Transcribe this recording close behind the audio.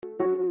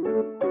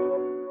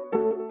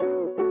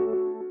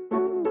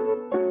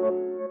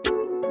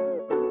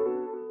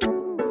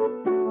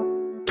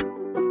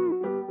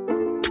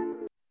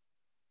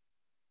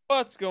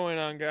What's going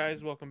on,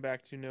 guys? Welcome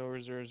back to No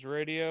Reserves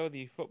Radio,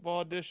 the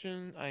football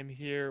edition. I'm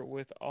here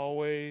with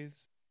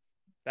always.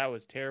 That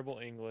was terrible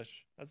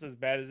English. That's as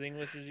bad as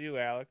English as you,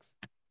 Alex.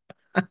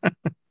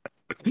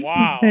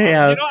 Wow.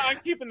 Yeah, I'm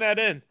keeping that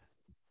in.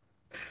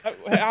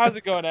 How's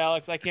it going,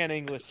 Alex? I can't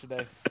English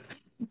today.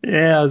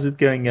 yeah, how's it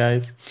going,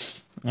 guys?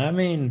 I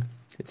mean,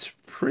 it's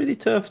pretty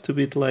tough to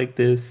beat like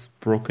this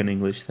broken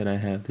English that I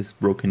have, this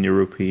broken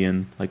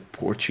European, like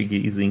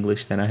Portuguese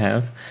English that I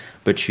have.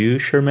 But you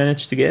sure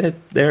managed to get it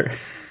there.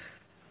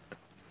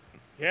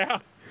 Yeah,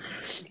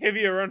 give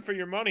you a run for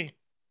your money.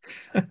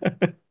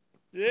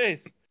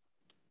 Jeez.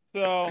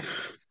 So,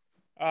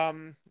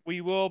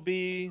 we will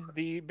be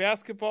the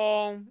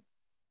basketball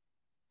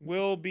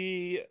will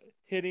be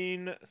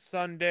hitting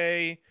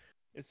Sunday.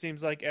 It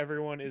seems like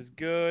everyone is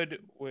good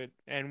with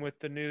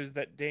the news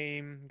that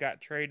Dame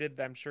got traded.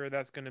 I'm sure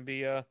that's going to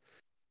be a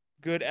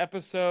good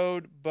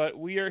episode, but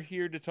we are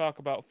here to talk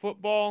about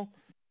football.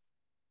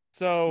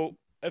 So,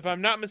 if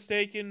I'm not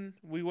mistaken,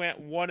 we went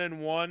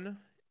 1-1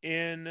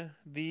 in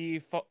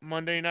the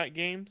Monday night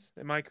games.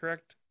 Am I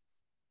correct?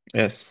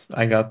 Yes,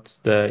 I got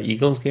the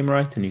Eagles game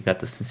right, and you got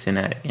the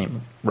Cincinnati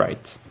game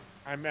right.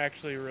 I'm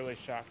actually really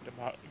shocked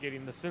about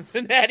getting the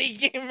Cincinnati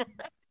game.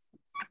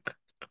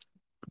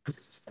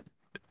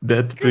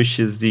 That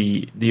pushes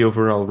the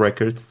overall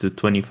records to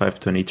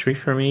 25-23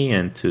 for me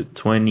and to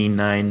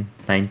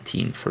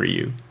 29-19 for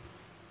you.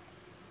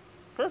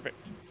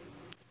 Perfect.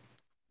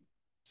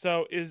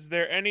 So, is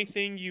there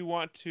anything you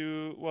want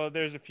to? Well,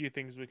 there's a few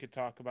things we could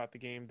talk about the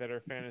game that are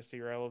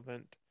fantasy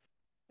relevant.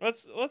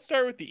 Let's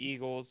start with the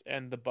Eagles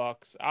and the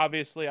Bucks.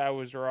 Obviously, I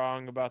was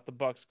wrong about the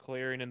Bucks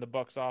clearing and the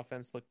Bucks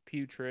offense looked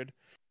putrid.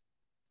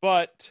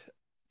 But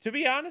to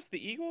be honest,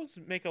 the Eagles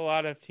make a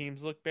lot of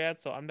teams look bad,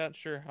 so I'm not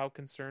sure how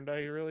concerned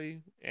I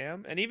really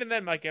am. And even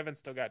then, Mike Evans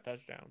still got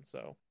touchdowns.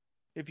 So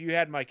if you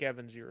had Mike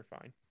Evans, you were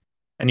fine.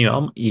 And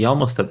you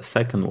almost had the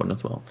second one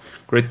as well.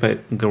 Great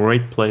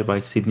play by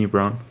Sidney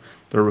Brown,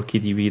 the rookie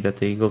DB that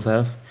the Eagles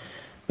have.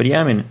 But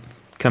yeah, I mean,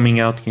 coming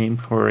out game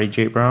for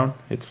AJ Brown.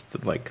 It's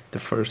like the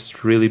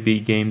first really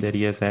big game that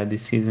he has had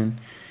this season.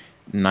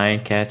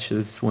 9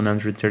 catches,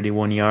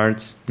 131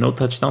 yards, no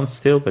touchdowns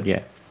still, but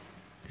yeah,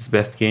 his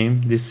best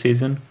game this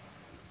season.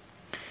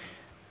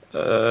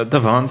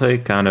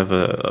 Devontae, kind of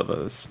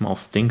a small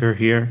stinker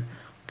here.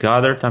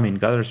 Goddard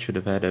should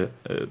have had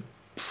a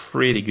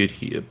pretty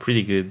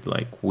good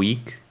like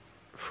week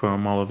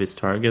from all of his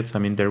targets. I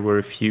mean, there were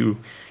a few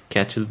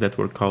catches that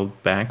were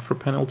called back for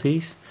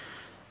penalties.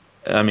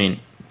 I mean,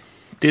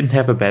 didn't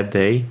have a bad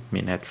day. I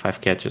mean, had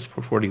 5 catches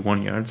for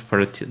 41 yards for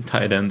a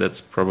tight end.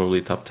 That's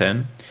probably top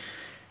 10.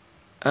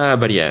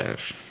 But yeah,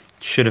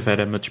 should have had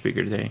a much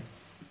bigger day.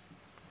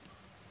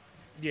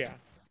 Yeah,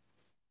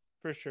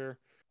 for sure.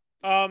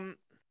 Um,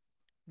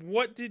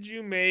 what did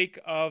you make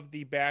of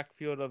the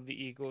backfield of the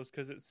Eagles?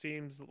 Because it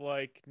seems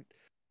like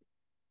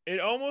it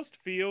almost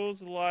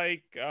feels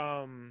like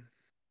I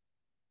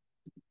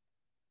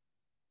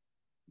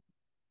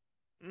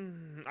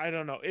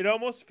don't know. It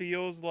almost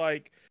feels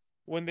like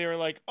when they were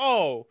like,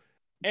 "Oh,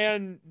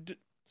 and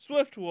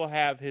Swift will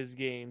have his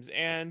games,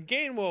 and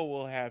Gainwell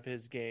will have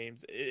his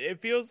games."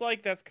 It feels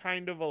like that's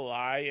kind of a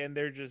lie, and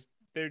they're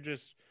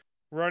just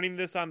running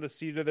this on the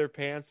seat of their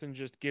pants and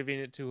just giving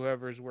it to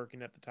whoever's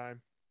working at the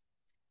time.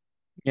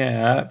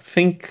 Yeah,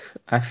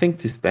 I think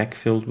this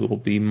backfield will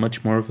be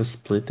much more of a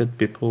split than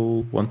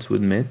people want to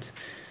admit.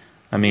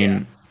 I Yeah,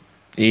 mean,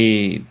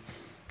 he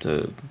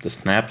the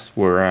snaps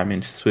were, I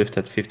mean, Swift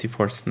at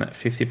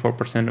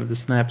 54% of the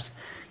snaps,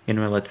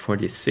 Gainwell at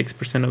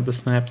 46% of the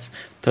snaps,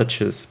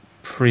 touches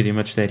pretty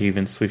much that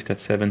even, Swift at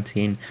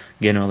 17,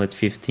 Gainwell at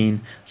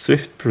 15.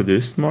 Swift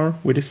produced more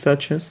with his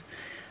touches,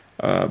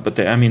 but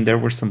I mean, there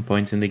were some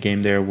points in the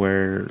game there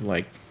where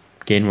like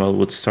Gainwell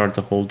would start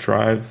the whole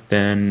drive,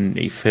 then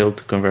he failed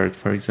to convert,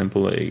 for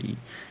example,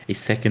 a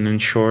second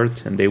and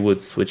short, and they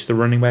would switch the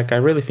running back. I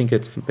really think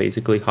it's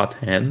basically hot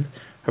hand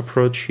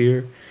approach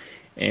here.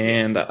 yeah,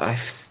 And I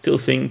still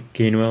think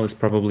Gainwell is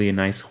probably a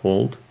nice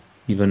hold,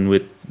 even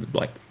with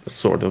like a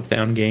sort of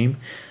down game,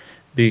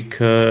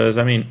 because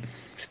I mean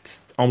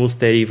it's almost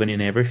dead even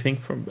in everything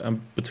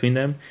from between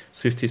them.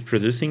 Swift is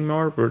producing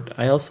more, but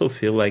I also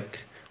feel like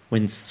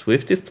when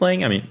Swift is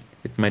playing, I mean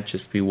it might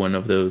just be one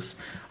of those.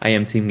 I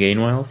am Team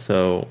Gainwell,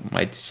 so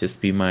might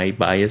just be my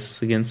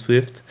bias against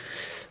Swift.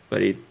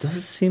 But it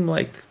does seem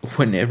like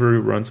whenever he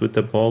runs with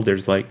the ball,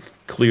 there's like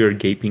clear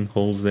gaping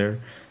holes there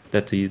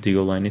that the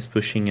O line is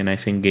pushing, and I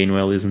think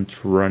Gainwell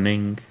isn't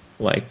running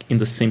like in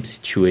the same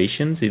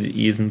situations.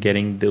 He isn't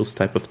getting those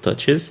type of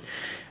touches,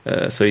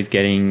 so he's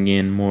getting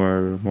in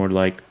more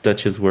like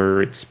touches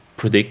where it's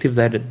predictive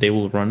that they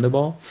will run the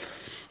ball.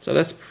 So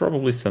that's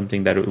probably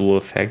something that will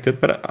affect it.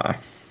 But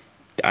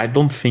I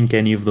don't think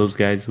any of those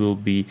guys will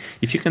be.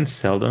 If you can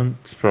sell them,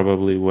 it's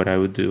probably what I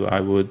would do. I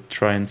would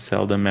try and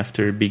sell them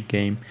after a big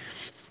game.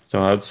 So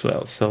I would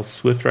sell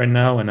Swift right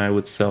now, and I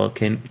would sell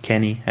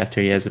Kenny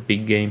after he has a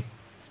big game.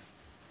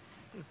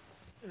 Hmm,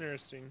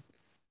 interesting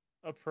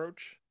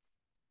approach.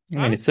 I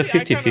mean, it's a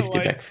Honestly,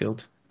 50-50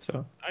 backfield.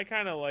 So I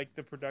kind of like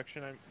the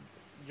production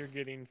you're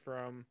getting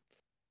from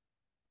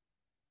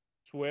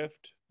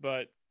Swift,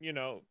 but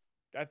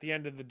at the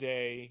end of the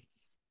day,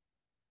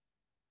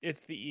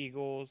 it's the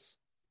Eagles.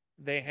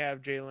 They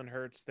have Jalen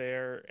Hurts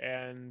there,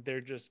 and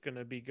they're just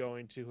gonna be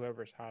going to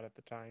whoever's hot at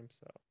the time.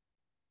 So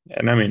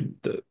and I mean,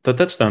 the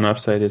touchdown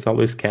upside is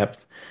always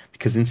capped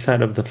because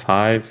inside of the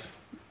five,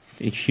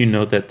 if you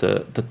know that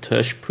the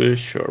tush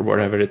push or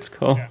whatever it's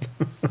called,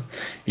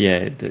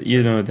 yeah, yeah,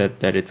 you know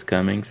that it's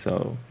coming.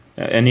 So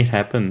and it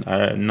happened,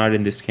 not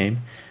in this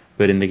game,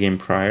 but in the game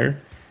prior.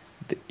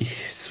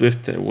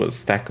 Swift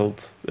was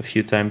tackled a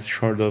few times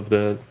short of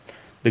the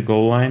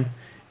goal line,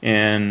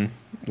 and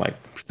like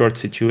short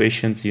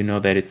situations, you know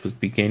that it was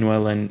big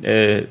Gainwell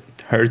and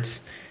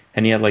Hurts,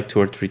 and he had like two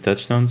or three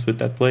touchdowns with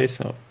that play.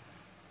 So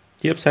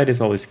the upside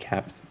is always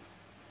capped.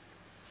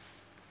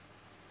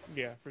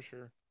 yeah, for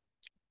sure.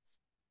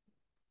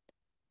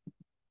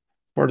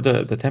 For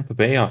the Tampa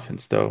Bay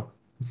offense, though,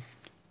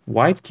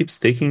 White keeps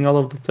taking all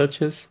of the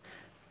touches,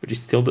 but he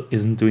still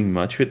isn't doing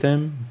much with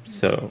them.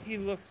 So He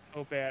looks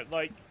so bad.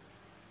 Like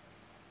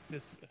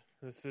this,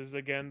 this is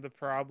again the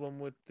problem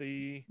with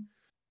the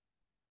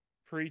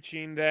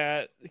preaching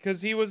that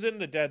because he was in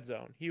the dead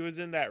zone. He was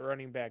in that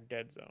running back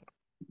dead zone.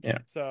 yeah,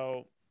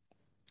 So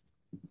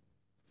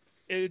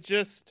it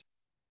just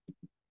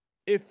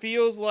it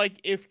feels like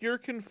if you're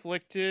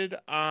conflicted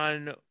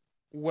on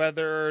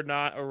whether or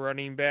not a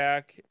running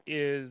back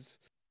is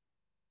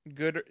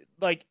good,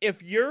 like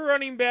if your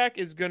running back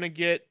is going to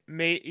get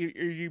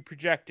you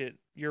projected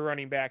your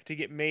running back to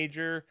get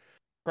major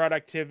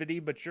productivity,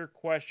 but you're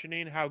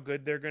questioning how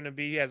good they're going to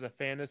be as a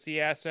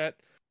fantasy asset,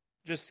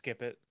 just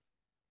skip it.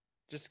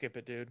 Just skip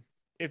it, dude.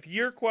 If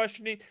you're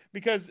questioning,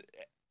 because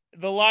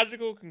the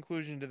logical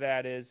conclusion to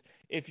that is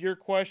if you're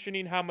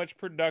questioning how much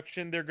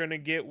production they're going to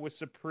get with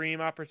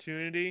supreme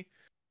opportunity,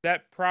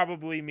 that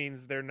probably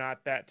means they're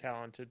not that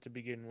talented to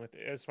begin with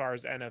as far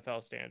as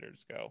NFL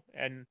standards go.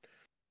 And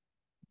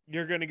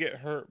you're going to get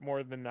hurt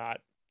more than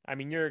not. I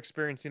mean, you're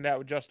experiencing that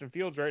with Justin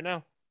Fields right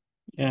now.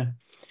 yeah.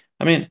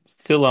 I mean,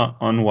 still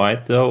on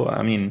White though.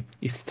 I mean,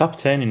 he's top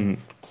 10 in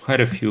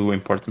quite a few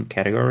important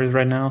categories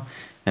right now.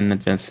 And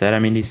advanced said, I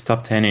mean, he's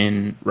top 10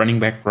 in running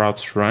back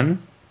routes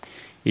run.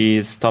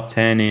 He's top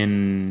 10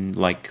 in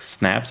like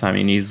snaps. I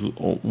mean, he's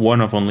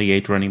one of only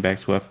eight running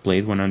backs who have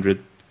played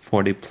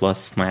 140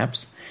 plus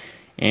snaps.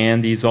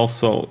 And he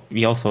also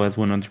has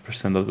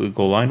 100% of the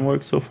goal line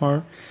work so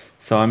far.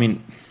 So I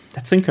mean,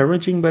 that's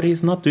encouraging, but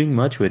he's not doing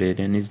much with it,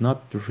 and he's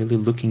not really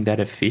looking that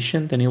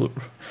efficient, and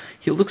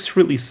he looks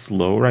really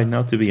slow right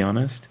now, to be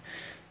honest.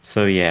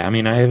 So yeah, I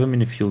mean, I have him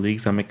in a few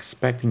leagues. I'm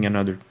expecting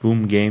another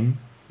boom game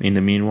in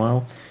the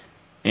meanwhile,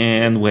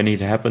 and when it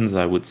happens,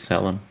 I would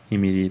sell him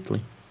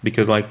immediately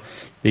because like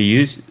the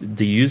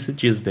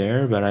usage is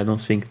there, but I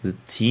don't think the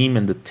team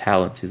and the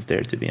talent is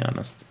there, to be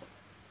honest.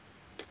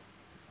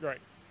 Right.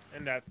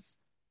 And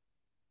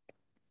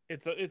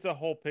it's a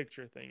whole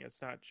picture thing.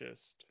 It's not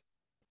just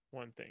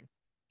one thing.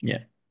 Yeah.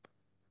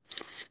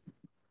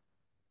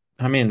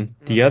 I mean,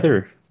 the Unless you're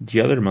other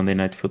the other Monday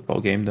Night Football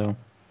game though,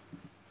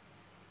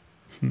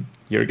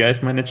 your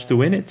guys managed to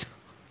win uh it.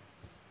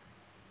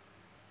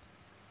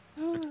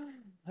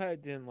 I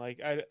didn't like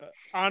I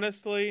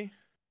honestly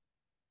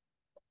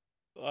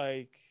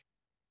like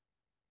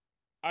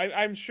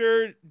I'm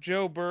sure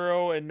Joe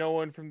Burrow and no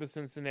one from the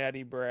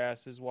Cincinnati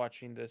brass is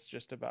watching this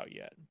just about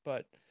yet.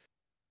 But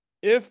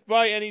if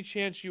by any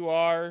chance you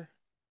are,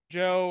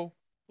 Joe,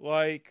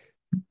 like,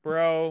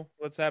 bro,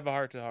 let's have a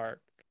heart to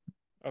heart,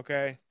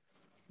 okay?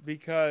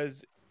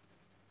 Because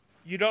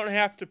you don't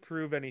have to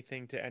prove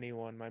anything to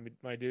anyone,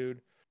 my dude.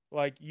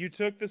 Like, you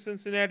took the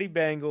Cincinnati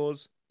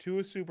Bengals to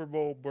a Super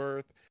Bowl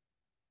berth.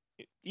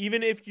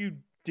 Even if you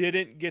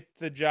didn't get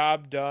the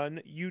job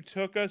done, you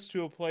took us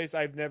to a place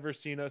I've never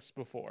seen us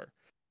before.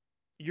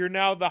 You're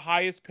now the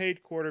highest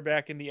paid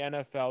quarterback in the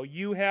NFL.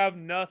 You have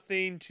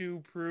nothing to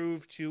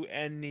prove to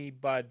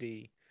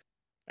anybody.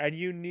 And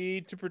you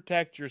need to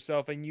protect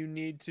yourself and you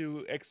need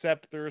to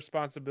accept the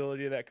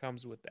responsibility that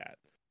comes with that.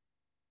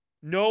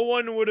 No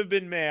one would have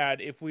been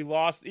mad if we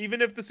lost,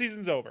 even if the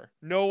season's over.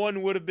 No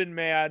one would have been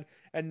mad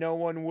and no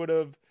one would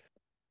have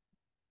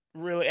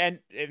really and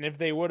if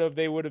they would have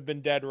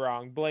been dead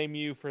wrong. Blame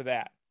you for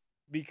that.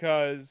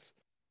 Because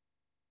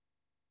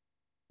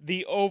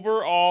the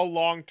overall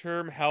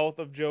long-term health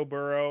of Joe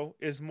Burrow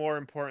is more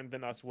important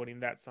than us winning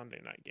that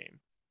Sunday night game.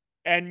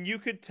 And you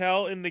could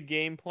tell in the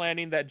game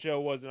planning that Joe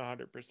wasn't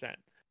 100%.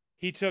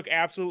 He took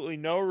absolutely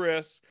no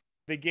risks.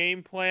 The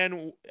game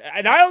plan,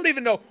 and I don't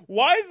even know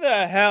why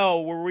the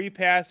hell were we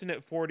passing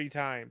it 40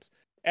 times?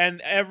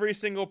 And every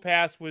single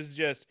pass was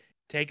just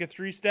take a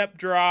three-step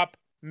drop,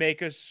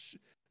 make a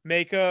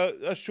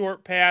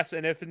short pass,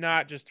 and if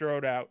not, just throw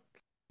it out.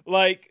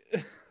 Like,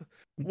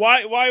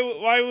 why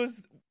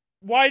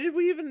did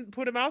we even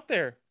put him out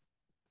there?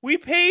 We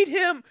paid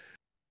him.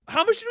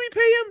 How much did we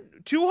pay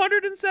him?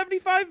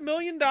 $275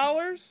 million.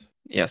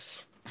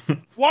 Yes.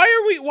 Why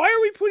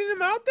are we putting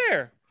him out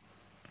there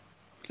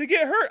to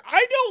get hurt?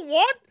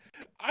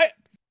 I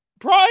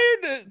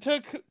prior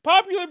to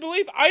popular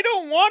belief, I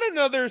don't want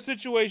another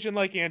situation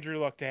like Andrew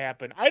Luck to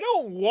happen. I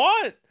don't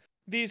want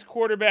these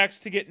quarterbacks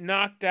to get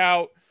knocked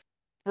out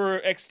for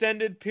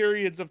extended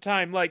periods of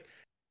time. Like,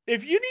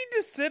 if you need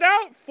to sit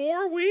out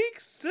 4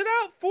 weeks, sit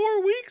out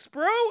 4 weeks,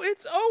 bro.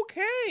 It's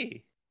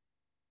okay.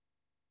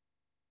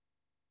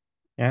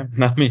 Yeah,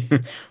 I mean,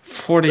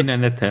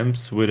 49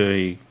 attempts with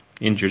a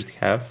injured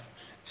calf.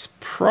 It's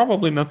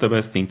probably not the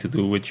best thing to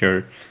do with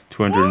your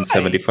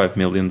Why? $275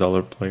 million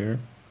player.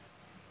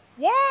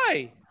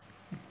 Why?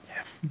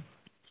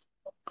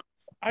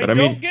 I But I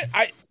mean, don't get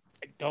I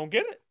don't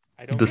get it.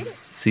 I don't the get it.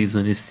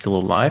 season is still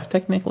alive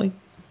technically.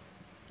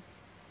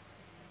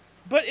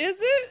 But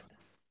is it?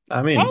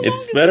 I How mean, long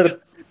it's is Joe?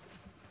 better.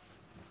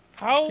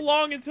 How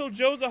long until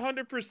Joe's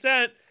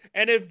 100%?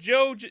 And if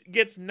Joe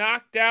gets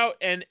knocked out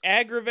and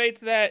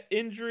aggravates that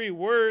injury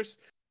worse,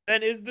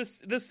 then is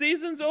the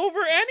season's over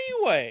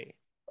anyway.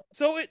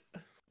 So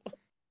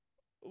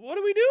what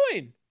are we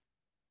doing?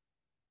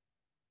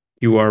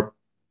 You are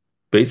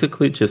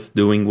basically just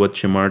doing what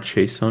Jamar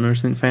Chase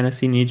owners in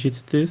fantasy need you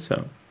to do.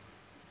 So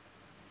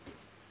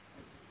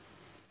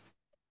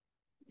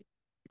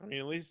I mean,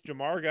 at least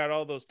Jamar got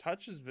all those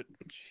touches, but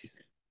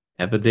jeez.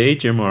 have a day,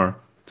 Jamar.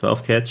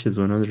 12 catches,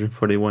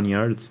 141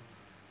 yards.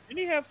 Didn't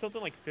he have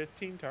something like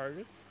 15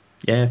 targets?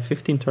 Yeah,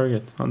 15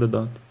 targets on the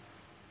dot.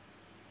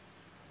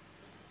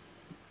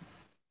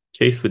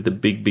 Chase with the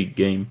big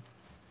game.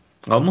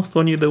 Almost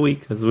won you the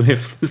week, as we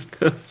have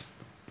discussed.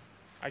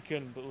 I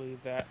couldn't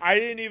believe that. I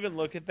didn't even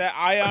look at that.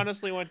 I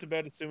honestly went to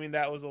bed assuming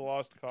that was a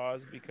lost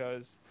cause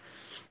because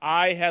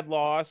I had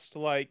lost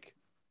like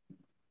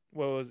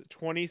what was it,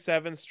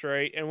 27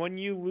 straight. And when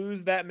you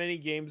lose that many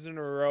games in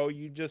a row,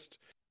 you just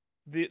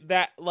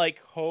that like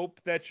hope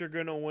that you're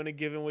gonna win a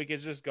given week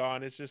is just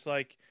gone. It's just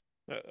like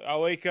I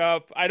wake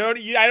up. I don't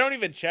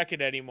even check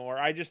it anymore.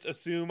 I just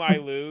assume I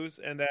lose,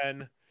 and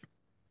then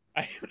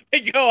I, I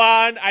go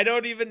on. I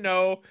don't even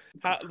know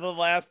how the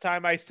last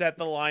time I set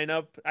the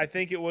lineup. I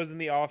think it was in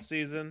the off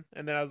season,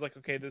 and then I was like,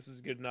 okay, this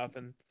is good enough,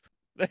 and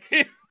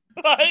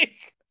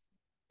like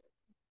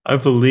I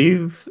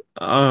believe,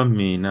 I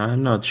mean,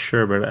 I'm not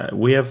sure, but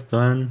we have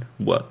done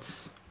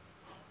what?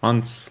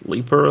 On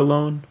Sleeper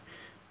alone,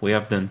 we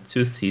have done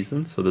 2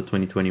 seasons, so the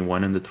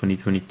 2021 and the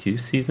 2022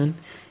 season.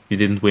 You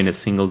didn't win a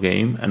single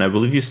game, and I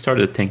believe you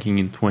started tanking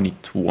in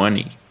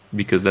 2020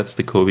 because that's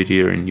the COVID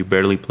year and you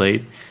barely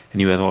played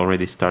and you had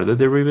already started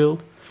the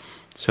rebuild.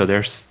 So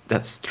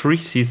that's 3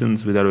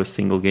 seasons without a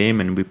single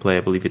game, and we play,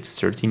 I believe it's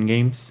 13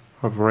 games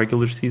of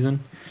regular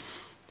season.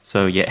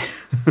 So yeah,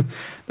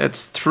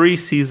 that's 3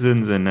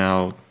 seasons and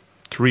now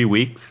 3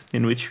 weeks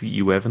in which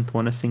you haven't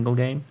won a single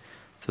game.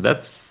 So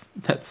that's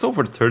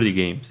over 30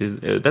 games.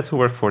 That's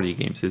over 40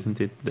 games, isn't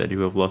it? That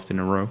you have lost in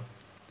a row.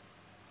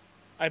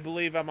 I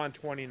believe I'm on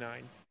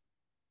 29.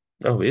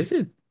 Oh, is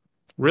it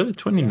really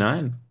Yeah,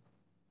 29?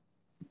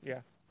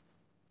 yeah.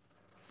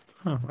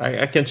 Huh.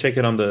 I can check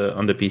it on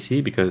the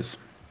PC because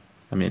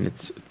I mean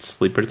it's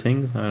sleeper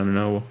thing. I don't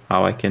know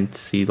how I can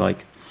see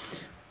like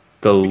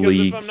the Because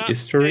if league I'm not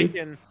history.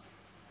 mistaken,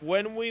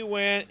 when we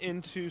went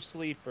into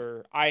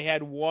sleeper, I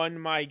had won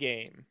my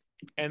game,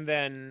 and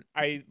then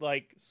I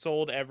like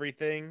sold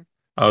everything,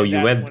 Oh, and you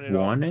that's when had it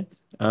all. won it?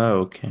 Oh,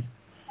 okay.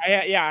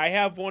 Yeah, I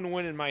have one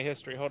win in my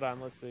history. Hold on,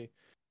 let's see.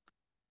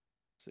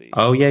 Let's see,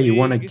 Oh yeah, you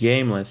won a league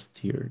game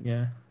last year.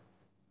 Yeah.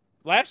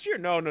 last year?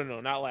 No, no,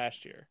 no, not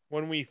last year.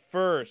 When we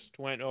first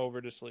went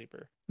over to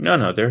sleeper, No,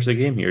 no, there's a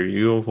game here.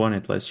 You won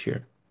it last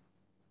year.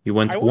 You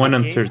I went won a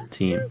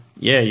 1-13. game.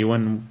 Yeah, you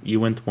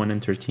went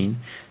 1-13.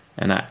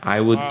 And I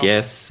would Wow.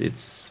 guess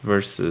it's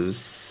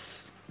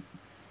versus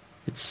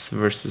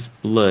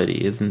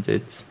Bloody, isn't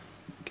it?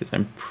 Because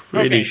I'm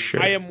pretty Okay,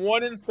 I sure. am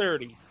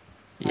 1-30.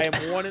 I Yeah. am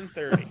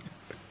 1-30.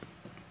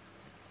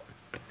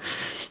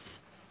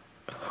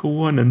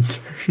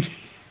 1-30.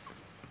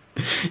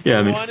 Yeah,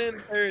 I mean,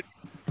 1-30.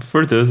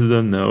 for those who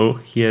don't know,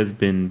 he has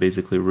been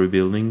basically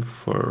rebuilding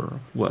for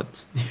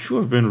what? You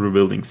have been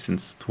rebuilding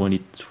since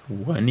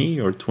 2020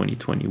 or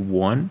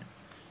 2021.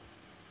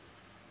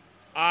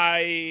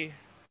 I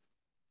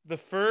The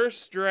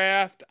first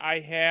draft I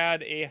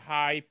had a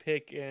high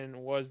pick in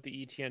was the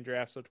ETN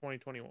draft, so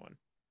 2021.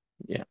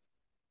 Yeah.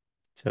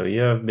 So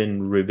you have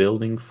been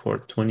rebuilding for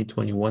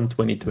 2021,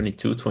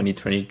 2022,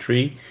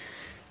 2023.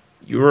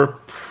 You're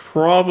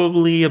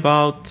probably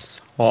about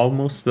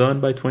almost done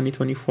by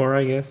 2024,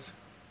 I guess.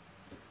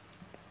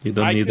 You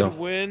don't I need could a.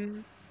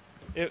 win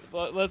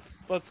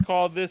let's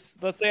call this,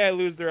 let's say I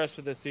lose the rest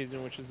of this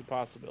season, which is a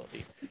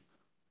possibility.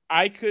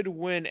 I could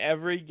win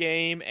every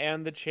game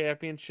and the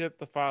championship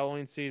the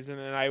following season,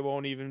 and I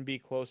won't even be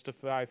close to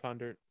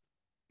 500.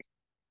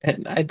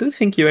 And I do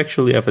think you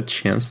actually have a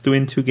chance to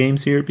win 2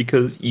 games here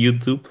because you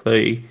do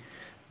play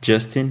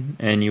Justin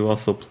and you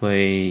also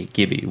play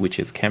Gibby, which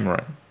is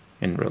Cameron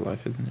in real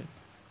life, isn't it?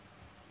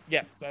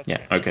 Yes, that's Yeah,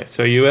 Cameron. okay.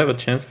 So you have a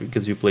chance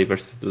because you play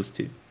versus those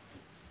two.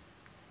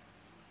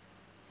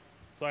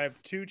 So I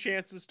have two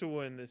chances to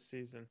win this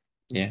season.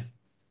 Yeah.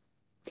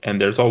 And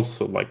there's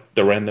also like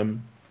the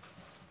random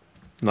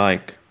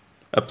like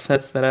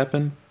upsets that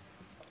happen.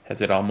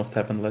 Has it almost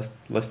happened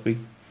last week?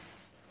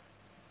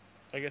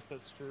 I guess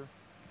that's true.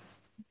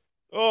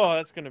 Oh,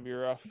 that's gonna be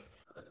rough.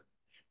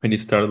 When you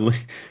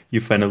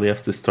you finally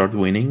have to start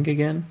winning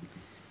again.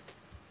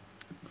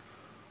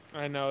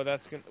 I know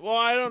that's gonna. Well,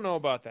 I don't know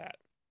about that.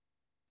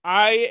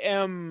 I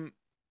am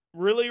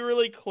really,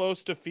 really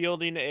close to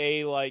fielding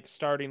a like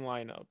starting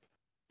lineup,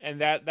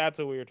 and that's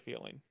a weird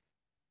feeling.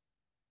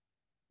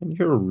 And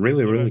you're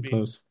really, If really I'm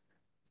being, close.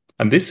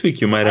 And this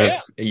week I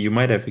am. you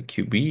might have a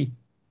QB.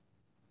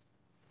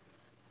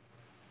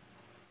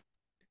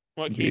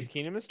 What Case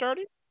Keenum is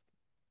starting?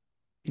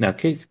 No,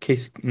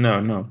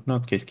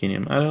 not Case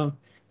Keenum. I don't.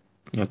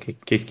 Okay,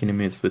 Case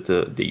Keenum is with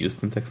the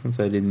Houston Texans.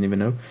 I didn't even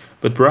know.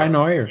 But Brian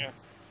Hoyer, Yeah.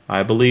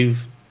 I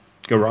believe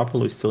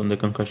Garoppolo is still in the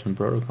concussion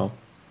protocol,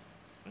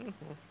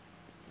 Mhm.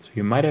 so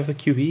you might have a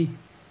QB.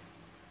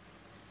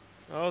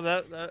 Oh,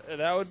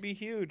 that would be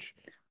huge.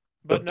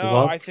 But But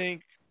no, I what?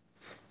 think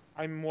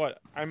I'm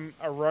what? I'm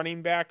a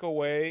running back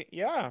away.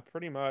 Yeah,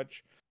 pretty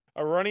much.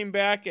 A running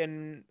back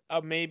and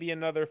maybe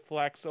another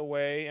flex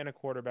away and a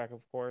quarterback,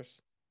 of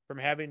course, from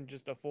having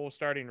just a full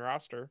starting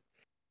roster.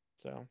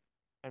 So,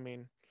 I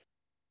mean,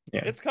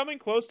 Yeah, it's coming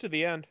close to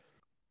the end.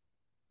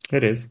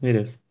 it is. It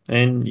is.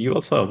 And you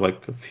also have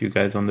like a few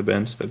guys on the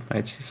bench that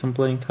might see some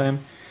playing time.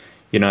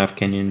 You know, have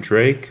Kenyon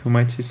Drake who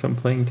might see some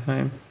playing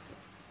time.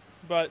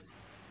 But,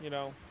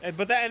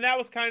 that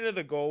was kind of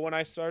the goal when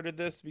I started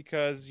this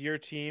because your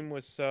team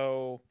was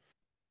so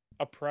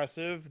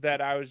oppressive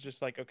that I was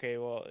just like, okay,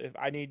 well, if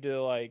I need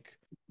to like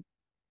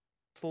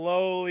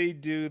slowly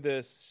do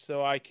this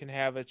so I can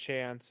have a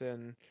chance.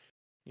 And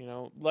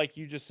like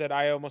you just said,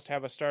 I almost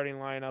have a starting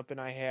lineup, and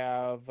I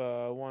have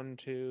 1,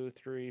 2,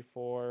 3,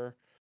 4,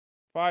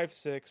 5,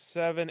 6,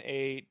 7,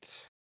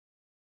 8,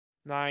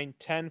 9,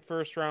 10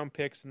 first round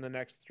picks in the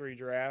next three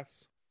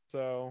drafts.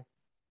 So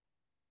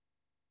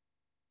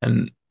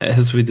And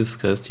as we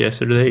discussed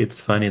yesterday, it's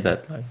funny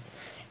that like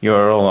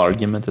your whole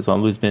argument has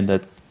always been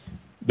that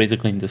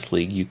basically in this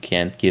league you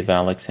can't give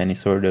Alex any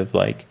sort of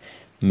like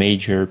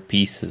major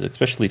pieces,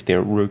 especially if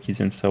they're rookies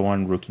and so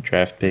on, rookie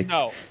draft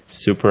picks no,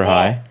 super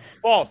false, high.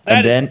 false.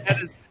 And That is then that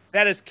is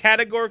that is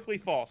categorically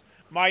false.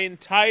 My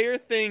entire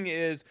thing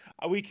is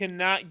we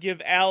cannot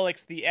give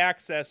Alex the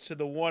access to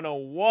the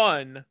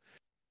 101.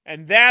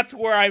 And that's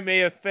where I may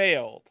have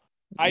failed.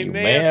 I you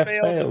may may have have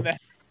failed in failed.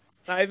 that.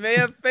 I may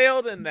have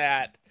failed in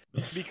that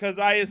because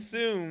I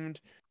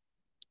assumed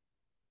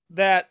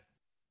that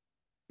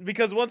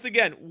because once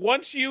again,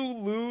 once you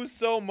lose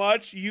so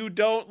much, you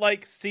don't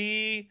like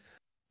see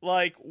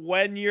like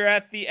when you're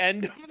at the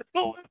end of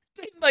the losing.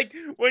 Like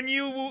when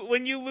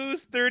you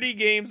lose 30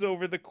 games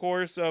over the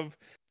course of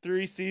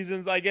 3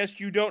 seasons, I guess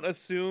you don't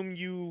assume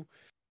you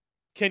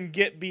can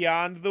get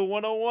beyond the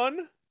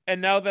 101.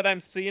 And now that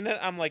I'm seeing it,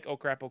 I'm like, oh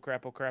crap, oh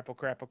crap, oh crap, oh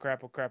crap, oh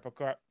crap, oh crap, oh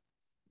crap.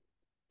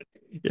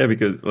 Yeah,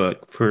 because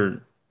like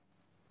for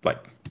like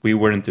we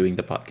weren't doing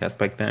the podcast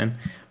back then,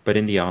 but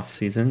in the off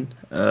season,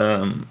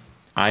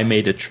 I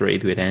made a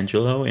trade with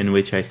Angelo in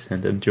which I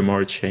sent him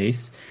Jamar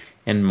Chase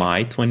and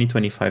my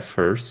 2025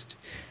 first,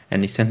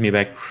 and he sent me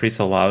back Chris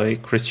Olave,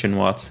 Christian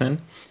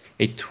Watson,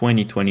 a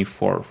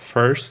 2024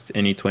 first,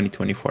 and a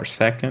 2024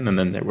 second, and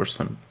then there were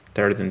some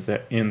third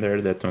in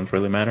there that don't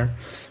really matter.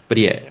 But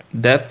yeah, Yeah.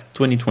 that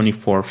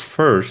 2024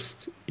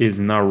 first is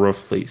now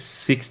roughly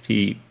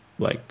 60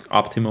 like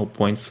optimal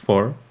points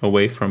for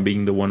away from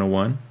being the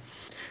 101.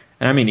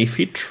 And I mean, if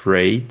he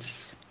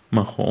trades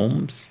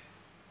Mahomes,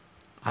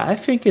 I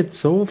think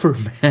it's over,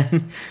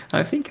 man.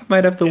 I think I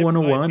might have the It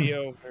might 101. be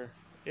over.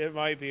 It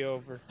might be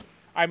over.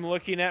 I'm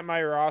looking at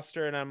my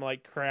roster and I'm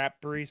like,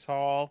 crap, Brees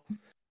Hall.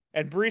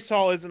 And Brees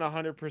Hall isn't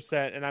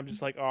 100%. And I'm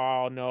just like,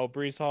 oh no,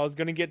 Brees Hall is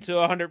going to get to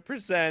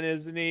 100%,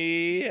 isn't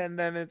he? And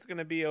then it's going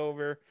to be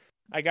over.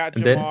 I got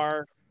And then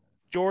Jamar.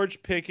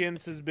 George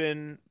Pickens has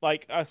been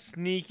like a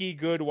sneaky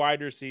good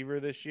wide receiver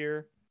this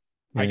year.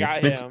 yeah, I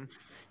got him.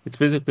 it's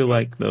basically But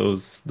like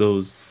those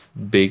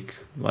big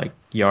like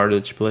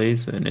yardage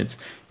plays, and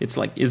it's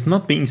like it's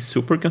not being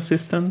super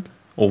consistent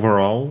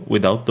overall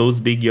without those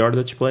big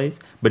yardage plays,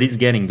 but he's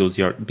getting those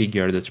big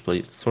yardage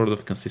plays sort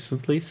of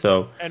consistently.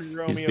 So and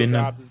he's Romeo been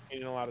Dobbs is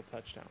getting a lot of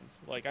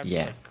touchdowns. Like I'm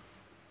just yeah, like,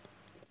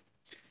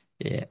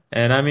 yeah.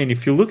 And I mean,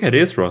 if you look at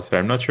his roster,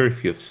 I'm not sure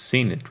if you've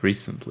seen it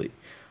recently,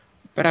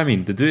 but I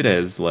mean, the dude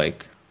has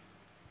like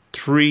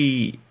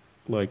three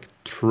like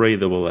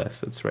tradable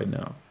assets right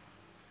now.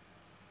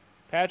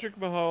 Patrick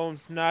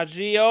Mahomes,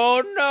 Najee.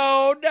 Oh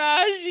no,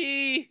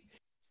 Najee.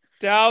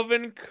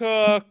 Dalvin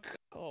Cook.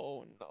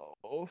 Oh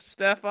no.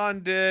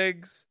 Stephon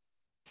Diggs.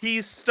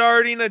 He's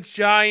starting a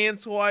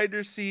Giants wide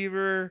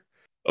receiver.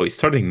 Oh, he's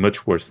starting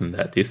much worse than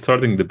that. He's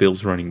starting the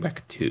Bills running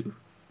back too.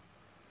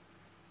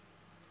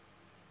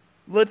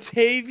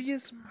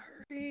 Latavius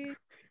Murray.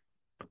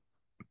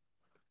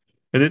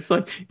 And it's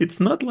like it's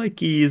not like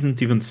he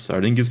isn't even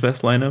starting his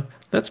best lineup.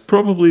 That's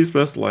probably his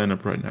best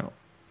lineup right now.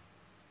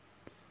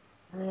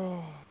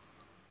 Bro.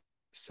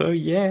 So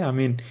yeah, I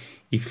mean,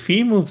 If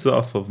he moves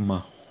off of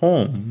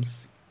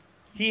Mahomes,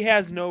 He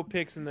has no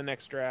picks in the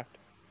next draft.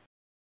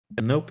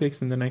 and no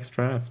picks in the next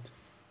draft.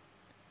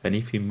 And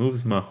if he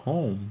moves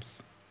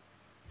Mahomes,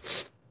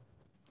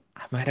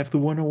 I might have the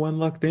 101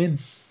 locked in.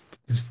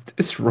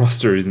 This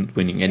roster isn't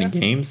winning any Yeah.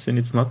 games, and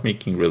it's not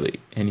making really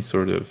any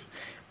sort of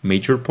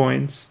major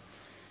points.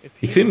 If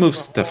he If he moves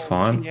moves Mahomes,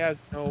 Stephon, he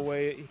has no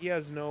way. He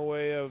has no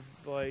way of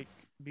like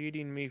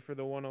beating me for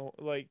the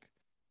 101. Like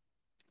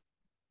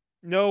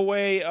no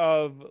way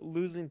of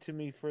losing to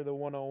me for the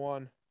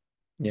 101.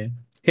 yeah,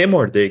 him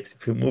or Diggs,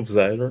 if he moves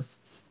either.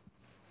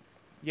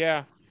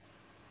 Yeah,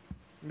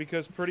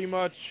 because pretty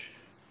much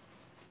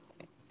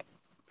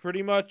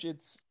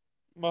it's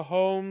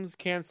Mahomes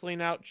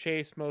canceling out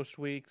Chase most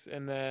weeks,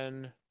 and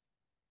then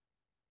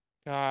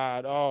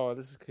God, oh,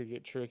 this could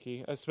get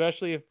tricky,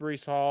 especially if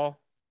Brees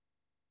Hall,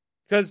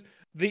 because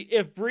the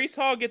if Brees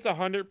Hall gets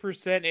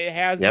 100%, it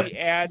has the Yep,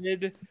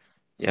 added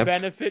yep,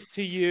 benefit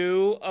to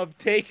you of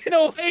taking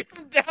away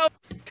from Dalvin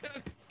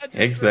Cook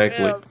touches from exactly.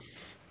 him.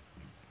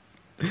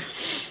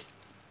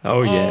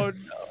 Oh yeah, Oh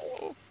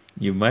no,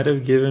 you might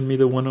have given me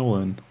the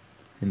 101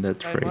 in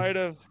that I trade. might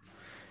have.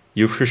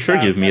 You for sure Yeah,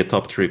 give me a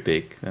top three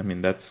pick. I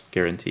mean, that's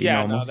guaranteed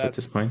yeah, no, almost at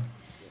this point.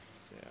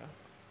 that's yeah.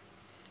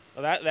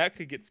 Well, that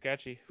could get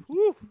sketchy.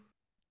 Whew.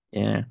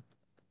 Yeah.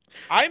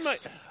 I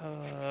might.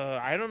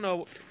 I don't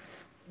know.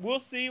 We'll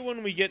see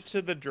when we get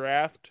to the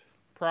draft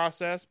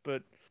process,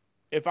 but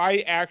if I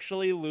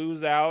actually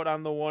lose out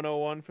on the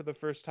 101 for the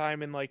first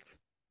time in like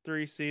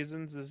 3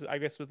 seasons, I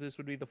guess what this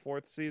would be the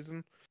fourth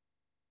season.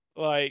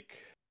 Like,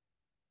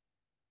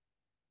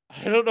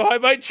 I don't know. I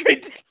might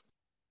trade.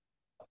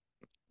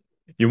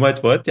 You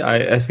might what?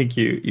 I think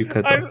you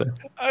cut I off there.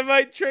 I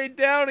might trade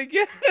down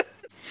again.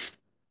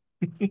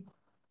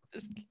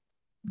 Just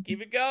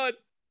keep it going.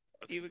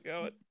 Keep it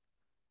going.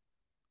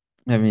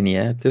 I mean,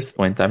 yeah, at this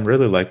point, I'm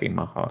really liking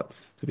my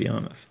odds, to be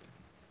honest,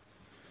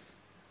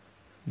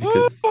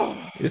 because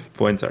his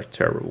points are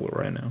terrible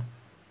right now.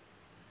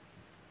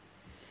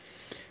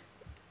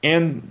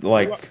 And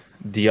Do I, like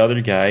the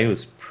other guy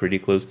who's pretty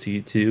close to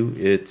you too,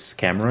 it's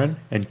Cameron,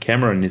 and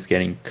Cameron is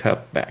getting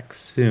cut back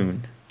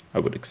soon, I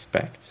would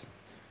expect.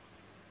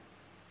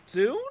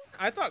 soon?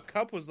 I thought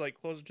Cup was like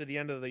closer to the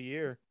end of the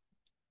year.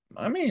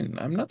 I mean,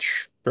 I'm not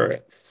sure.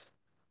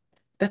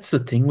 That's the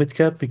thing with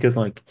Cup because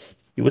like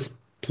he was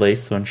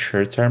placed on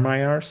short-term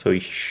IR, so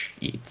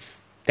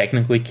it's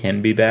technically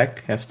can be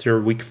back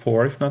after week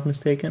 4, if not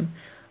mistaken.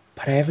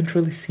 But I haven't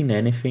really seen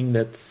anything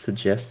that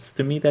suggests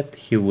to me that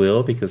he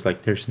will, because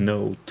like there's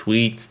no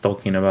tweets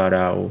talking about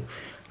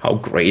how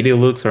great he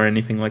looks or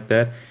anything like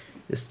that.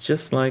 It's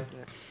just like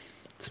Yeah.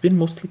 it's been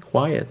mostly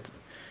quiet.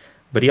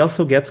 But he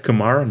also gets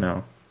Kamara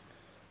now.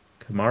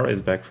 Kamara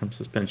is back from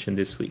suspension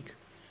this week.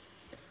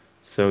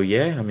 So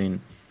yeah, I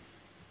mean,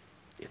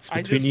 it's I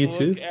between just you look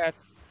two. at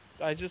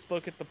I just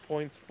look at the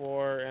points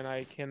for, and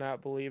I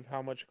cannot believe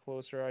how much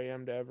closer I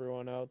am to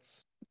everyone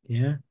else.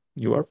 Yeah,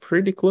 you are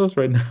pretty close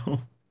right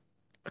now.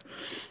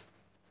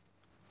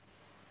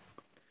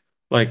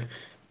 Like,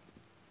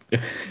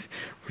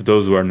 for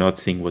those who are not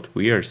seeing what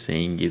we are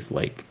saying, is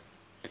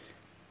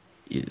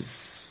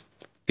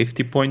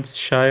 50 points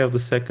shy of the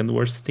second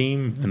worst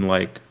team and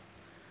like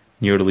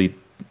nearly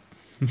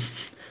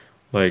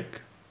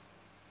like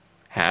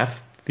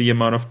half the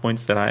amount of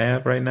points that I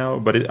have right now.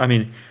 But I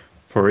mean,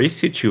 for his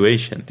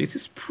situation, this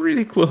is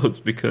pretty close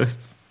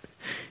because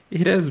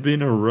it has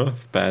been a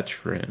rough patch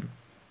for him.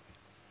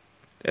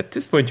 At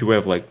this point, you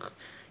have like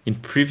in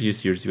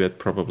previous years, you had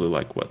probably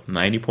like what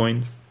 90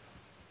 points,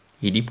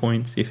 80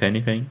 points, if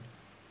anything.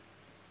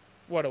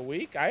 What, a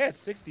week? I had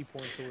 60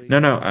 points a No, week.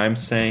 no, I'm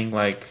saying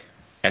like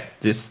at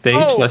this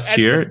stage Oh, last at this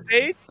year,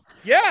 stage?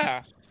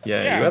 Yeah.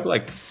 yeah, you Yeah. had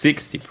like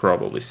 60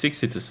 probably,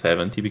 60 to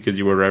 70 because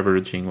you were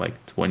averaging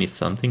like 20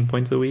 something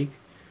points a week.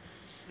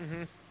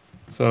 Hmm.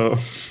 So,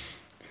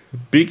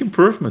 big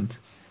improvement.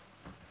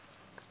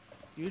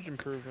 Huge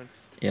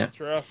improvements. Yeah. That's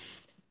rough.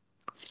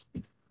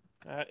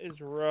 That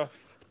is rough.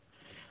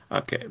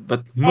 Okay,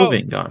 but Oh,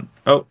 moving on.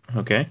 Oh,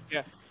 okay.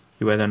 yeah.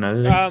 You had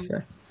another thing to Um,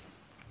 say?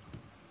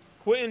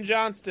 Quentin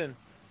Johnston.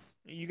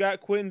 You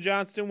got Quentin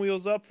Johnston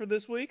wheels up for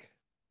this week?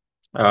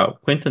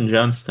 Quentin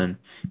Johnston,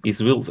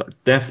 his wheels are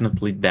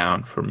definitely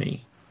down for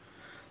me.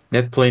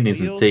 That plane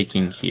isn't Wheels taking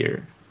down.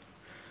 here.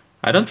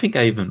 I don't think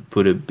I even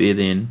put a bid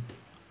in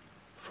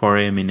for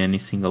him in any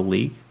single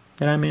league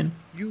that I'm in.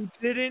 You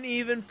didn't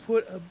even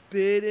put a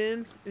bid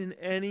in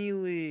any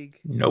league.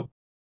 Nope.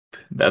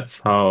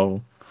 That's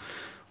how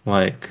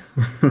like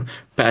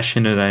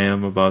passionate I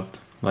am about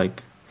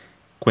like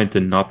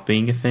Quentin not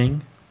being a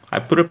thing. I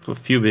put up a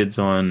few bids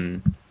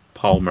on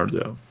Palmer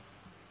though.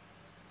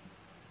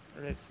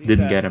 And I see Didn't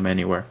that. get him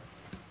anywhere,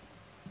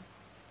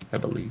 I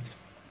believe.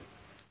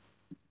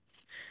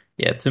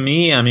 Yeah, to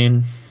me, I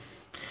mean,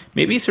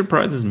 maybe he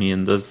surprises me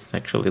and does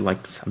actually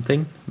like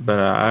something, but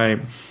I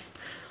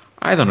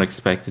don't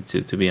expect it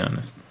to be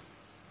honest.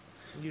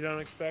 You don't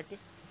expect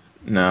it?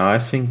 No, I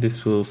think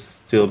this will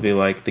still be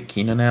like the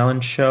Keenan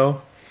Allen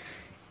show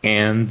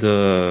and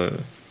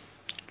the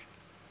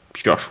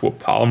Joshua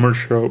Palmer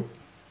show.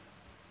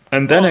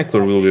 And then Oh,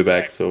 Eckler will be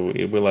back, yeah, so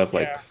it will have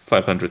yeah. like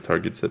 500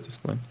 targets at this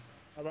point.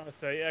 I'm about to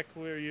say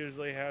Eckler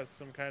usually has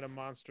some kind of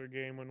monster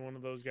game when one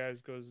of those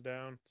guys goes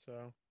down.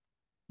 So,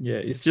 Yeah,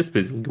 it's just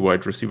basically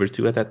wide receiver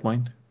two at that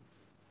point.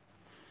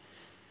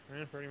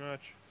 yeah, pretty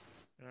much.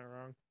 You're not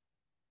wrong.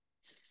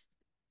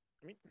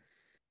 I mean,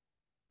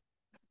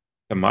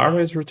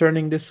 Amara so is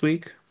returning this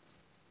week.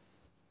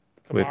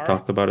 We've Kamara.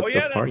 talked about Oh it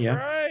yeah, before, that's yeah.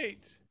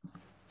 right.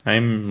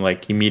 I'm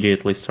like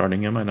immediately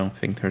starting him. I don't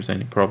think there's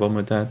any problem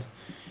with that.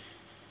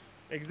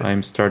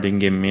 I'm starting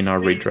him in our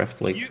See,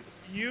 redraft league.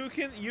 you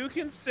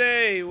can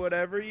say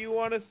whatever you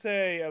want to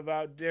say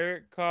about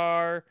Derek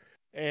Carr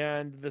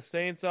and the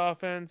Saints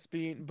offense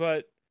being,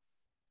 but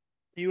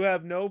you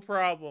have no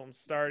problem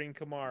starting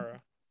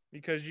Kamara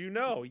because you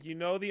know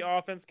the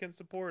offense can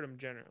support him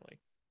generally.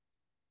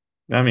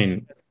 I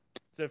mean,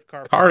 As if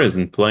Carr Carr plays.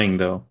 isn't playing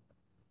though.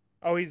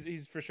 Oh,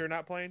 he's for sure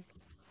not playing.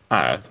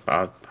 I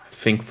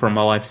think from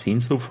all I've seen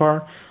so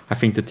far, I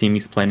think the team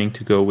is planning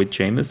to go with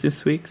Jameis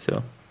this week.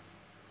 So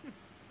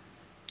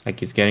like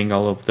he's getting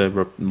all of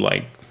the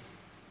like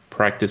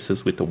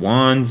practices with the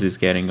ones. He's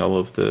getting all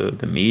of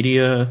the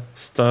media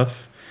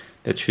stuff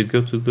that should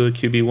go to the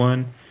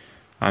QB1.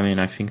 I mean,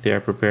 I think they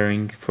are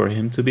preparing for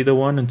him to be the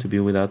one and to be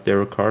without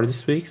Derek Carr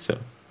this week. So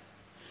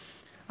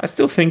I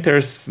still think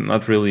there's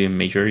not really a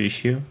major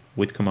issue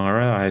with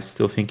Kamara. I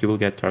still think he will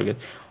get target.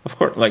 Of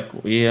course,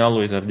 like we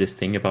always have this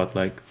thing about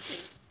like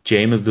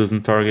Jameis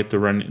doesn't target the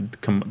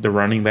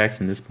running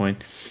backs in this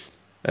point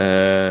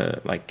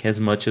like as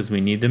much as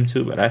we need them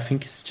to, but I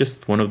think it's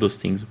just one of those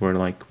things where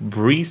like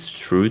Breeze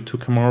threw to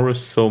Kamara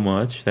so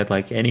much that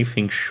like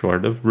anything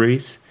short of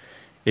Breeze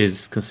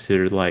is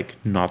considered like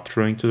not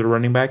throwing to the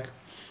running back,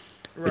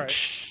 Right.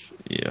 which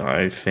yeah,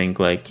 I think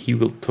like he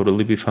will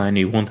totally be fine.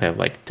 He won't have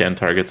like 10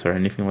 targets or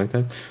anything like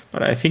that,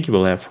 but I think he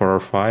will have 4 or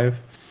 5,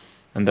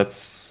 and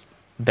that's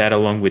that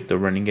along with the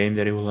running game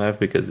that he will have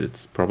because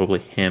it's probably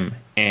him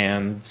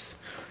and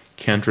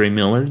Kendra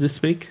Miller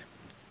this week.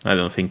 I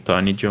don't think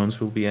Tony Jones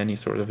will be any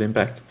sort of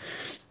impact.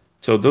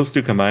 So those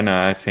two combined,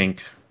 I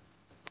think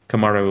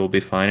Kamara will be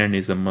fine and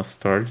is a must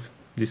start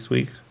this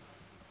week,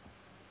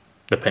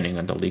 depending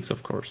on the leagues,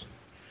 of course.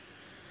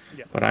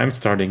 But Yes. I'm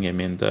starting him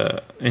in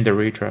the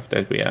redraft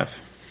that we have.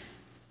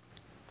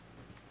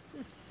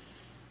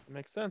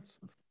 Makes sense.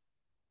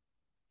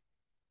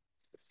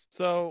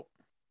 So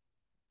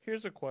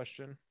here's a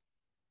question: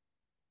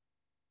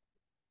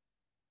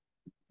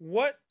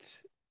 what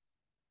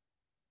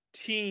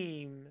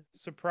team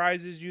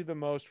surprises you the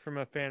most from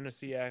a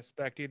fantasy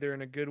aspect, either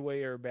in a good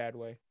way or a bad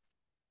way,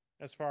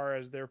 as far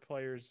as their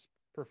players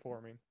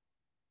performing?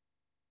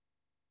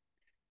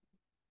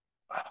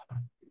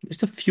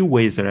 There's a few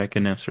ways that I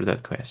can answer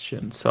that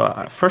question.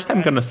 So first,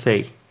 I'm Right. gonna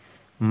say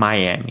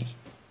Miami.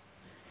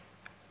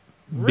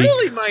 Big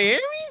Really,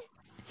 Miami?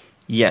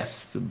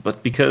 yes,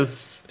 but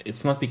because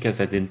it's not because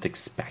I didn't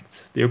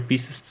expect their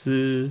pieces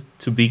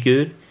to be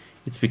good.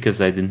 It's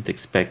because I didn't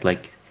expect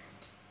like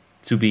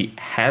to be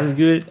as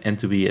good and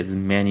to be as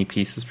many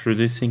pieces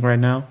producing right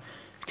now.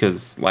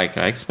 Because like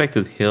I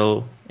expected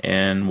Hill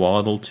and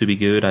Waddle to be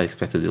good. I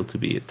expected Hill to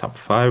be a top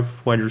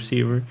 5 wide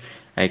receiver.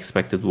 I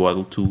expected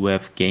Waddle to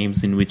have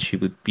games in which he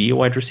would be a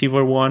wide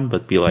receiver one,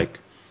 but be like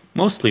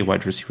mostly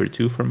wide receiver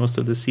two for most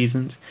of the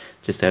seasons.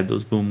 Just have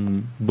those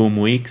boom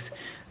weeks.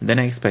 And then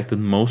I expected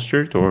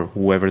Mostert or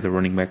whoever the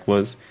running back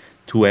was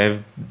to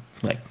have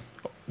like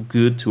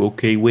good to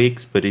okay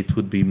weeks, but it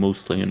would be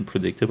mostly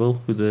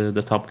unpredictable who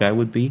the top guy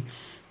would be.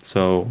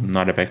 So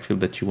not a backfield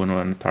that you want to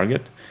run a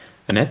target.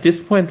 And at this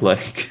point,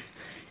 like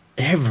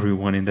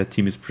everyone in that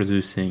team is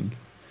producing.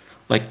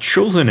 Like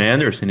Chosen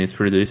Anderson is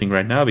producing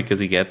right now because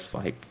he gets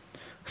like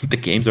the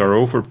games are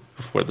over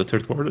before the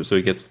third quarter, so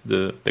he gets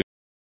the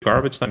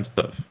garbage time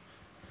stuff.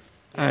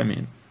 I Yeah.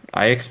 mean,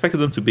 I expected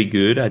them to be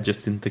good. I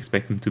just didn't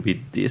expect them to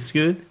be this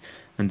good,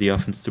 and the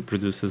offense to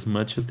produce as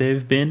much as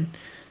they've been.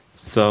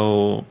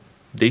 So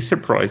they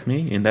surprised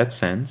me in that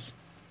sense.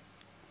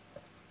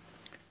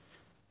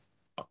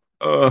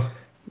 Uh,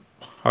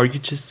 are you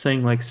just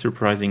saying like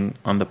surprising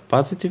on the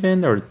positive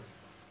end or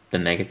the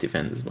negative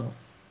end as well?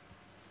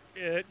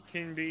 It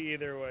can be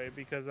either way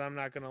because I'm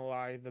not gonna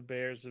lie, the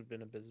Bears have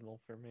been abysmal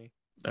for me.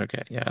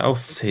 Okay, yeah, I'll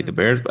say the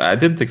Bears, but I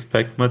didn't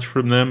expect much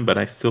from them, but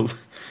I still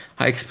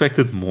I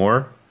expected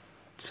more.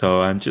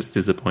 So I'm just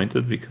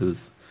disappointed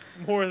because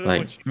More than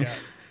like what you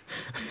got.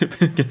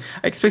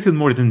 I expected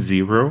more than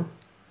zero.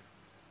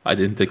 I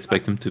didn't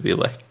expect them to be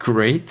like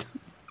great,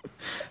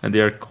 and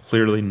they are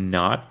clearly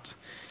not.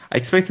 I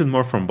expected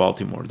more from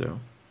Baltimore though.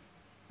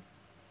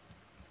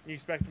 You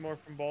expect more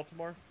from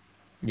Baltimore?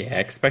 Yeah, I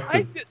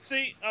I expected. did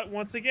see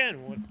once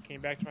again what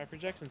came back to my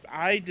projections.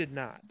 I did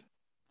not.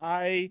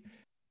 I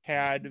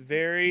had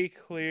very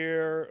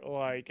clear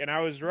and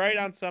I was right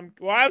on some.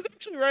 Well, I was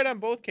actually right on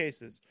both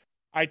cases.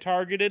 I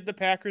targeted the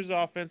Packers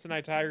offense and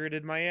I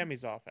targeted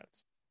Miami's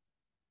offense,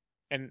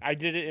 and I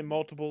did it in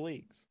multiple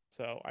leagues.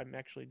 So I'm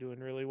actually doing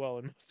really well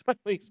in most of my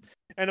leagues.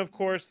 And of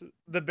course,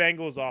 the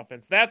Bengals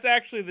offense. That's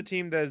actually the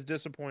team that has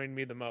disappointed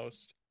me the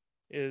most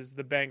is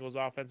the Bengals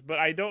offense. But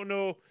I don't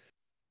know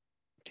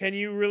can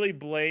you really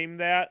blame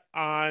that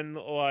on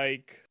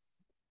like?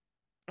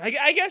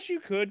 I guess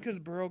you could because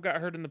Burrow got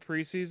hurt in the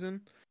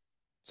preseason,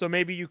 so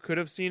maybe you could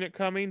have seen it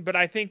coming. But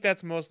I think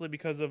that's mostly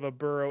because of a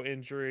Burrow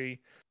injury,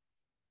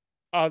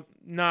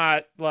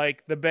 not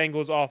like the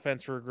Bengals'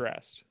 offense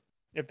regressed,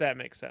 if that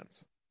makes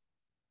sense.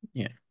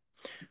 Yeah.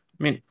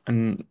 I mean,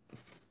 and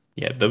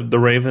yeah, the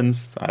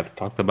Ravens, I've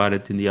talked about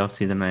it in the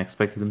offseason. I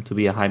expected them to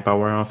be a high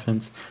power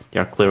offense. They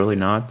are clearly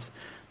not.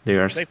 They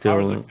are Zay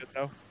Flowers look still, good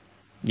though.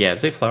 yeah,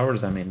 Zay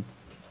Flowers, I mean,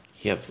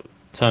 he has a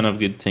ton of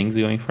good things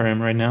going for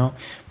him right now.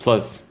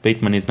 Plus,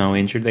 Bateman is now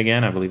injured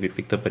again. I believe he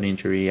picked up an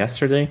injury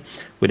yesterday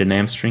with an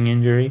hamstring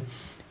injury.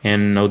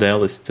 And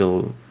Odell is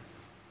still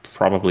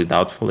probably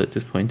doubtful at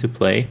this point to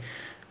play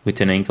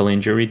with an ankle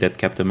injury that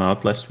kept him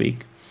out last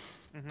week.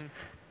 Hmm.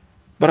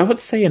 But I would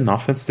say an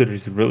offense that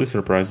is really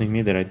surprising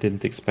me that I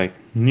didn't expect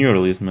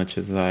nearly as much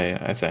as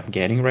I'm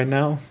getting right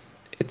now.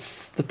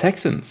 It's the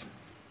Texans.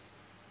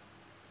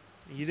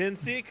 You didn't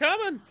see it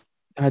coming.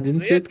 I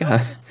didn't See, see I it.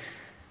 told you.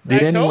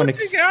 Did I anyone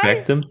told you,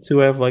 expect guy. them to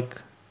have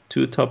like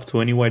two top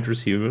 20 wide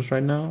receivers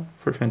right now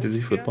for Told fantasy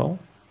you, guy. football?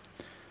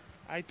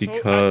 I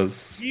told I.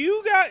 Because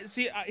You got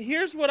see.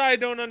 Here's what I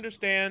don't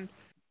understand,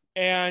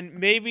 and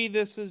maybe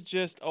this is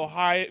just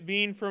Ohio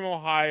being from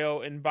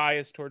Ohio and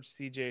biased towards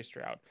C.J.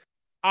 Stroud.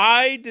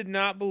 I did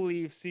not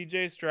believe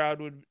C.J.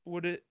 Stroud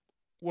would it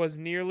was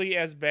nearly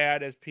as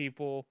bad as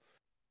people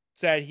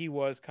said he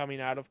was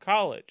coming out of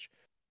college.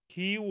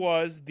 He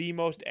was the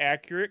most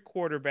accurate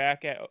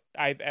quarterback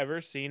I've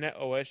ever seen at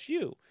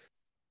OSU.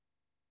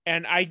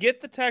 And I get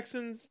the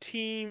Texans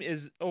team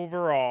is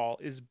overall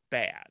is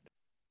bad.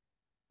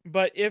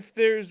 But if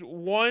there's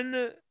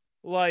one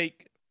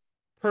like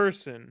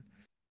person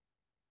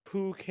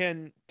who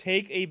can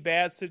take a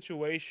bad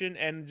situation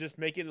and just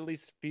make it at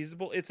least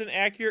feasible, it's an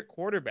accurate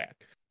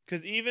quarterback.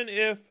 Because even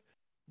if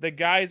the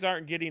guys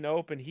aren't getting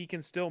open, he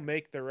can still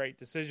make the right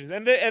decisions.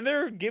 And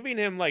they're giving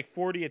him like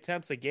 40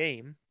 attempts a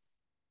game.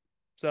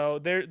 So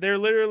they're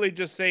literally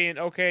just saying,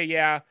 "Okay,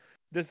 yeah,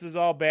 this is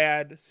all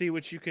bad. See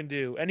what you can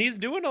do." And he's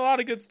doing a lot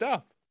of good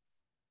stuff.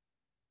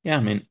 yeah, I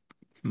mean,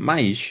 my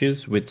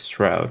issues with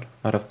Stroud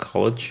out of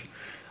college,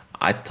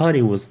 I thought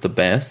he was the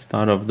best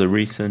out of the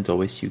recent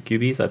OSU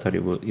QBs. I thought he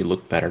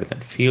looked better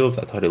than Fields.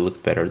 I thought he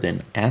looked better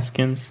than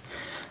Askins.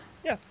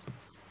 Yes.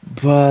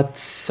 But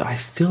I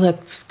still had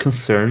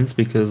concerns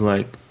because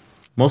like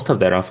most of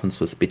that offense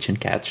was pitch and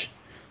catch.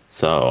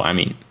 So I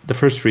mean, the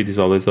first read is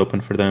always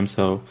open for them,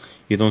 so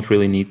you don't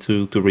really need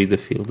to read the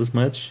field as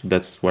much.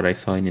 That's what I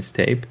saw in his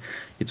tape.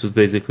 It was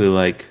basically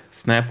like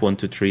snap, 1,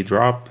 2, 3,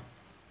 drop,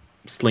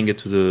 sling it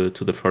to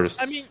the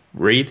I first mean,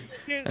 read,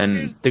 and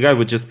here's the the guy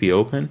would thing. just be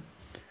open.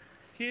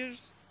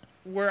 Here's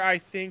where I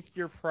think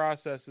your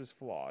process is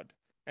flawed,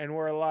 and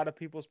where a lot of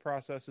people's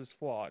process is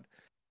flawed,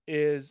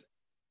 is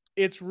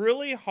it's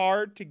really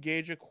hard to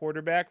gauge a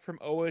quarterback from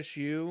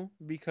OSU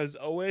because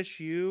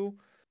OSU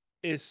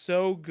is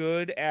so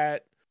good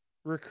at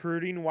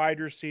recruiting wide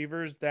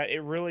receivers that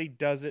it really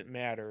doesn't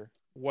matter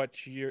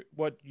what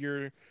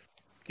your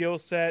skill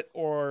set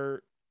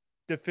or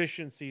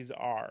deficiencies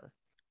are.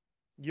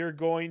 You're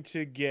going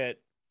to get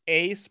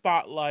A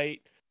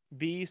spotlight,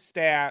 B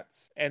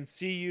stats, and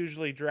C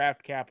usually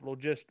draft capital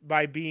just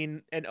by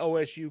being an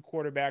OSU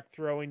quarterback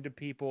throwing to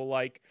people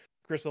like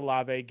Chris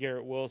Olave,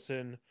 Garrett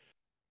Wilson,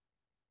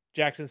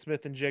 Jackson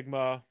Smith and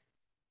Jigma,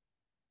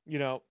 you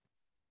know.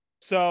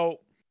 So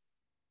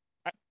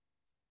I,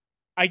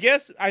 I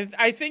guess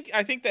I think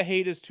the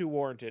hate is too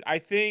warranted. I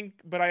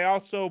think, but I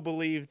also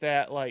believe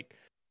that like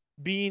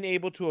being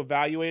able to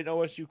evaluate an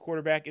OSU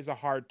quarterback is a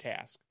hard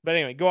task. But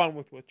anyway, go on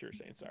with what you're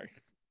saying. Sorry.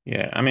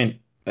 Yeah, I mean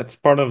that's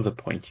part of the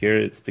point here.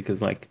 It's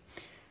because like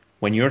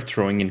when you're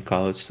throwing in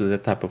college to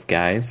that type of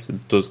guys,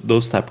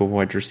 those type of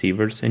wide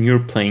receivers, and you're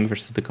playing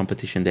versus the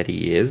competition that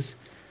he is,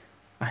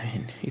 I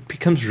mean, it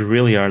becomes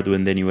really hard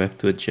when then you have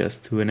to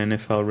adjust to an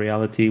NFL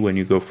reality when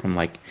you go from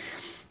like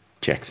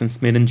Jackson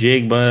Smith and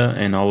Jigba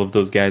and all of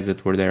those guys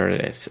that were there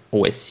as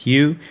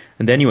OSU,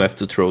 and then you have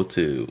to throw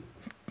to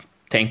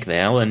Tank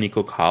Dell and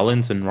Nico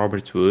Collins and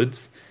Robert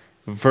Woods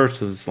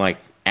versus like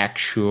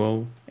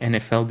actual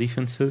NFL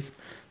defenses.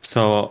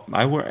 So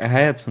I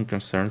had some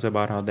concerns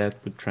about how that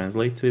would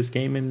translate to his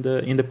game in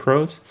the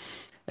pros.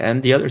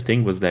 And the other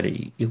thing was that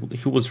he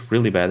was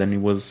really bad, and he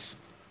was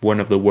one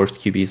of the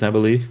worst QBs, I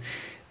believe,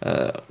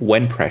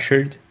 when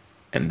pressured.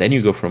 And then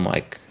you go from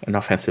like an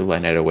offensive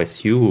line at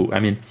OSU. I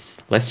mean,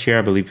 last year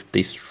I believe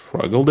they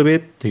struggled a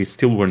bit. They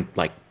still weren't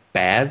like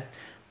bad,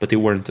 but they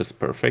weren't as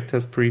perfect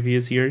as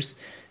previous years.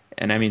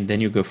 And I mean, then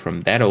you go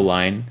from that O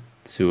line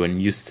to an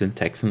Houston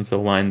Texans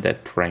O line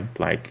that ranked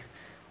like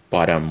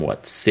bottom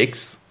what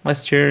six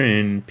last year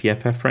in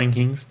PFF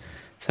rankings.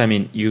 So I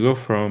mean, you go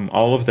from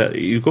all of that.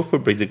 You go for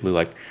basically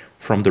like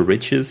from the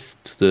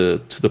richest to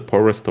the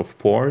poorest of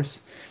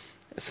poors.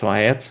 So I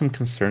had some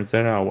concerns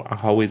that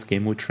how his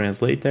game would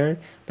translate there.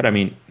 But I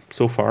mean,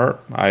 so far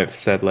I've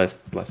said last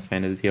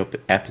fantasy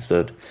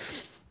episode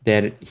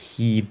that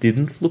he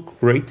didn't look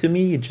great to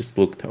me. He just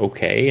looked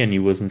okay, and he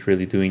wasn't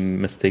really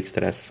doing mistakes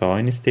that I saw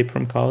in his tape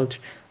from college.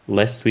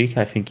 Last week,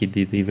 I think he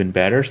did even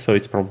better. So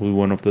it's probably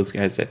one of those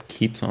guys that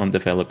keeps on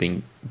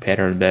developing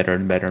better and better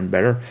and better and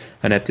better.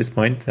 And at this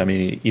point, I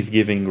mean, he's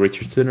giving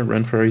Richardson a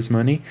run for his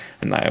money.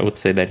 And I would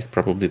say that is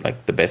probably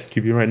like the best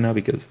QB right now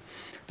because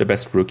the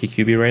best rookie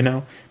QB right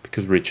now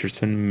because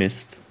Richardson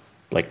missed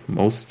like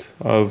most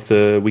of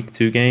the week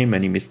 2 game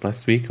and he missed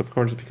last week, of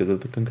course, because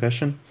of the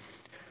concussion.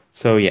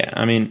 So yeah,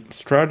 I mean,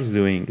 Stroud is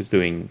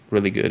doing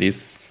really good.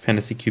 He's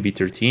fantasy QB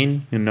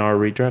 13 in our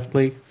redraft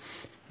league.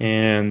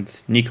 And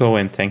Nico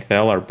and Tank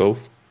Dell are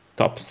both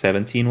top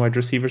 17 wide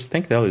receivers.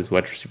 Tank Dell is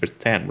wide receiver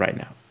 10 right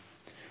now.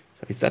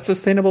 So is that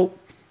sustainable?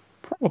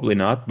 Probably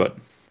not, but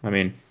I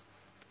mean,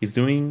 he's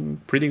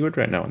doing pretty good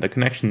right now. The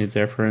connection is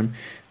there for him,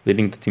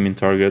 leading the team in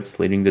targets,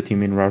 leading the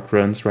team in route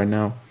runs right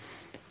now.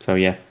 So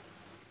yeah,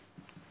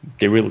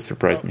 they really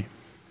surprised So, me.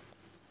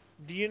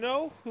 do you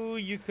know who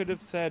you could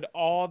have said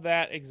all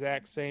that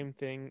exact same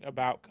thing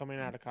about coming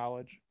out of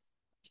college?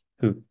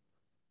 Who?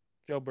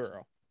 Joe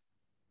Burrow.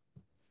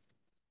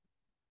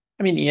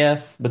 I mean,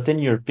 yes, but then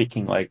you're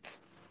picking like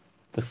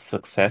the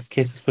success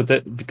cases, but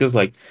that because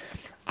like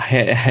I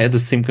had the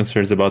same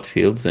concerns about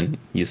Fields, and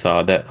you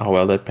saw that how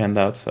well that panned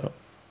out. So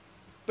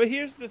But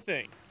here's the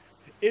thing.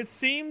 It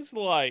seems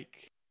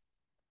like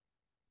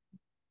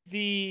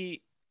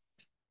the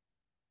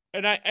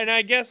and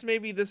I guess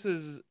maybe this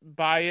is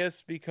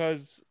biased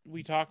because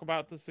we talk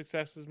about the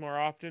successes more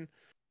often.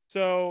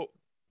 So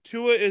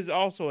Tua is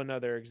also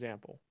another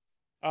example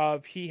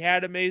of he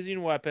had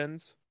amazing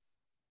weapons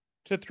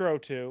to throw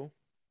to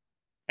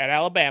at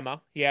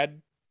Alabama. He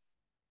had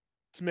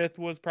Smith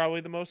was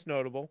probably the most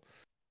notable,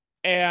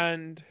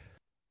 and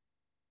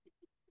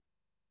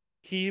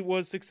he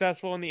was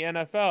successful in the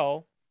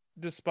NFL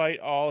despite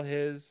all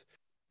his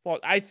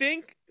faults. I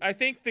think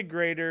the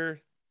greater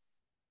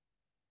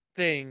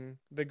thing,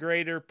 the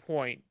greater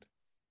point,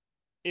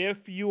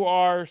 if you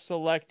are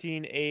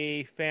selecting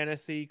a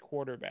fantasy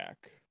quarterback,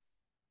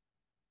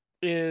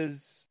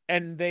 is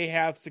and they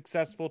have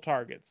successful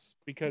targets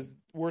because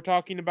we're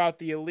talking about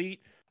the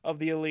elite of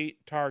the elite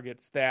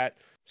targets that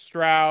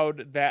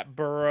Stroud, that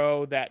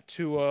Burrow, that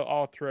Tua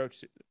all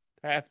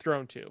have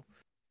thrown to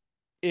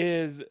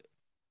is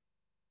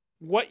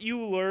what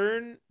you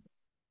learn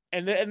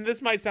and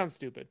this might sound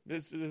stupid.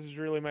 This is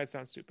really might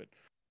sound stupid.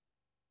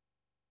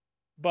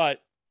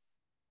 But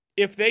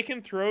if they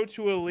can throw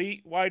to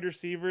elite wide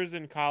receivers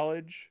in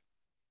college,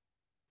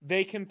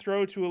 they can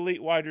throw to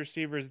elite wide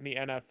receivers in the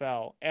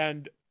NFL.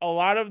 And a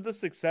lot of the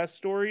success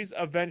stories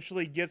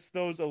eventually gets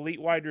those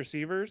elite wide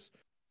receivers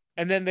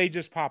and then they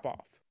just pop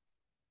off.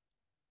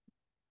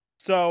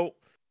 So,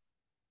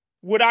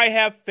 would I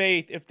have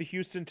faith if the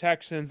Houston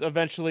Texans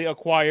eventually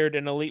acquired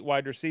an elite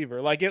wide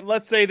receiver? Like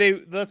let's say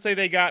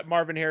they got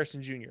Marvin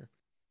Harrison Jr.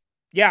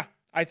 Yeah,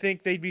 I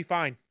think they'd be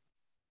fine.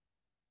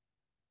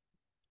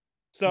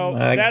 So,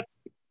 I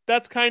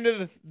that's kind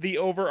of the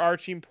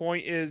overarching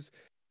point is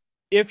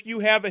if you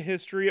have a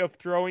history of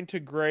throwing to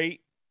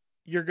great,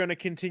 you're going to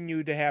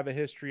continue to have a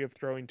history of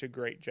throwing to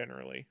great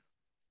generally,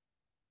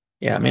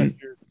 yeah, I unless mean,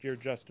 you're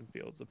Justin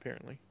Fields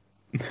apparently.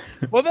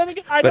 Well, then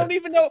again, I don't but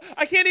even know.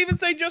 I can't even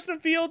say Justin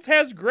Fields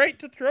has great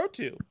to throw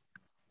to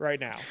right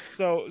now.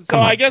 So come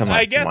I on, guess come on,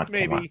 I come guess on, come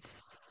on, maybe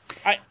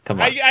I come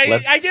on. I I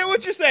get Let's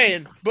what you're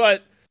saying,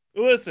 but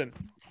listen,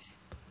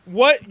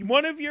 what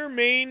one of your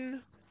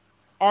main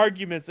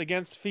arguments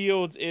against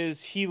Fields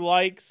is he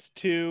likes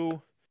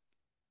to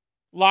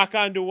lock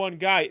onto one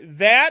guy.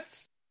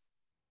 That's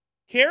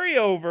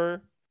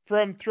carryover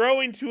from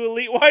throwing to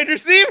elite wide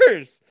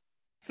receivers.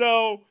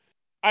 So,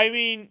 I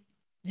mean,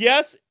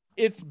 yes,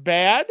 it's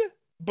bad,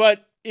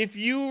 but if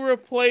you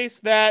replace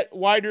that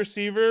wide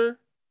receiver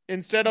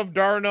instead of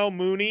Darnell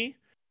Mooney,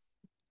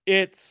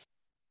 it's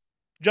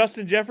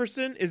Justin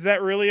Jefferson. Is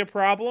that really a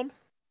problem?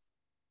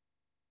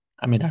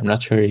 I mean, I'm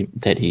not sure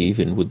that he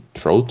even would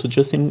throw to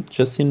Justin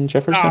Jefferson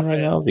Stop right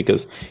it. now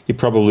because he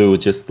probably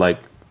would just like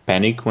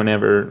panic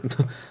whenever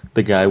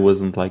the guy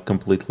wasn't like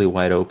completely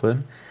wide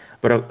open.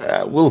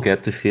 But we'll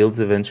get to Fields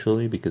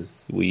eventually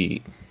because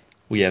we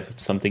have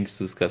some things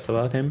to discuss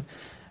about him.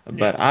 Yeah.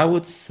 But I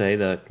would say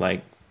that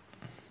like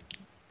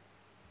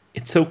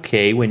it's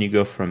okay when you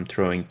go from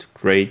throwing to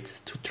great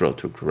to throw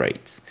to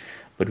great.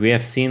 But we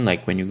have seen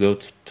like when you go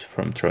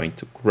from throwing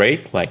to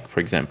great, like for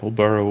example,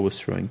 Burrow was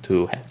throwing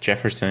to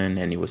Jefferson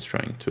and he was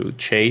throwing to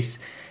Chase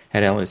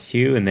at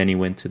LSU, and then he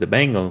went to the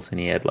Bengals and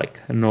he had like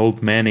an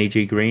old man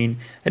AJ Green,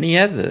 and he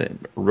had a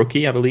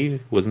rookie, I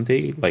believe, wasn't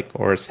he? Like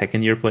or a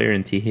second year player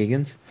in T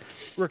Higgins,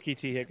 Rookie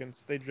T.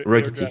 Higgins. They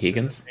rookie were T drafted in the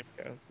Higgins. same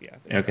codes. Yeah,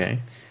 they were. Okay,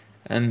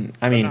 and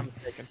I If I'm not mean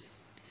mistaken.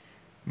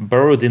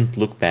 Burrow didn't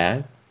look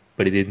bad,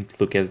 but he didn't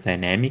look as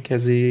dynamic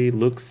as he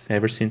looks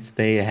ever since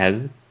they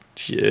had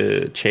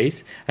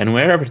Chase. And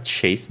wherever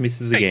Chase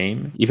misses a Right.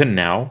 game, even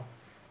now,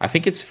 I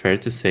think it's fair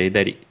to say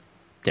that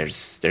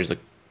there's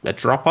a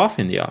drop off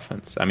in the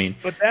offense. I mean,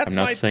 But I'm that's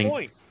not my saying.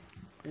 point.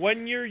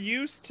 When you're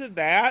used to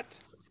that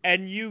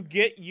and you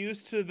get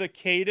used to the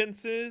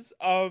cadences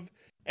of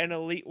an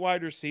elite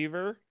wide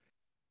receiver,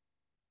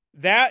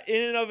 that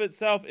in and of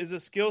itself is a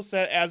skill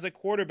set as a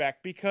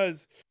quarterback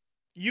because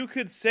you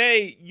could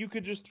say you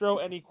could just throw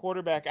any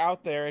quarterback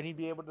out there and he'd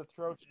be able to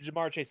throw to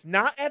Jamar Chase,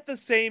 not at the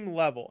same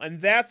level.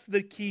 And that's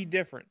the key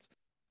difference.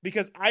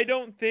 Because I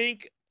don't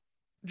think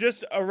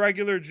just a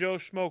regular Joe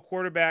Schmo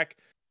quarterback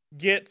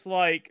gets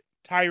like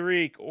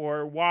Tyreek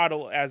or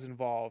Waddle as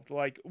involved.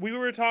 Like we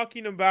were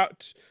talking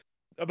about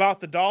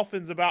the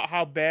Dolphins, about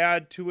how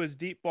bad Tua's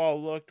deep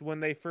ball looked when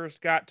they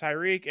first got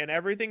Tyreek, and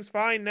everything's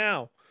fine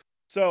now.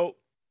 So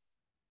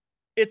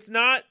it's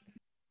not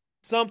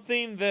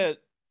something that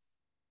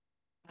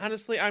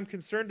honestly I'm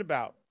concerned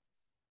about.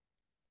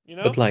 You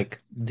But know? like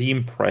the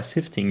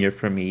impressive thing here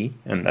for me,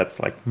 and that's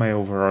like my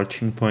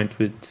overarching point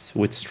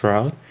with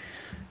Stroud,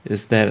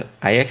 is that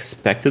I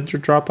expected to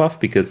drop off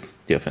because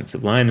the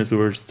offensive line is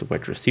worse, the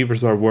wide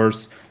receivers are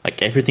worse,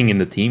 like everything in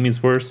the team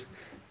is worse.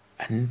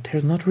 And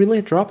there's not really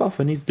a drop off,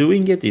 and he's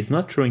doing it. He's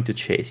not throwing to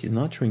Chase, he's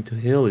not throwing to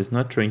Hill, he's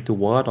not throwing to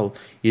Waddle,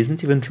 he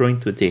isn't even throwing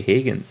to T.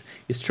 Higgins.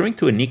 He's throwing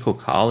to a Nico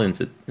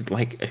Collins,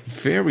 like a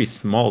very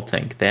small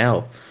Tank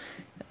Dell.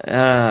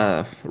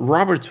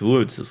 Robert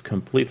Woods is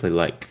completely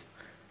like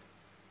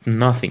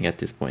nothing at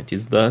this point.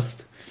 He's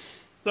dust.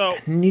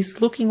 So And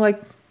he's looking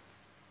like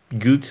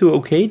good to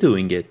okay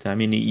doing it. I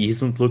mean, he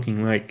isn't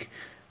looking like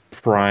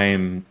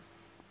prime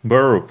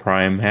Burrow,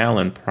 prime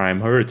Allen,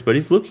 prime Hurts, but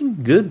he's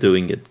looking good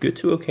doing it, good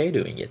to okay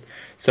doing it.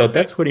 So okay.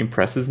 that's what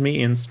impresses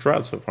me in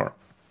Stroud so far.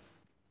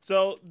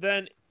 So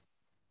then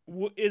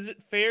is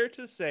it fair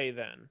to say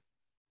then,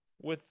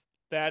 with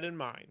that in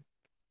mind,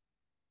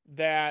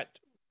 that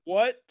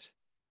what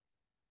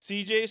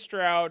CJ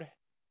Stroud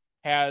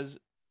has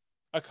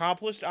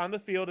accomplished on the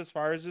field as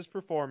far as his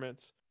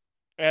performance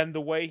and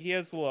the way he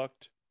has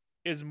looked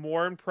is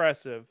more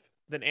impressive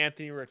than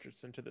Anthony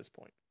Richardson to this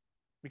point?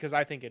 Because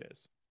I think it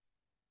is.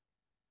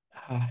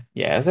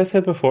 Yeah, as I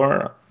said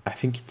before, I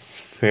think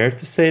it's fair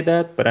to say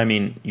that, but I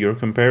mean, you're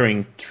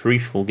comparing three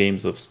full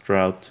games of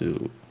Stroud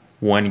to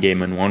one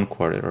game and one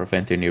quarter of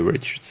Anthony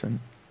Richardson.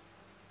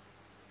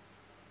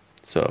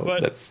 So But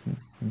that's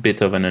a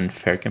bit of an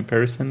unfair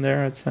comparison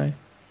there, I'd say.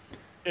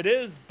 it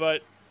is,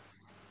 but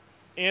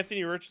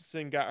Anthony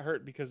Richardson got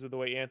hurt because of the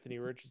way Anthony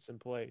Richardson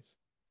plays.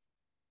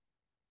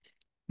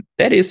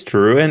 That is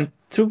true, and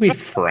to be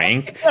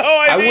frank, Oh,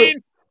 I I would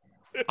mean,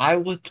 I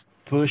would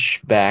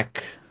push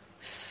back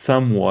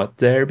somewhat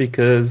there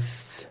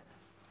because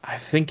I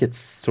think it's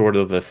sort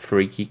of a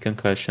freaky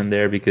concussion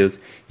there because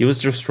he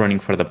was just running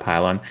for the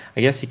pylon.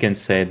 I guess you can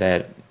say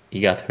that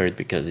he got hurt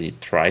because he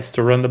tries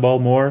to run the ball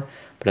more,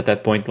 but at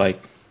that point,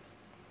 like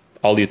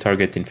all you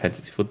target in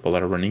fantasy football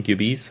are running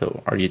QBs,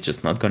 so are you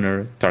just not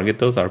gonna target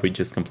those? Are we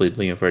just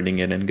completely inverting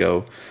it and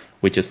go,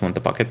 we just want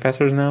the pocket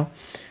passers now?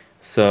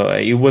 So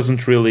it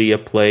wasn't really a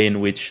play in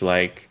which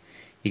like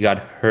he got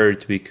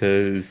hurt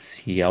because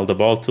he held the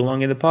ball too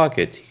long in the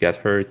pocket. He got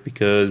hurt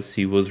because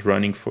he was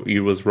running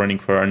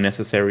for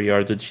unnecessary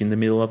yardage in the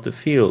middle of the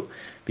field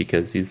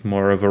because he's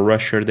more of a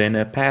rusher than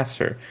a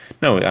passer.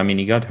 No, I mean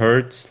he got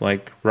hurt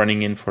like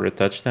running in for a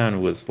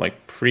touchdown was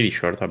like pretty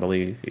short. I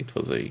believe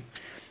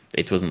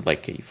it wasn't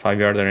like a 5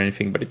 yard or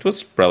anything, but it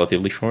was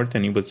relatively short,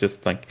 and he was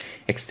just like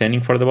extending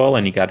for the ball,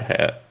 and he got,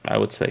 I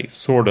would say,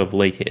 sort of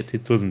late hit.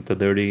 It wasn't a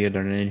dirty hit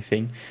or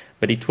anything,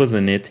 but it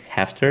wasn't it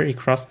after he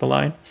crossed the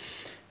line.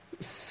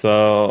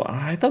 So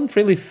I don't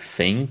really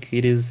think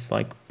it is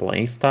like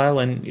play style,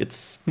 and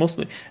it's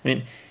mostly. I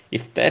mean,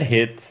 if that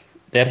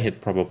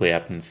hit probably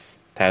happens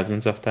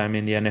thousands of times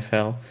in the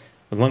NFL.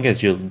 As long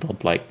as you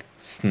don't like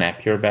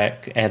snap your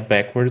head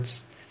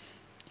backwards,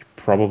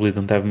 probably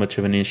don't have much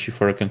of an issue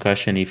for a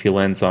concussion. If he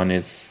lands on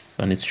his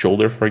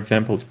shoulder, for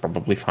example, it's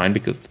probably fine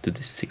because the dude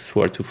is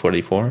 6'4",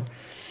 244.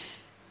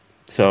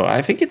 So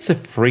I think it's a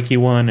freaky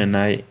one, and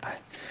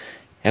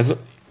as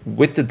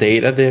with the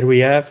data that we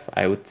have,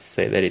 I would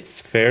say that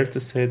it's fair to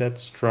say that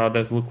Stroud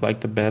does look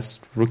like the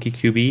best rookie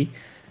QB.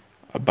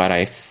 But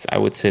I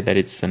would say that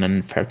it's an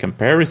unfair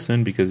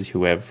comparison because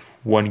you have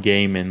one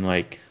game and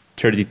like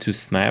 32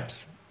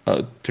 snaps,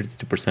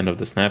 32% of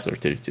the snaps or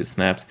 32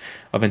 snaps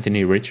of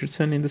Anthony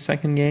Richardson in the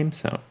second game.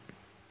 So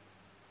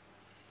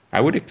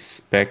I would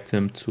expect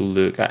him to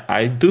look.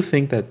 I do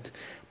think that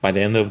by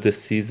the end of the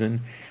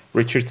season,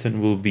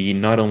 Richardson will be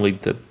not only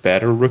the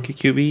better rookie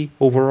QB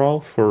overall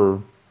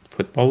for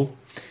football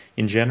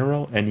in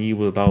general, and he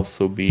will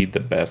also be the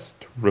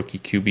best rookie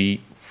QB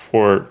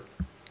for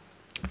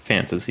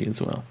fantasy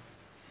as well.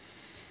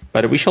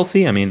 But we shall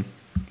see. I mean,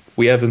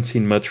 we haven't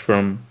seen much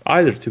from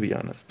either, to be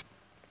honest.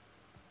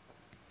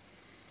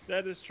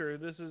 that is true.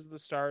 This is the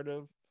start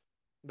of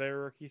their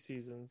rookie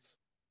seasons,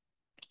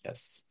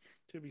 Yes.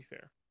 to be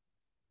fair.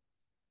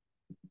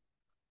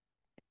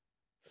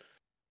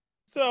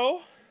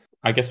 So,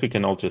 I guess we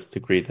can all just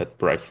agree that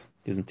Bryce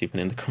isn't even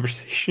in the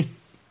conversation.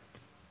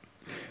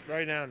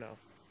 right now, no.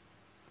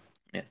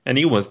 Yeah. And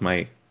he was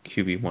my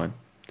QB1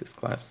 this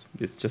class.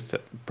 It's just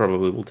that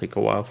probably will take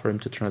a while for him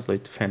to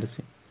translate to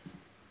fantasy.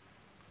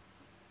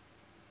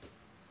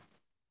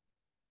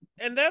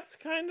 And that's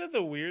kind of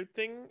the weird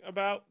thing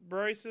about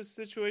Bryce's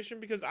situation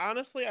because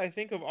honestly, I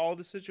think of all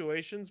the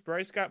situations,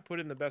 Bryce got put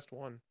in the best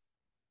one.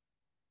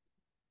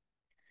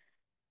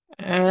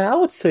 I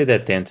would say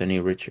that Anthony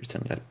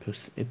Richardson got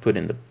put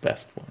in the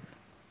best one.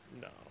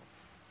 No,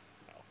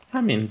 no.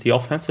 I mean, the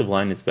offensive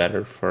line is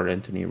better for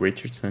Anthony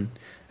Richardson,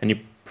 and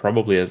he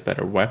probably has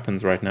better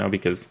weapons right now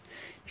because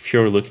if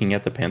you're looking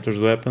at the Panthers'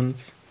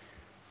 weapons,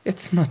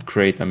 it's not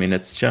great. I mean,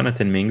 it's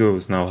Jonathan Mingo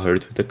who's now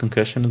hurt with a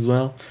concussion as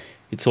well.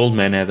 It's old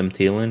man Adam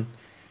Thielen.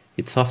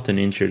 It's often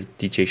injured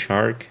DJ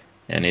Shark,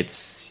 and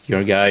it's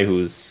your guy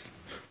who's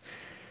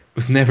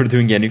never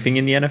doing anything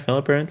in the NFL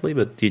apparently,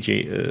 but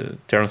DJ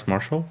Terrence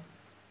Marshall.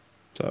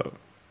 So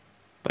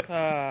like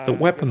the Good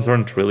weapons old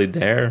aren't really Terrence.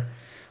 there.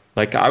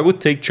 Like I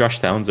would take Josh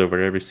Downs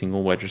over every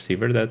single wide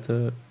receiver that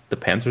the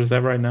Panthers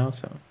have right now.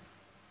 So,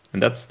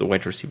 and that's the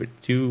wide receiver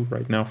two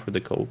right now for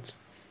the Colts.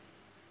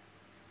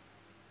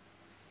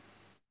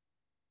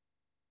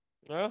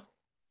 Well,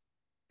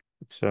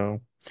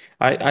 So,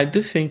 I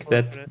do think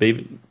that fortunate.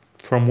 they,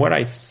 from what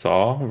I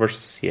saw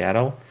versus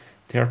Seattle,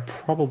 they are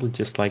probably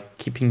just like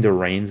keeping the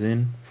reins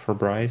in for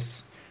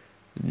Bryce,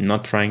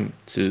 not trying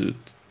to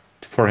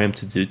for him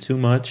to do too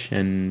much,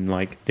 and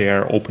like they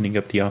are opening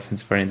up the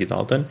offense for Andy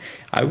Dalton.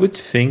 I would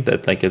think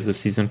that like as the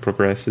season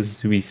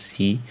progresses, we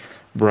see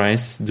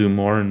Bryce do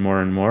more and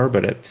more and more,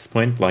 but at this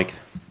point, like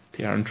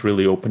they aren't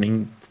really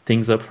opening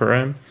things up for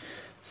him.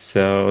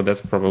 So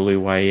that's probably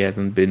why he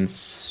hasn't been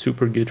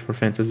super good for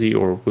fantasy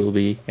or will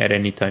be at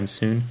any time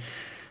soon.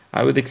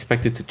 I would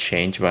expect it to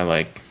change by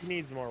like,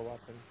 Needs more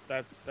weapons.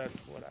 That's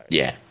what I.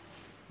 yeah,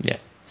 yeah.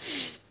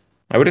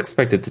 I would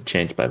expect it to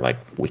change by like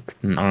week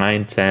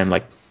 9, 10,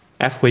 like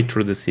halfway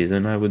through the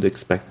season. I would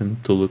expect him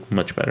to look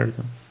much better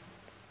than.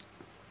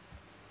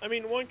 I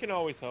mean, one can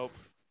always hope.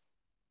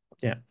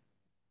 Yeah.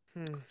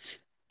 Hmm.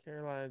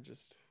 Carolina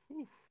just.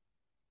 Whew,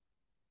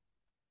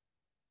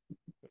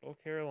 good old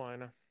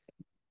Carolina.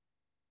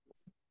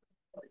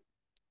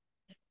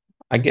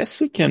 I guess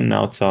we can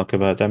now talk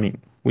about, I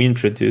mean, we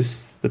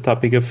introduced the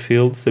topic of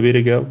fields a bit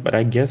ago, but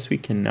I guess we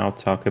can now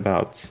talk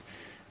about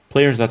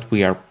players that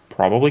we are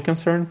probably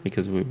concerned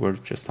because we were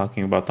just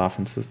talking about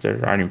offenses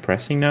that are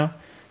impressing now.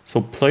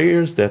 So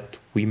players that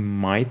we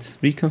might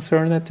be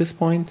concerned at this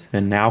point,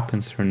 and now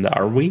concerned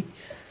are we?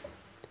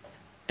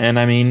 And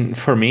I mean,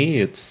 for me,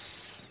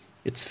 it's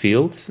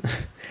Fields,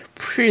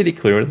 pretty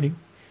clearly.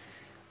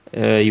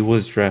 He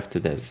was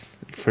drafted as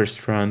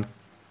first round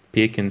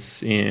pick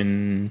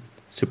in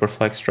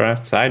Superflex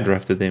drafts. I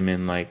drafted him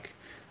in like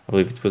I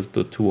believe it was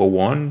the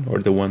 201 or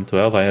the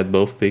 112. I had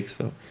both picks,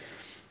 so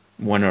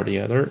one or the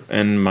other.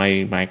 And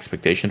my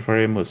expectation for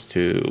him was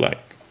to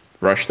like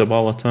rush the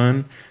ball a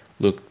ton,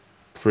 look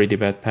pretty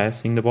bad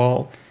passing the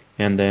ball,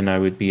 and then I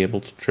would be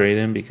able to trade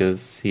him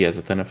because he has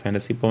a ton of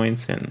fantasy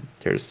points and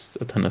there's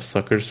a ton of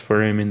suckers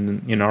for him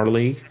in our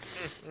league.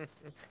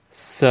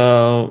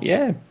 So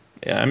yeah,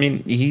 I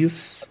mean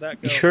How'd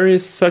that he go? sure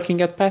is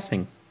sucking at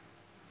passing.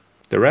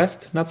 The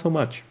rest, not so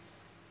much.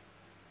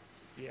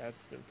 Yeah,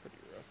 it's been pretty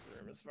rough for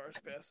him as far as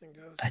passing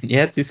goes. And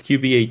yet he's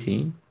QB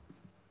 18.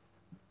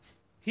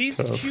 He's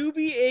So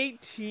QB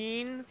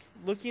 18,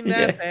 looking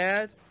that yeah,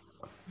 bad.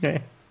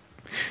 yeah.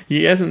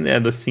 He hasn't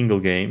had a single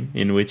game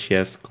in which he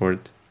has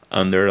scored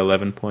under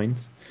 11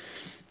 points.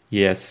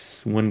 He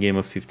has one game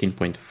of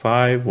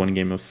 15.5, one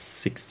game of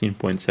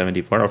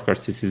 16.74. Of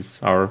course, this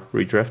is our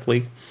redraft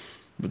league,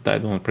 but I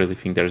don't really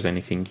think there's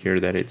anything here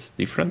that it's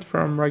different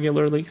from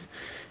regular leagues.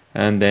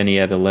 And then he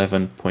had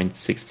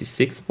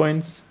 11.66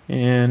 points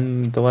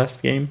in the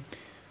last game.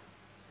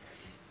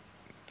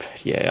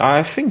 Yeah,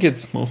 I think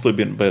it's mostly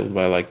been built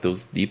by like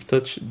those deep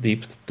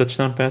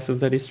touchdown passes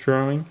that he's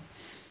throwing.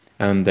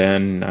 And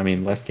then, I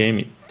mean, last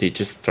game they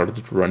just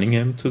started running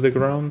him to the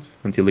ground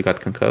until he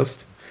got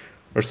concussed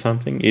or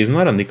something. He's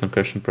not on the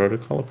concussion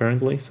protocol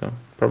apparently, so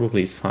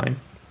probably he's fine.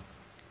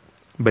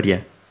 But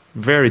yeah,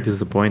 very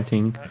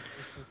disappointing. Not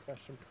in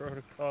concussion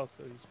protocol,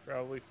 so he's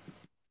probably.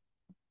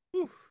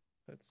 Whew,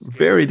 that's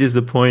Very scary.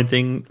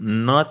 disappointing.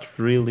 Not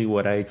really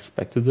what I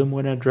expected them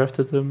when I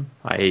drafted them.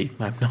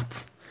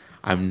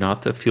 I'm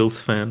not a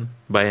Fields fan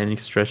by any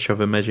stretch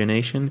of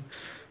imagination,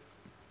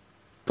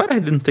 but I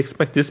didn't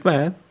expect this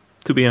bad,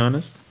 to be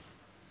honest.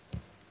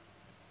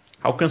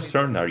 How Me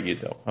concerned neither. are you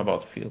though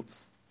about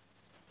Fields?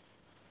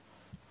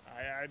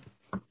 I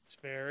it's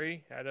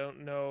very. I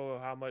don't know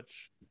how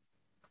much.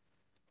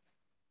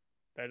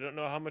 I don't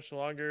know how much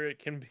longer it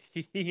can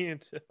be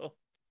until.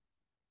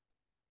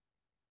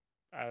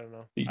 I don't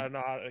know. I don't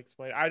know how to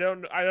explain. I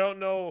don't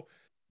know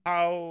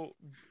how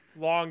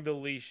long the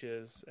leash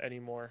is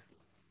anymore.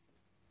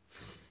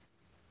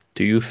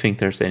 Do you think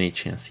there's any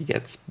chance he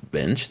gets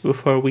benched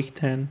before week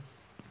 10?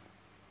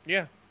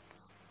 Yeah.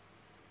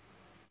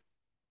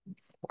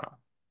 Wow.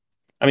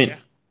 I mean, Yeah.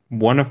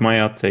 one of my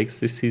outtakes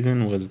this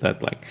season was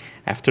that like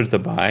after the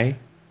bye,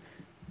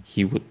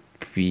 he would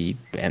be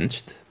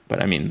benched.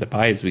 But I mean, the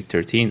bye is week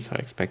 13, so I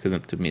expected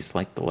him to miss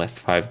like the last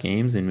 5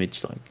 games in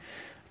which like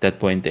at that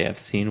point they have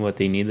seen what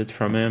they needed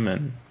from him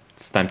and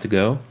it's time to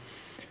go.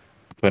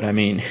 But I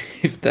mean,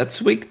 if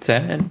that's week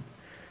 10,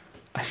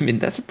 I mean,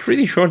 that's a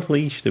pretty short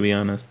leash to be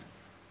honest.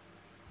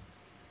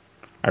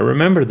 I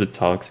remember the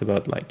talks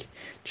about like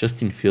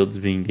Justin Fields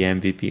being the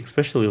MVP,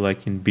 especially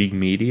like in big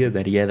media,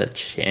 that he had a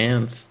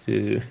chance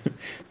to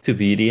to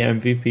be the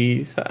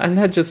MVP. So, and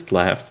I just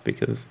laughed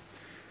because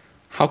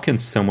how can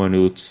someone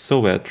who looked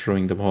so bad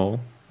throwing the ball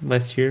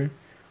last year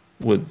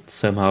would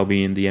somehow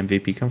be in the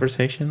MVP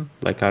conversation,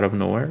 like out of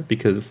nowhere?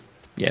 Because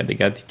yeah, they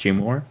got DJ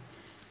Moore.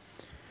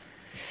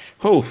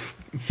 Oh,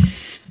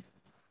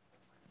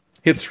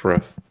 it's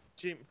rough.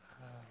 Jim,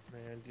 oh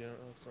man, yeah,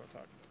 let's not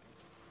talk about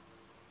DJ.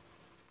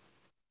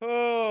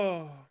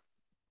 Oh,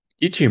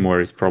 DJ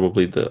Moore is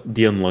probably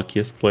the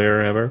unluckiest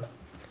player ever.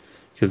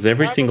 Because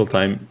every single probably.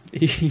 time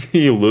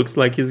he looks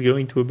like he's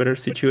going to a better Which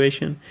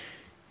situation,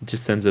 it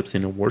just ends up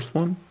in a worse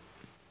one.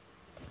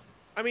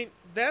 I mean,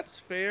 that's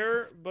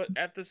fair, but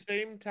at the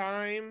same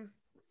time,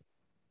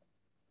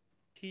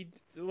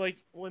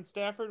 like when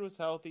Stafford was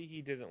healthy,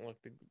 he didn't look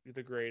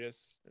the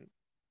greatest. And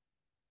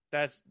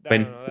that's I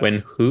don't know. When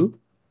That's just who?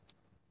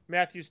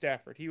 Matthew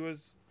Stafford. He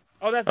was.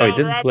 Oh, that's Oh, he Allen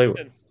didn't play well.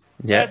 Robinson.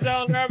 Yeah, That's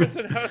Allen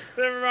Robinson.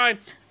 Never mind.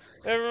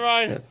 Never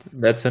mind.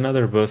 that's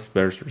another bust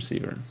Bears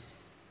receiver.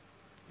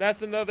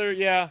 That's another.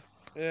 Yeah.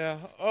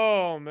 Yeah.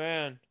 Oh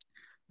man.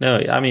 No,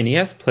 I mean he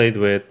has played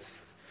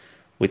with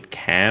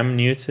Cam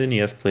Newton. He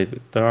has played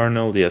with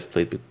Darnold. He has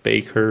played with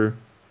Baker.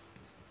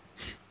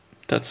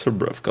 That's a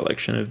rough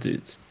collection of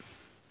dudes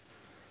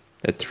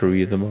that It's threw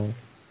you very. the ball.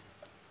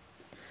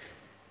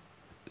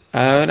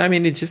 And I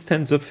mean, it just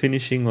ends up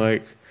finishing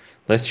like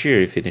last year.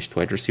 He finished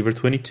wide receiver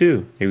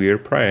 22. The year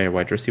prior,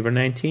 wide receiver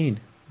 19.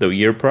 The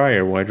year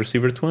prior, wide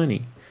receiver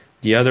 20.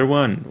 The other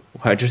one,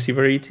 wide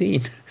receiver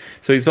 18.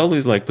 So it's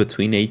always like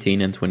between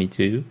 18 and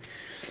 22.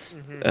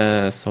 Hmm.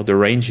 So the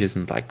range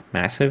isn't like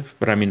massive.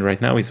 But I mean,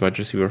 right now he's wide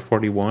receiver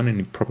 41, and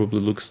he probably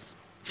looks.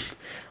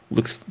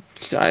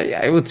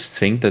 I would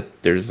think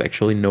that there's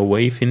actually no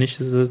way he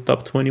finishes as a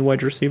top 20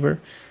 wide receiver.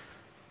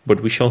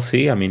 But we shall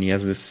see. I mean, he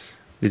has this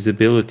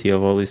visibility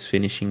of always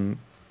finishing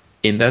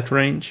in that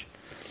range.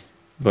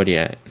 But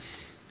yeah,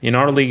 in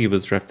our league, he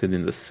was drafted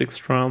in the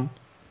sixth round.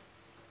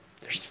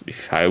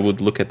 If I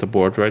would look at the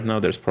board right now,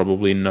 there's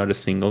probably not a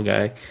single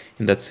guy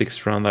in that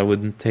sixth round I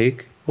wouldn't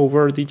take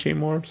over DJ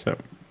Moore. So,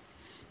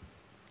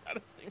 Not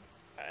a single.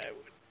 I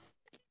would.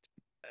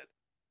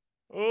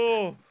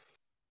 Oh,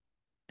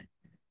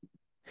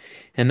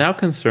 and how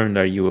concerned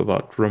are you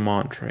about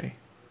Ramondre?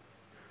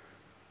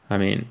 I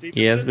mean,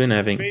 he has Stevenson. been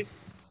having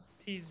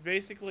He's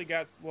basically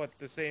got what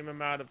the same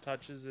amount of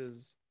touches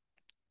as.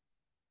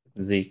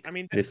 Zeke I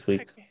mean this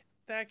week.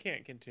 that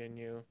can't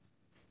continue.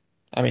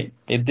 I mean,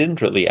 it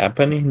didn't really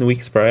happen in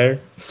weeks prior.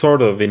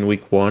 Sort of in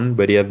week one,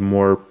 but he had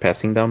more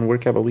passing down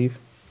work, I believe.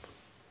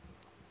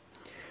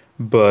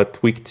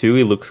 But week two,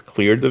 he looks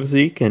cleared of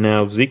Zeke, and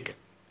now Zeke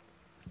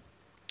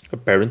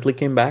apparently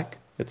came back.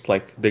 It's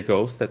like the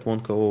ghost that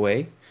won't go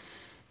away.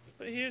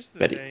 But here's the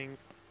But thing: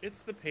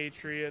 it's the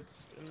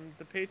Patriots, and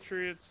the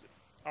Patriots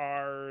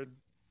are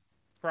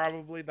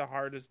probably the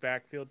hardest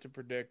backfield to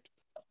predict,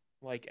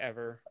 like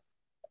ever.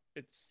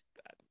 It's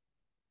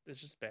it's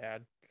just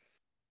bad.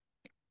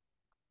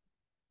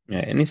 yeah,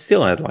 and he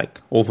still had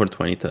like over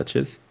 20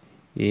 touches.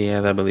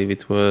 Yeah, I believe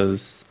it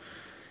was.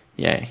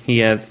 Yeah, he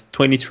had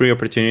 23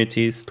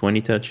 opportunities,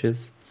 20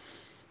 touches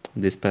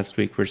this past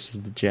week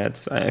versus the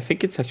Jets. I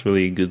think it's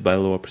actually a good buy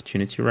low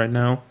opportunity right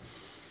now.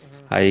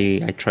 Hmm.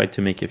 I tried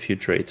to make a few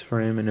trades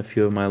for him in a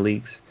few of my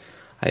leagues.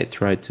 I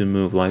tried to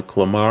move like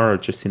Lamar or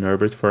Justin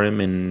Herbert for him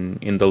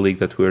in the league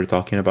that we were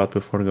talking about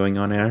before going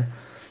on air.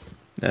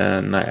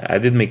 And I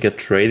did make a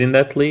trade in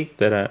that league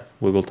that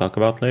we will talk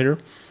about later.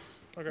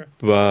 Okay.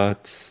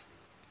 But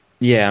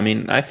yeah, I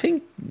mean, I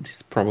think this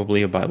is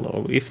probably a buy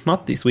low. If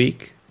not this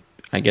week,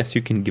 I guess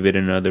you can give it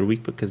another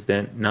week because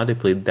then now they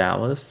play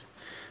Dallas,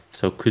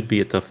 so it could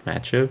be a tough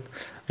matchup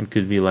and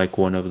could be like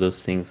one of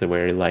those things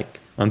where he like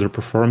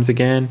underperforms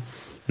again,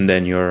 and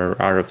then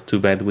you're out of two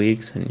bad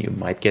weeks and you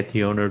might get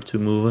the owner to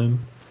move him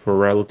for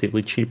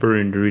relatively cheaper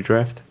in the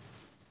redraft.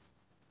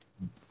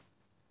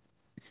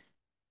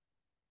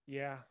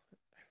 Yeah,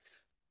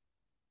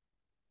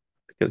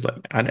 Because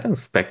like I don't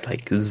expect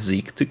like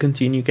Zeke to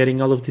continue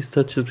getting all of these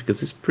touches because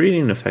he's pretty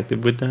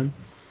ineffective with them.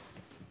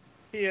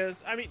 he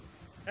is. I mean,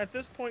 at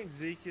this point,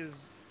 Zeke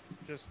is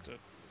just a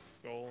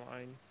goal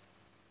line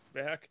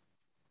back.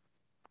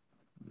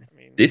 I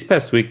mean, This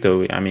past week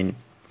though, I mean,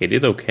 he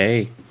did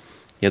okay.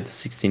 He had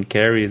 16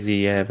 carries.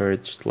 He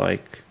averaged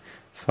like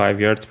 5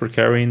 yards per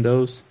carry in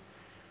those.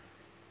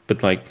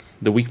 But like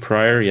the week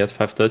prior, he had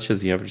 5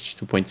 touches. He averaged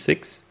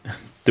 2.6.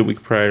 The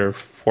week prior,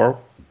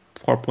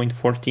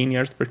 4.14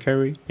 yards per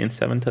carry in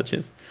 7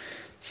 touches.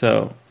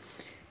 So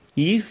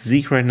he's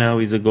Zeke right now.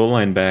 He's a goal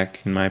line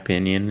back, in my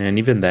opinion. And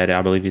even that,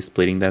 I believe he's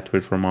splitting that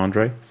with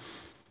Ramondre.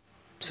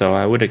 So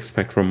I would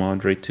expect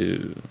Ramondre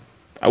to.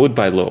 I would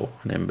buy low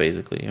on him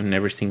basically in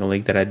every single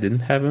league that I didn't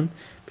have him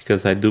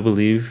because I do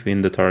believe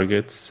in the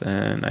targets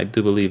and I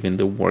do believe in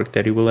the work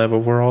that he will have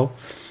overall.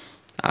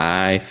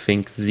 I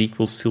think Zeke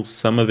will steal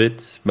some of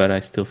it, but I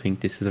still think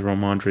this is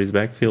Ramondre's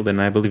backfield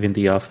and I believe in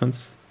the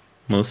offense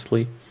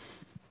mostly.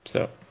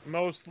 So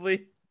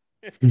mostly.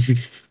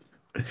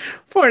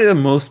 for the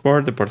most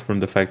part, apart from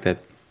the fact that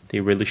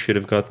they really should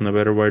have gotten a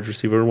better wide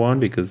receiver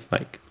one because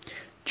like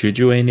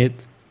Juju ain't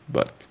it,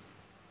 but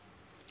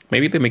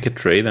maybe they make a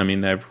trade. I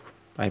mean,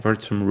 I've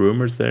heard some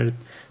rumors there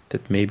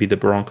that maybe the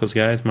Broncos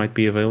guys might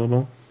be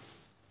available.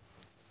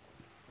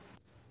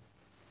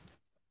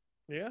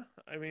 Yeah,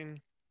 I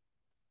mean,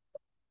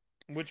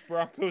 which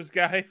Broncos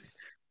guys?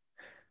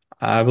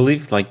 I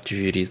believe like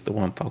Judy's the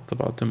one talked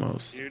about the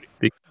most. Judy.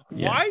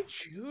 Yeah, Why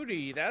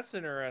Judy? That's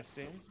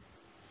interesting.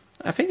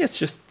 I think it's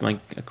just like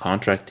a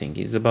contract thing.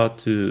 He's about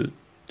to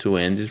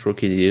end his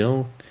rookie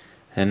deal,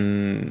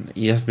 and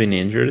he has been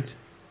injured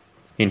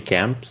in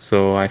camp.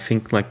 So I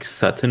think like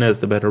Sutton has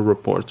the better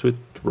reports with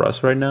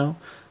Russ right now.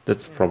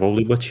 That's Hmm.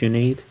 probably what you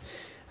need.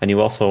 And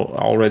you also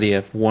already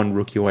have one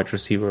rookie wide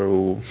receiver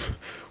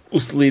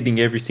who's leading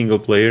every single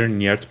player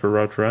in yards per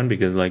route run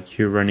because like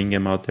you're running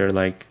him out there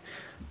like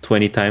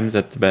 20 times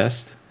at the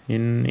best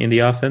in the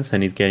offense,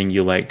 and he's getting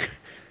you like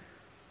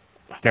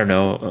I don't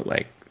know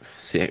like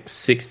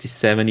 60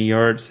 70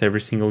 yards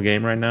every single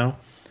game right now.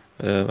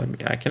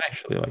 I can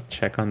actually like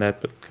check on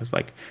that, but because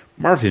like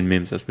Marvin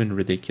Mims has been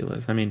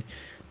ridiculous. I mean,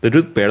 the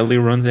dude barely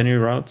runs any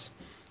routes,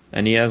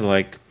 and he has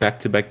like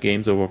back-to-back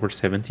games of over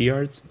 70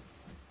 yards.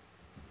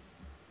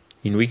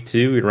 In week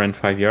two, he ran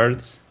 5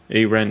 yards.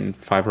 He ran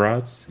five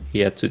routes. He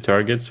had two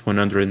targets,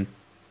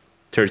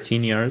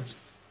 113 yards.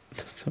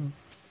 So,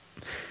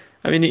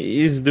 I mean,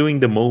 he's doing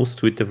the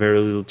most with the very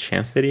little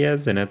chance that he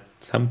has. And at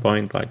some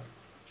point, like,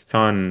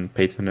 Sean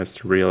Payton has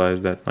to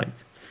realize that, like,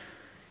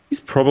 he's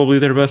probably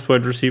their best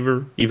wide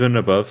receiver, even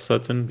above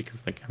Sutton,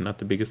 because, like, I'm not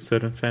the biggest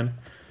Sutton fan.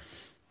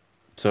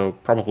 So,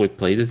 probably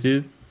play the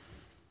dude.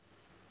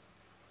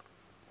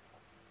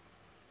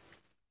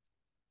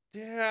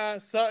 Yeah,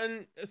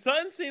 Sutton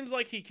seems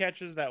like he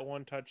catches that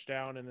one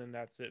touchdown and then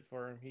that's it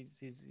for him.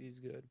 He's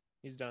good.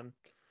 He's done.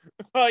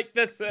 Like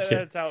Yeah.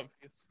 that's how it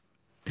feels.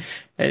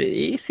 And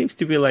he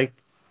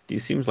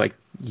seems like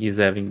he's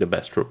having the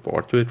best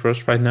report with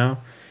Rush right now.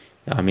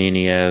 I mean,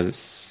 he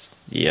has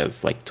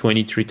like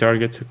 23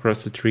 targets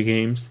across the three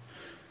games,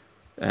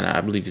 and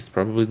I believe he's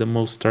probably the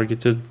most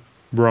targeted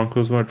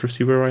Broncos wide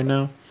receiver right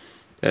now.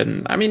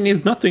 And I mean,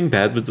 he's not doing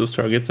bad with those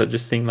targets. I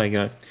just think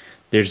like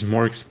there's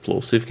more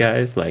explosive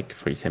guys, like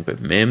for example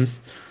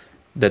Mims,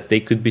 that they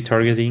could be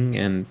targeting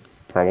and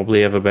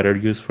probably have a better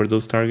use for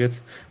those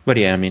targets. But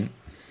yeah, I mean,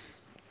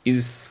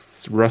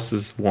 is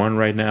Russ's one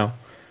right now?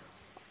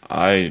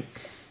 I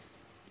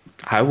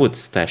I would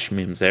stash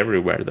Mims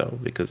everywhere though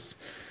because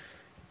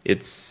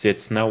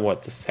it's now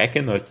what the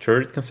second or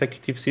third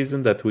consecutive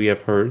season that we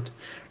have heard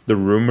the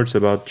rumors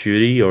about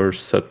Judy or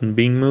Sutton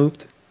being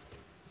moved,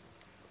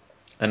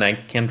 and I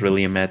can't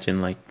really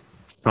imagine like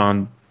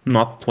Sean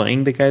not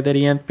playing the guy that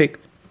he handpicked.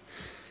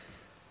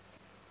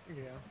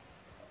 Yeah.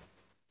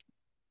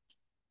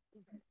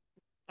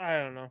 I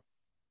don't know.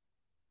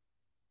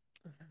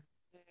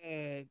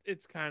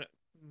 It's kind of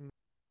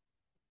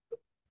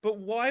but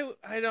why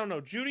I don't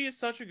know. Judy is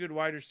such a good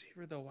wide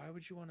receiver though. Why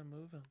would you want to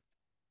move him?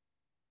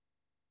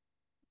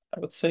 I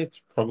would say it's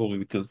probably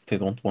because they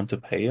don't want to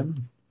pay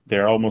him.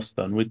 They're almost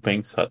done with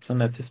paying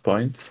Sutton at this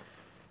point.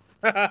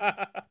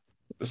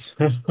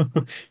 So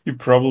you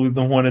probably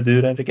don't want to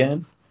do that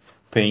again.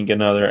 Paying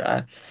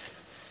another.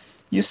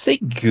 You say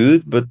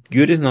good, but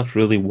good is not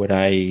really what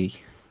I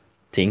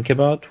think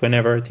about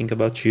whenever I think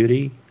about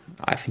Judy.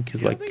 I think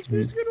he's You don't like think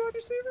Judy's a good wide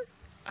receiver?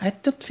 I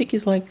don't think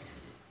he's like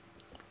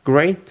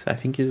great. I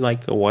think he's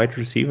like a wide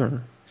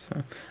receiver.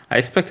 So I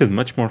expected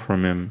much more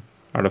from him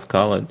out of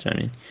college. I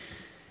mean,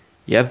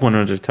 he had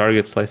 100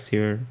 targets last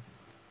year.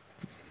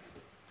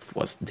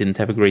 Was didn't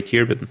have a great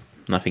year, but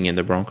nothing in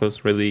the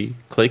Broncos really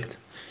clicked.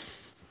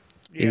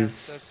 Yeah,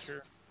 that's He's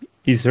true.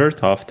 he's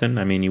hurt often.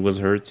 I mean, he was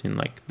hurt in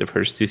like the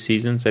first two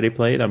seasons that he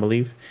played, I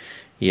believe.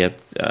 He had,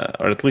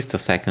 or at least the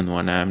second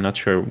one. I'm not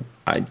sure.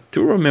 I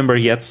do remember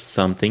he had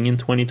something in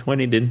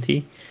 2020, didn't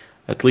he?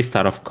 At least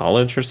out of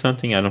college or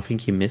something. I don't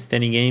think he missed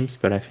any games,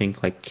 but I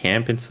think like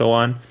camp and so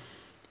on,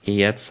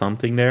 he had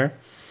something there.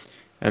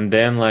 And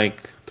then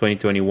like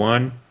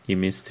 2021, he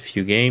missed a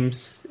few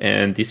games,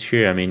 and this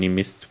year, I mean, he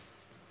missed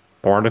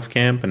part of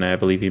camp, and I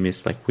believe he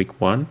missed like week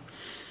one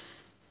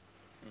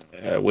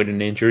with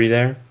an injury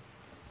there.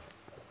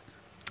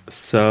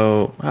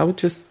 So I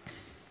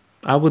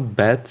would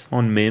bet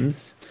on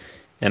Mims,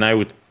 and I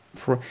would.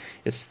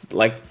 It's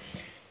like,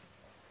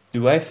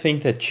 do I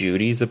think that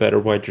Judy is a better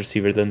wide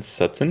receiver than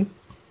Sutton?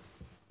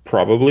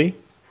 Probably.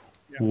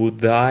 Yeah.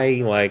 Would I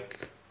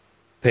like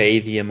pay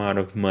the amount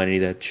of money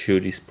that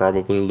Judy's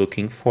probably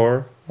looking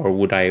for, or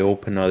would I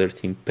hope another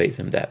team pays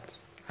him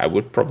that? I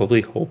would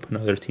probably hope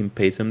another team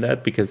pays him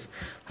that because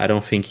I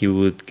don't think he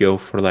would go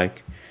for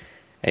like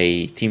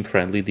a team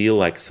friendly deal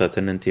like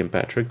Sutton and Tim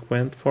Patrick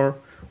went for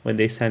when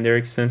they signed their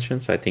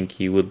extensions. I think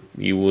he would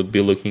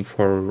be looking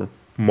for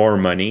more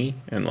money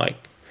and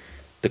like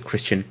the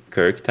Christian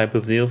Kirk type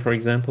of deal, for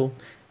example.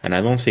 And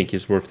I don't think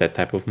he's worth that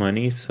type of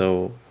money,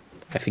 so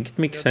I think it You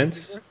makes don't think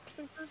he's sense. worth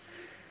Christian Kirk money?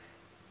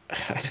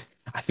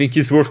 I think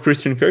he's worth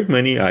Christian Kirk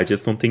money. I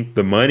just don't think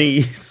the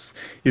money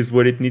is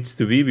what it needs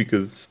to be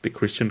because the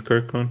Christian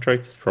Kirk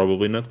contract is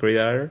probably not great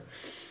either.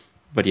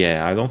 But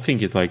yeah, I don't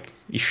think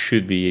he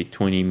should be a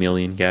 20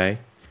 million guy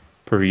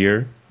per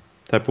year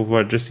type of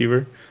wide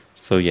receiver.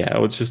 So yeah, I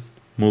would just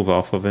move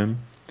off of him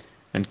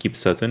and keep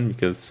Sutton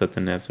because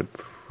Sutton has a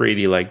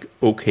pretty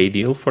okay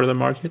deal for the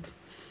market.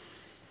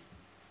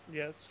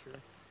 Yeah, that's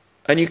true.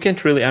 And you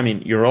can't really, I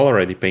mean, you're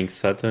already paying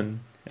Sutton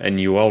and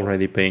you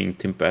already paying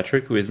Tim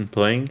Patrick who isn't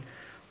playing.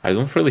 I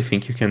don't really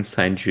think you can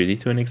sign Judy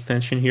to an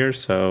extension here,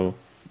 so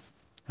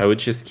I would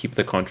just keep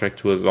the contract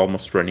who was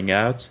almost running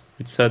out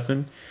with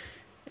Sutton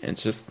and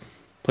just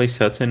play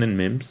Sutton and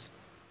Mims,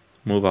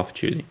 move off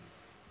Judy.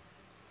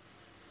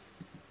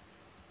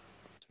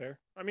 It's fair.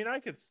 I mean, I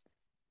could.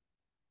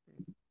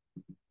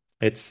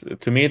 It's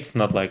to me, it's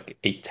not like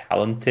a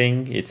talent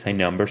thing; it's a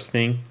numbers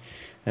thing,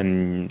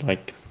 and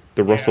like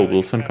the Russell Yeah,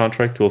 Wilson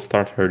contract will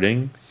start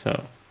hurting.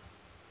 So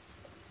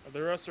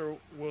the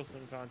Russell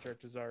Wilson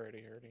contract is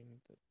already hurting.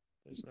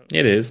 There's no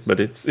it no is, but excuse.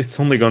 it's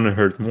only gonna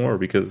hurt more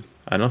because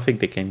I don't think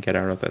they can get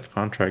out of that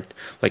contract.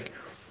 Like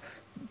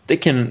they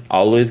can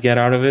always get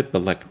out of it,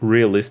 but like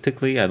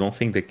realistically, I don't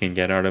think they can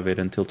get out of it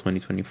until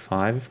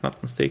 2025, if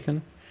not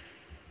mistaken.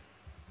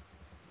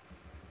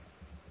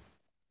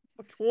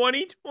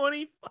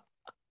 2020.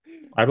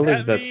 I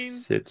believe That means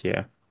that's it.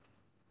 Yeah.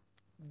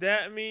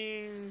 that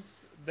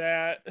means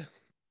that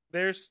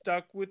they're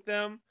stuck with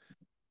them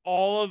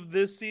all of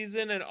this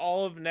season and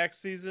all of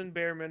next season,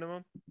 bare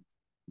minimum.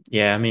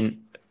 Yeah, I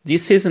mean,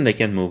 this season they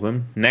can move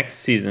him. Next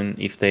season,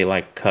 if they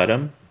cut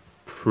him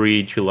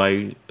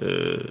pre-June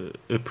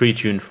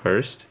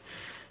 1st,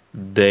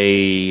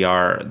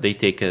 they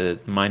take a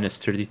minus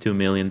 32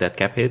 million that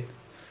cap hit.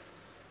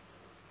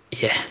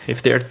 Yeah,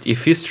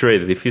 if he's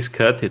traded, if he's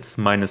cut, it's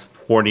minus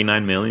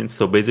 49 million.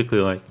 So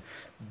basically,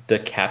 the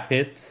cap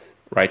hit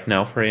right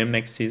now for him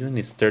next season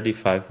is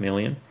 35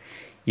 million.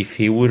 If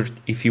he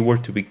were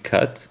to be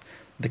cut,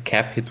 the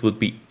cap hit would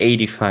be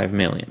 85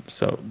 million.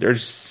 So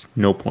there's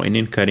no point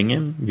in cutting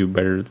him. You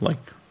better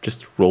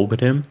just roll with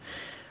him.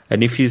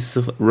 And if he's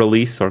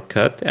released or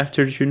cut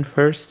after June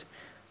 1st,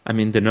 I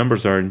mean the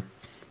numbers aren't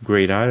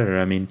great either.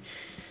 I mean,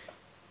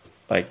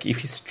 if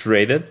he's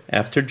traded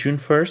after June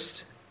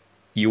 1st,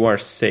 you are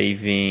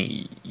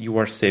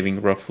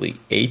saving roughly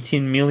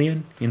 18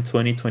 million in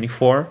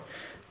 2024,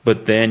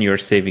 but then you're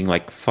saving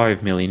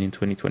 5 million in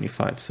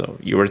 2025. So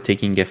you are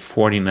taking a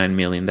 49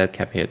 million that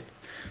cap hit.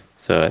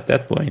 So at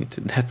that point,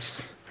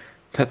 that's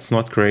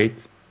not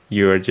great.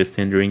 You are just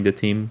hindering the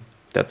team.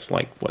 That's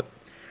what,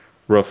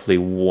 roughly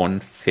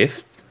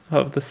 1/5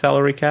 of the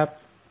salary cap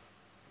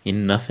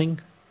in nothing.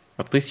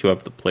 At least you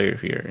have the player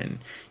here, and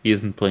he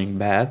isn't playing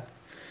bad.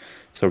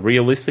 So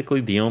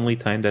realistically, the only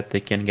time that they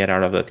can get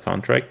out of that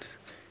contract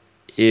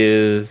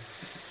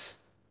is,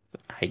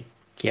 I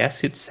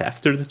guess, it's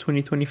after the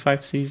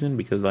 2025 season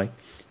because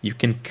you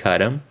can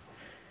cut him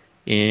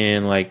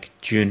in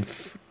June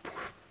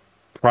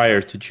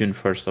prior to June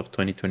 1st of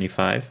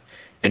 2025,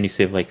 and you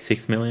save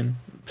 6 million.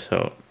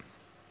 So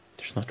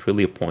there's not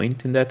really a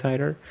point in that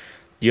either.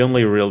 The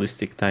only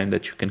realistic time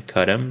that you can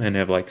cut him and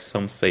have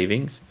some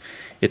savings,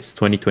 it's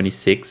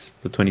 2026,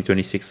 the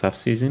 2026 off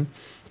season,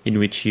 in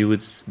which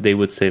they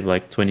would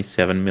save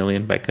 27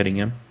 million by cutting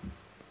him.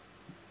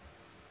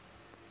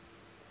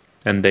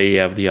 And they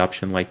have the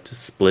option to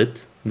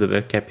split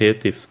the cap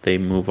hit if they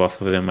move off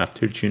of him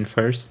after June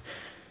 1st,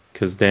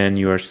 because then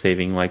you are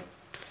saving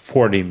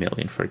 40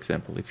 million, for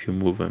example, if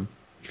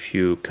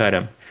you cut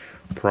him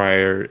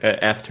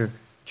after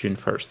June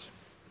 1st.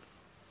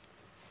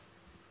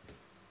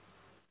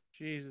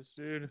 Jesus,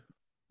 dude.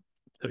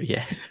 So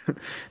yeah,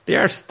 they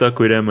are stuck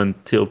with him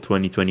until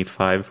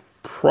 2025,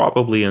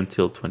 probably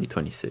until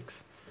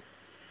 2026.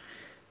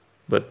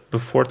 But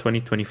before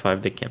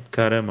 2025, they can't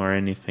cut him or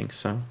anything.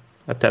 So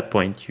at that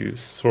point, you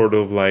sort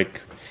of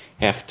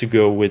have to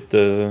go with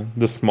the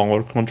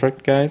smaller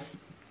contract guys.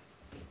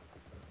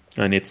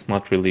 And it's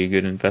not really a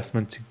good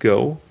investment to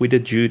go with a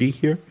Judy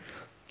here,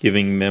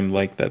 giving them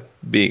that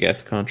big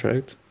ass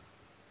contract.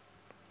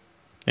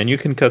 And you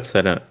can cut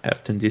Sutton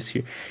after this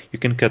year. You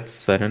can cut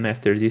Sutton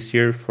after this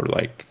year for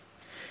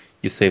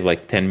you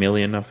save 10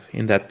 million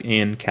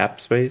in cap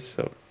space.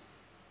 So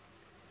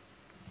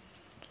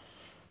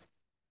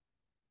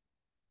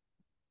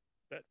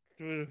That.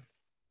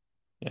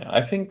 yeah,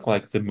 I think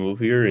the move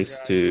here Poor is guy.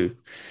 to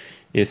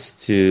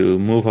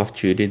move off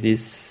Judy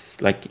this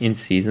in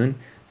season,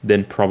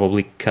 then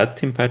probably cut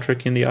Tim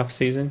Patrick in the off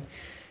season,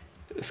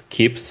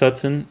 keep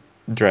Sutton,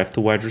 draft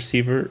a wide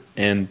receiver,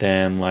 and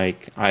then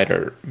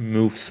either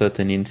move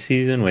Sutton in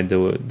season when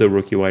the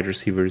rookie wide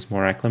receiver is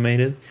more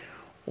acclimated,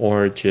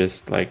 or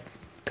just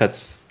cut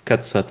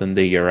Sutton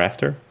the year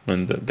after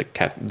when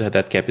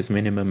that cap is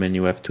minimum and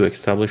you have two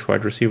established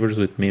wide receivers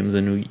with Mims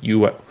and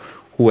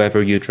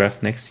whoever you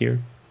draft next year.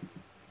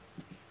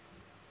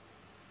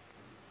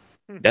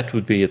 That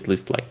would be at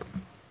least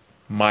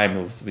my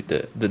moves with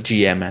the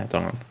GM add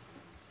on.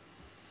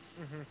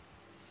 Mm-hmm.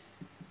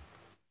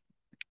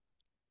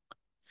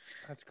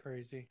 That's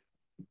crazy.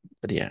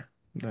 But yeah.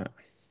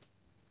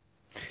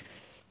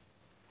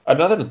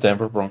 Another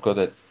Denver Bronco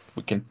that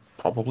we can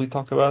probably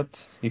talk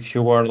about if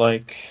you are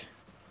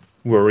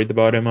worried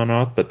about him or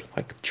not, but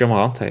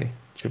Javante.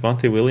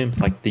 Javonte Williams,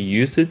 like the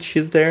usage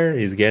is there,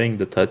 he's getting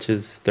the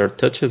touches. Their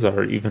touches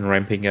are even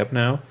ramping up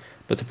now,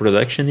 but the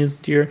production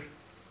isn't here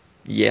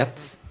Mm,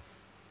 yet.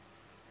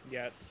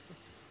 yet.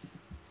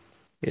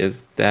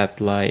 Is that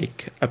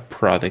like a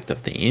product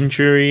of the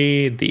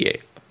injury?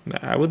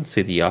 I wouldn't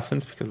say the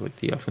offense because like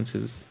the offense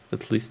is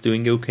at least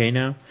doing okay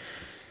now.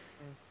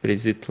 Mm. But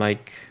is it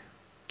like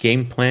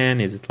game plan?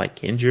 Is it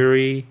like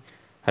injury?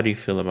 How do you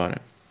feel about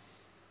it?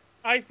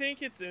 I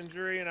think it's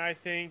injury, and I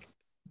think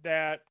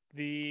that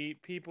the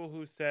people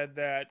who said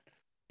that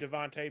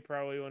Devontae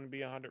probably wouldn't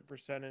be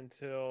 100%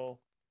 until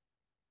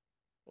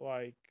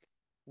like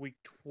week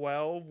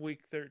 12,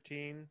 week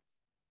 13,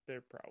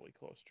 they're probably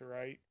close to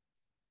right,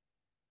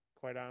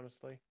 quite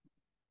honestly.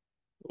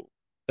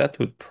 That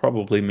would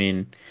probably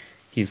mean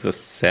he's a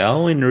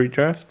sell in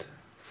redraft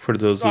for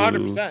those who.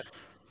 100%.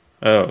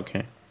 Oh,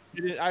 okay.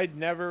 I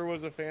never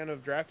was a fan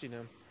of drafting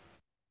him.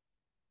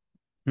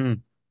 Hmm.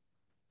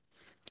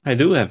 I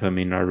do have him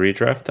in our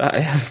redraft.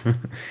 I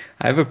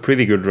have a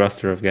pretty good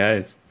roster of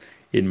guys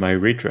in my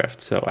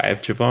redraft. So I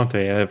have Javante,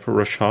 I have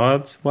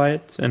Rashad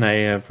White, and I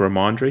have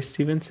Ramondre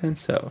Stevenson.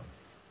 So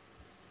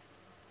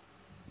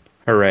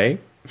hooray!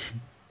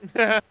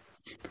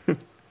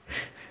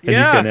 And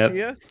Yeah,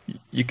 yeah.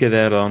 you can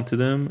add on to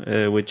them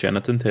with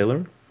Jonathan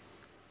Taylor.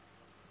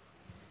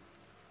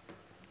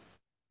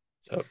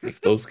 So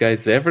if those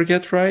guys ever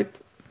get right,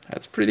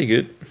 that's pretty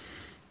good.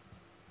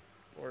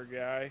 Poor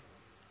guy.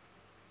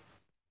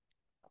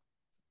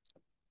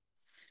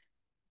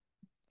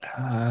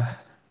 Uh,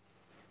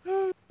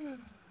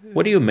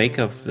 what do you make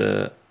of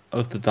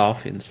Oh, the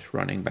Dolphins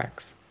running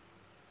backs?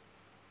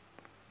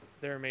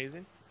 they're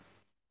amazing.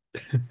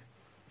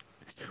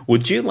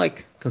 Would you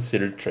like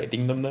consider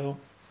trading them though?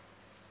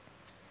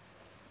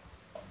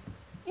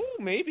 Oh,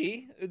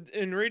 maybe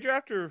in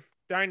redraft or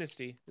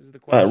dynasty is the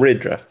question.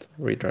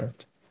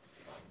 Redraft.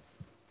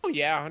 Oh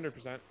yeah,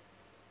 100%.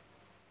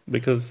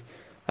 Because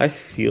I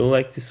feel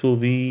like this will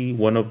be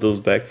one of those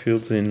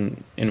backfields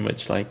in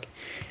which like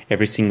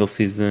every single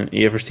season,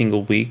 every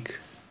single week,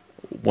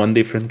 one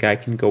different guy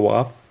can go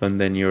off, and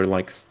then you're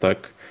like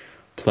stuck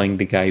playing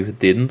the guy who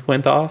didn't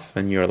went off,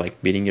 and you're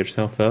like beating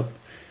yourself up.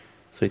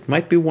 So it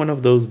might be one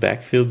of those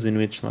backfields in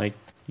which like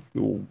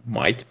you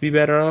might be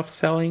better off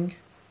selling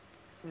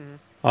Hmm.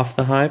 off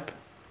the hype.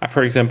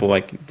 For example,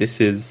 like this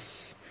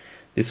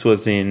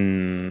was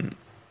in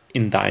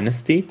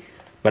Dynasty,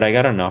 but I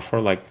got an offer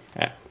like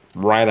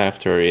right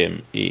after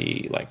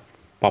he like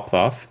popped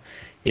off,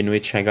 in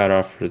which I got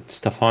offered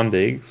Stephon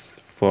Diggs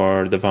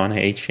for Devon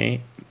A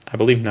Chain. I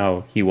believe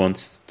now he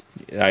wants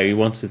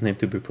his name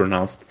to be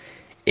pronounced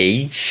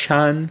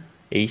Ashan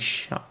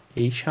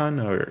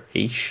Ashan or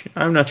Ash.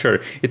 I'm not sure.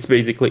 It's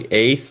basically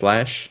A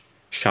slash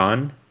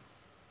Sean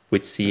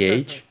with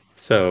CH.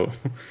 So,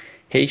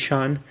 hey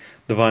Sean,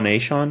 Devon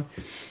Ashan.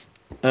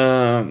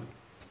 Um,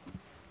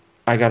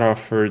 I got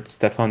offered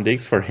Stefan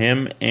Diggs for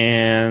him,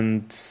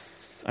 and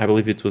I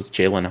believe it was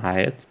Jalen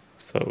Hyatt.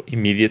 So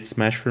immediate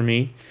smash for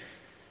me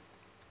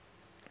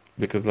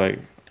because like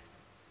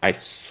I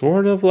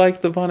sort of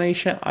like the Von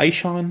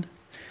Aishan,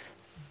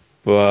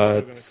 I'm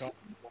still gonna but call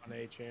him one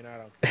A chain. I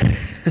don't care.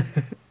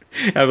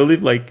 I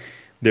believe like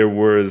there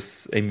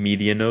was a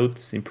media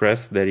note in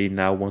press that he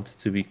now wanted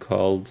to be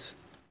called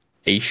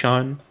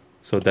Aishan,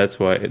 so that's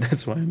why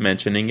I'm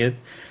mentioning it.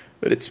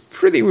 But it's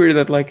pretty weird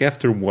that like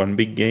after one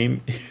big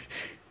game,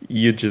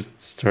 you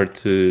just start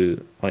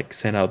to like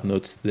send out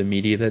notes to the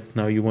media that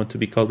now you want to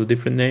be called a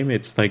different name.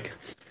 It's like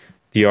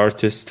the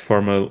artist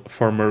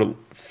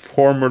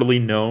formerly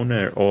known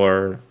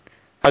or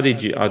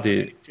As how Devon A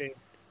did chain,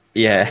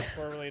 yeah as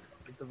formerly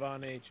known as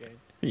Devon A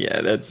chain.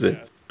 yeah that's Yeah.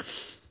 it.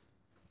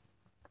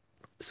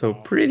 So Wow.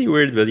 pretty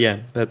weird, but yeah,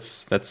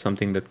 that's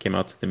something that came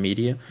out to the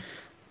media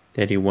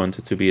that he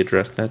wanted to be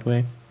addressed that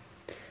way.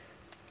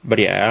 But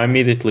yeah, I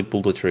immediately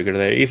pulled the trigger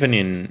there, even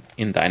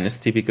in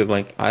Dynasty, because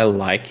like I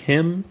like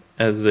him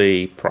as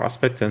a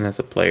prospect and as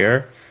a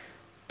player,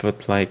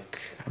 but like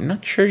I'm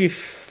not sure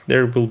if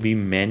there will be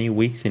many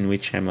weeks in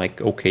which I'm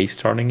like okay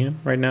starting him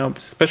right now,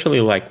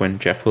 especially like when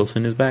Jeff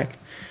Wilson is back.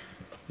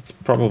 It's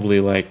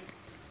probably like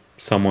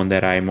someone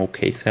that I'm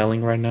okay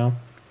selling right now.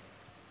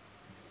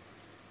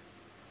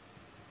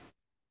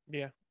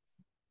 Yeah.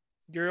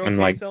 You're And okay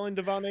like selling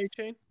Devon A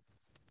chain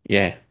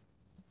yeah,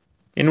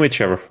 in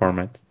whichever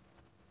format.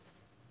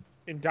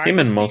 in Him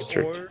and dynasty Mostert.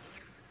 or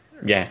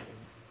Yeah.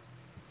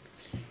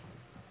 in,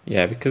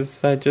 Yeah,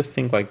 because I just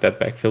think like that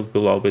backfield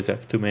will always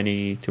have too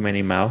many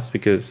mouths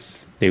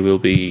because they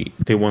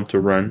want to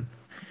run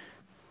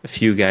a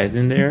few guys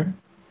in there.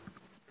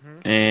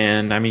 mhm.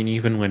 And I mean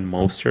even when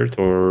Mostert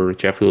or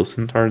Jeff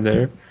Wilson are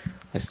there,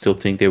 I still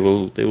think they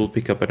will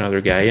pick up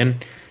another guy.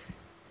 And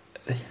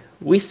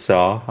we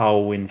saw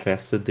how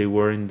invested they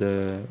were in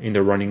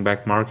the running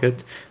back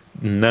market.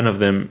 None of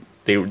them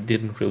they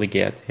didn't really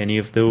get any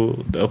of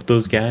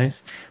those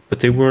guys,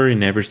 but they were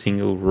in every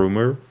single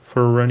rumor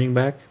for a running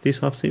back this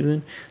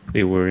offseason.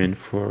 They were in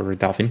for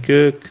Dalvin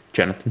Cook,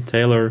 Jonathan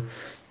Taylor.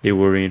 They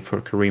were in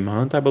for Kareem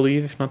Hunt, I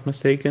believe, if not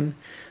mistaken.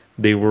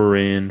 They were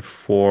in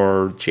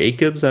for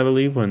Jacobs, I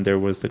believe, when there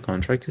was the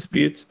contract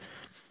dispute.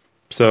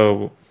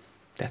 So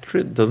that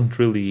doesn't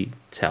really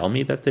tell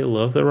me that they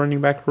love the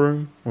running back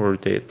room, or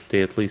they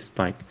at least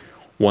like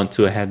want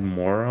to add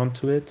more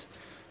onto it.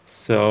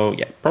 So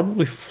yeah,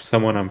 probably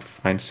someone I'm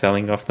fine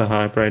selling off the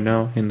hype right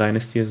now in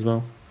Dynasty as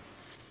well.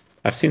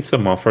 I've seen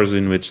some offers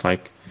in which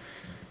like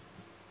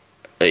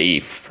a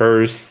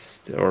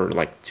first or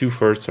like two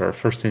firsts or a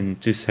first and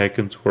 2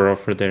 seconds were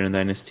offered there in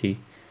Dynasty.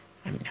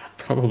 I mean, I'd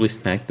probably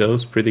snag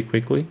those pretty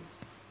quickly.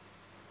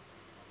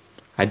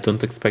 I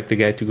don't expect the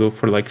guy to go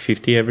for like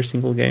 50 every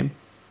single game.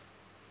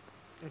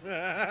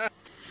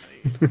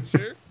 You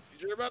sure? You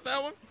sure about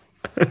that one?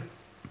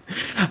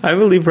 I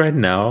believe right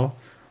now.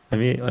 Let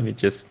me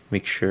just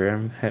make sure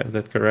I have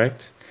that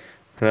correct.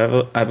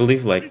 But I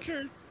believe Pretty like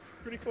sure.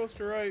 Pretty close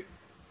to right.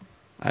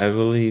 I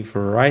believe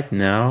right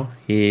now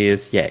he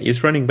is, yeah,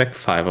 he's running back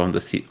 5 on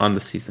on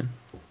the season.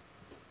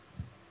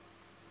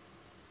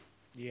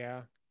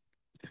 Yeah.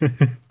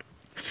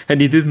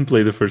 And he didn't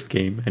play the first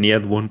game and he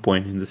had 1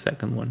 point in the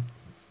second one.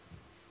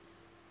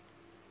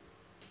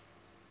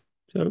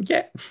 So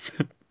yeah.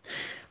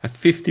 A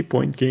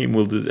 50-point game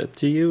will do that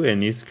to you,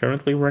 and he's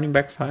currently running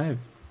back 5.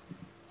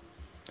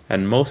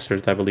 And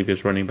Mostert, I believe,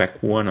 is running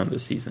back 1 on the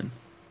season.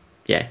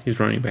 Yeah, he's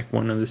running back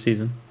 1 on the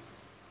season.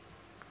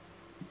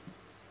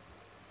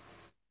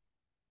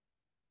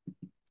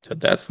 So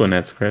that's when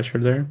adds pressure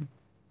there.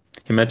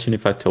 Imagine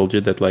if I told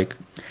you that, like,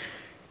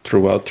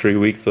 throughout 3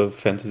 weeks of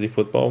fantasy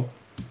football,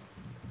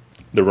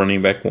 the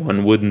running back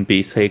 1 wouldn't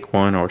be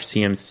Saquon or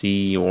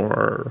CMC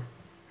or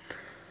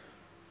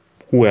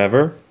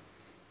whoever.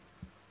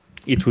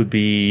 It would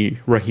be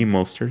Raheem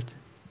Mostert.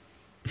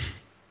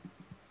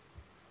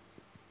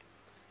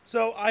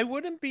 So I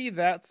wouldn't be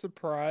that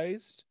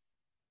surprised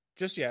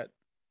just yet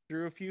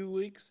through a few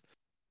weeks,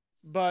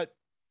 but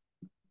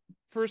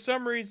for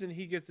some reason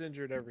he gets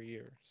injured every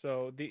year.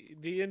 So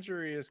the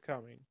injury is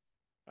coming,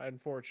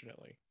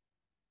 unfortunately.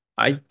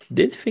 I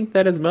did think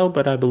that as well,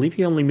 but I believe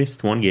he only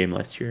missed 1 game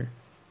last year.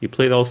 He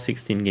played all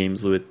 16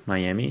 games with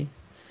Miami.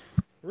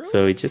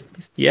 So Really? he just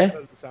missed. Yeah,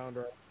 Doesn't sound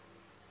right.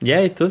 yeah,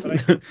 it But I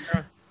doesn't. could be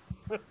wrong.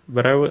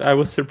 But I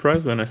was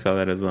surprised when I saw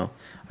that as well.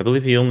 I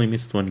believe he only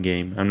missed 1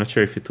 game. I'm not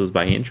sure if it was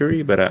by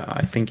injury, but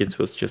I think it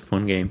was just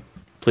 1 game.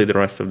 Played the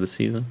rest of the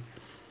season.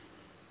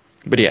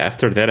 But yeah,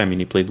 after that, I mean,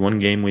 he played 1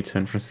 game with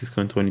San Francisco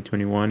in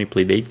 2021. He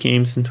played 8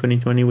 games in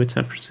 2020 with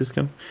San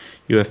Francisco.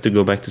 You have to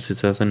go back to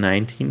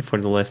 2019 for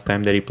the last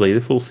time that he played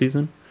the full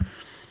season.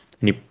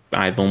 And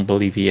I don't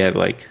believe he had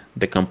like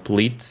the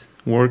complete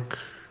work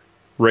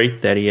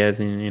rate that he has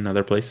in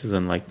other places,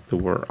 and like the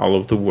work, all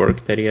of the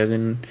work that he has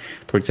in,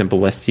 for example,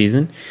 last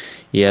season,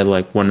 he had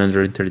like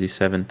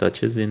 137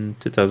 touches in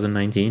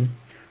 2019,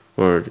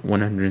 or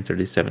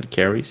 137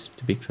 carries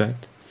to be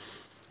exact.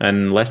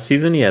 And last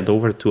season he had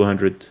over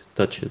 200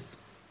 touches.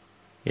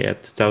 Yeah,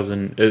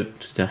 2000,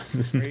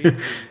 2000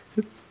 Crazy.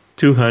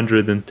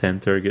 210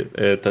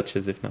 target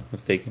touches if not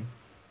mistaken,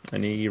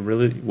 and he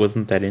really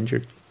wasn't that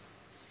injured.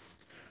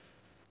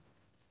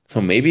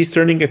 So maybe he's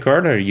turning a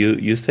corner.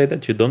 You say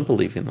that you don't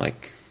believe in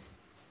like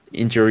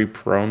injury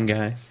prone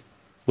guys.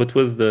 What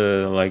was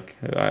the like?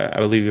 I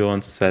believe you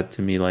once said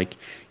to me like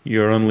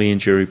you're only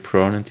injury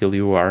prone until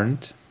you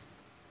aren't.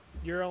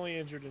 You're only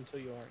injured until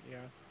you aren't,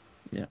 yeah.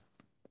 Yeah,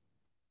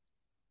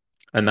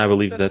 and I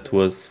believe That's that fair.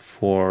 was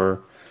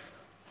for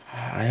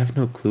I have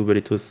no clue, but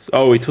it was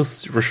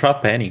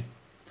Rashad Penny,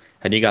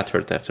 and he got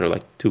hurt after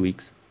like 2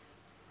 weeks.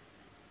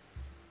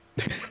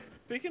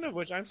 Speaking of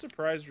which, I'm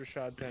surprised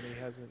Rashad Penny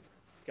hasn't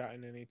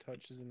gotten any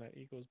touches in that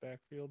Eagles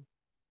backfield.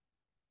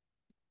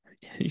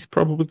 He's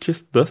probably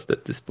just dust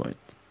at this point.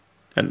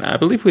 And I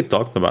believe we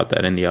talked about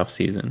that in the off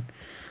season.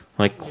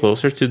 Like Yeah.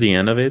 closer to the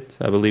end of it,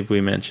 I believe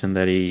we mentioned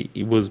that he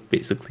was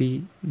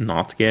basically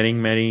not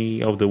getting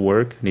many of the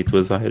work, and it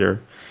was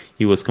either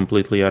he was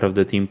completely out of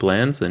the team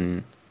plans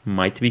and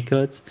might be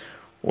cut,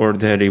 or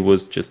that he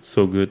was just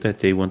so good that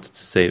they wanted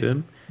to save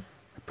him.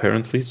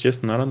 Apparently, he's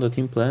just not on the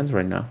team plans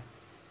right now.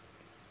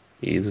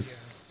 Yeah.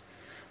 He's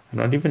I'm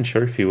not even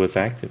sure if he was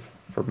active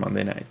for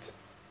Monday night,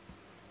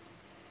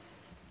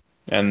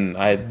 and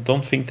I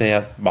don't think they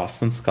had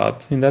Boston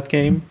Scott in that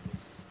game.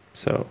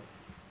 So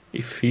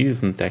if he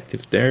isn't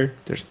active there,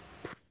 there's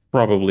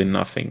probably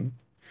nothing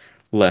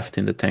left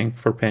in the tank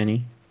for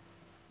Penny.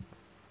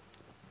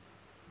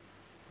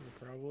 You're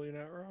probably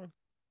not wrong.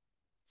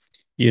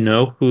 You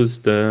know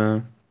who's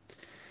a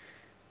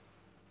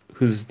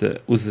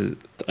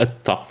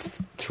top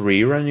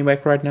 3 running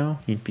back right now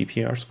in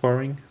PPR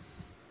scoring?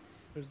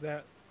 Who's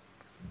that?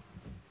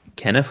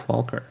 Kenneth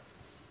Walker.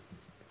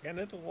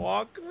 Kenneth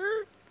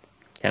Walker?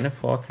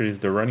 Kenneth Walker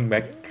is the running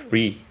back Oh,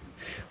 3,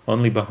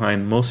 only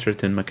behind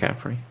Mostert and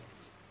McCaffrey.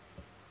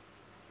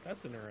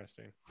 that's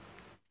interesting.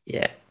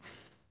 Yeah,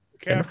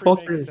 Kenneth McCaffrey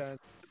makes Walker sense.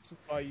 This is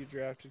why you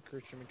drafted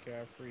Christian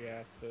McCaffrey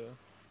at the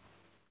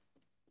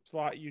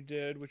slot you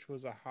did, which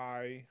was a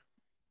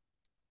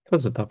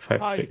was a top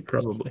 5 high pick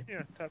first, probably.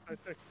 yeah, top five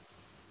pick.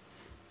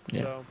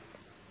 Yeah, So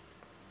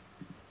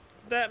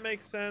that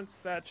makes sense.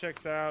 That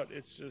checks out.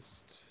 It's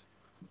just,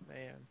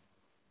 man.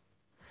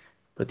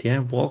 But yeah,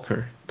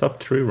 Walker, top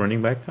three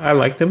running back. I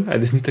liked him. I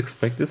didn't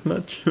expect this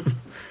much,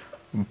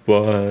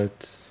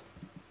 but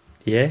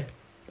yeah,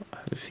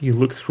 he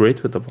looks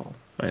great with the ball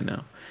right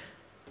now.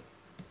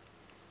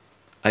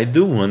 I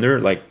do wonder,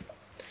 like,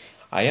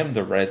 I am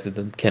the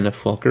resident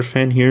Kenneth Walker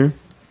fan here,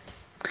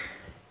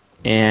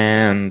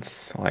 and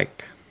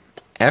like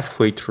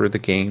halfway through the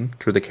game,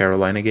 through the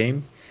Carolina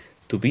game,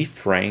 to be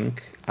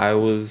frank, I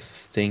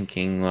was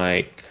thinking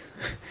like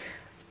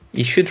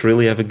he should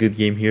really have a good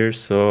game here,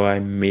 so I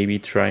maybe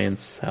try and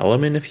sell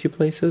him in a few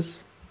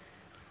places.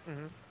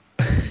 Hmm.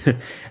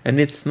 And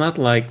it's not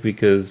like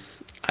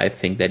because I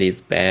think that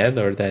he's bad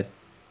or that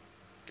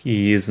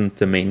he isn't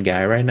the main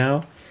guy right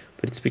now,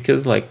 but it's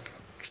because like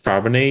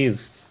Charbonnet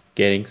is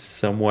getting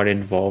somewhat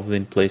involved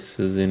in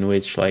places in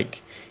which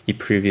like he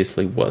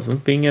previously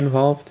wasn't being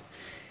involved.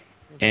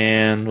 Hmm.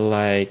 And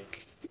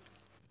like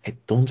I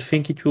don't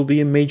think it will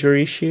be a major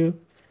issue,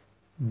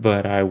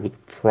 but I would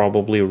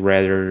probably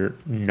rather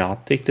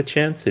not take the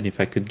chance. And if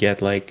I could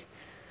get like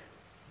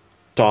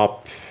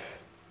top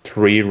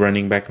three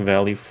running back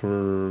value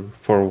for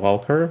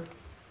Walker,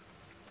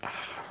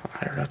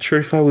 I'm not sure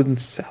if I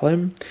wouldn't sell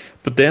him.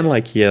 But then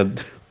like he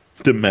had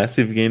the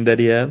massive game that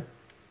he had,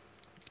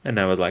 and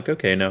I was like,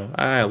 okay, no,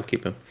 I'll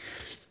keep him.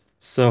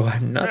 So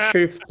I'm not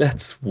sure if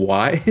that's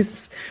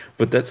wise,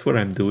 but that's what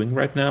I'm doing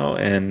right now,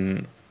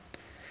 and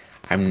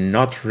I'm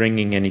not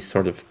ringing any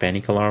sort of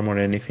panic alarm or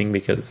anything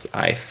because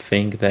I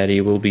think that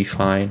he will be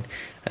fine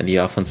and the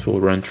offense will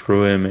run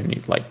through him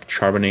and like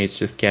Charbonnet is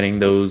just getting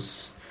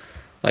those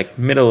like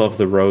middle of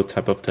the road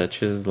type of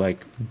touches,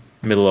 like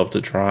middle of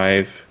the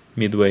drive,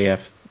 midway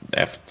F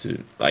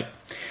to like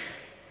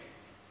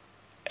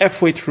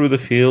halfway through the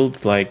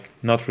field, like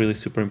not really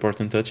super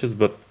important touches,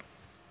 but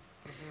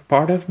Hmm.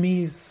 part of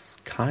me is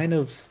kind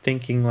of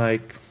thinking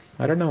like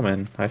I don't know,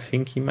 man. I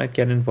think he might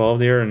get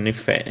involved here, and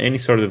if any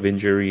sort of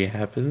injury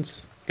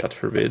happens, God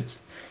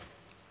forbids,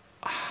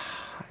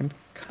 I'm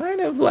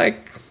kind of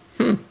like,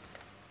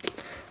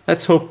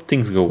 let's hope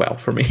things go well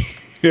for me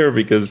here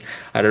because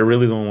I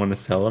really don't want to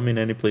sell him in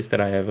any place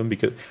that I have him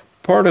because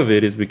part of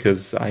it is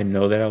because I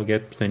know that I'll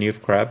get plenty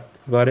of crap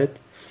about it.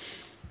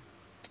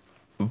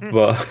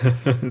 But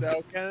You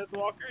sell Kenneth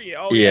Walker? Yeah.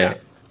 Oh yeah, yeah.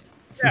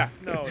 Yeah.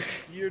 No,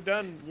 you're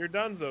done. You're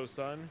donezo,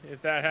 son.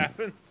 If that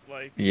happens,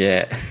 like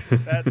yeah,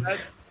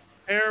 that's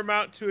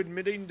paramount to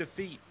admitting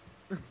defeat.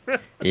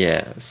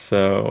 yeah.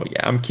 So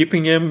yeah, I'm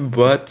keeping him,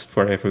 but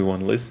for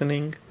everyone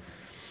listening,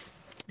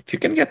 if you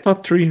can get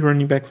top three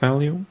running back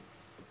value,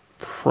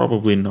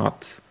 probably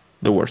not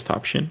the worst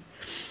option.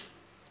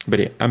 But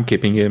yeah, I'm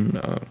keeping him.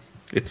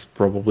 It's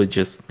probably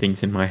just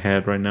things in my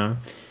head right now,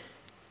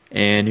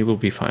 and he will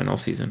be fine all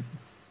season.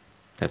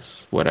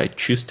 That's what I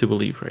choose to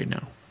believe right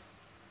now.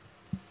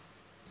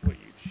 It's what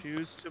you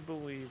choose to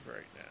believe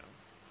right now.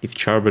 If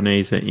Charbonnet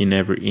is in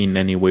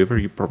any waiver,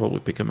 you probably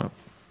pick him up.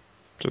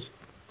 Just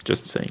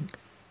just saying.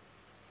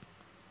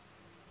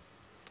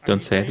 Are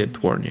Don't you say I saying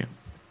didn't warn you.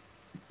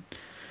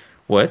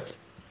 What?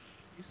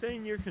 you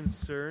saying you're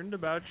concerned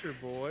about your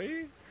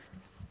boy?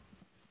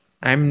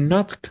 I'm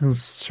not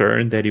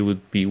concerned that he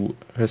would be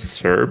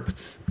usurped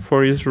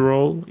for his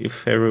role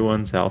if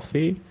everyone's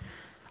healthy.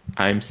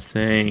 I'm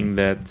saying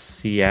that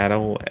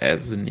Seattle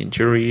has an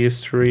injury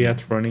history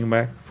at running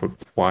back for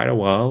quite a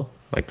while.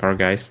 Like our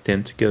guys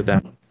tend to go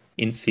down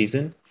in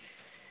season.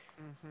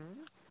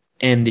 Mm-hmm.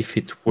 And if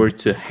it were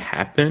to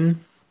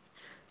happen,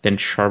 then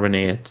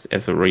Charbonnet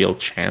has a real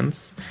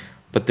chance.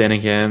 But then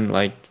again,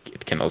 like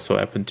it can also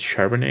happen to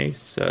Charbonnet.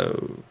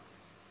 So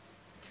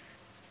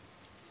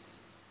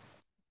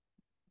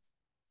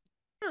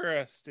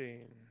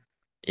Interesting.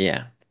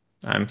 yeah,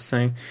 I'm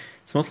saying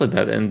it's mostly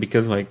that. And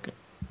because like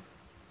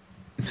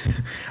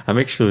I'm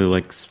actually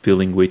like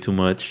spilling way too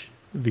much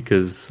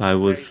because I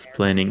Yeah, you was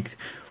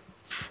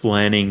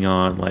planning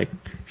on like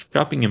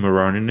shopping him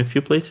around in a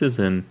few places,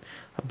 and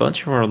a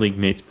bunch of our league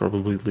mates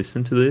probably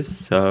listen to this,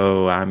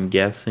 so I'm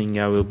guessing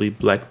I will be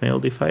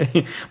blackmailed if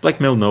I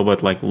blackmailed no,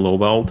 but like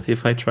lowballed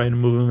if I try to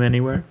move him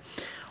anywhere.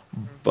 are.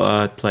 Mm-hmm.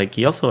 But like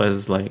he also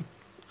has like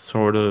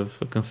sort of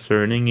a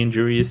concerning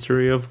injury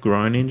history of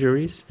groin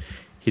injuries.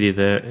 He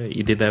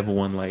did have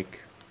one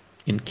like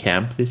in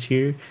camp this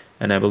year,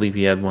 and I believe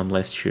he had one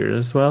last year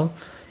as well.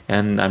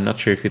 And I'm not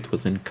sure if it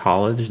was in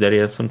college that he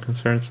had some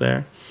concerns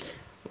there.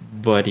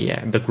 But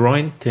yeah, the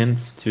groin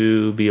tends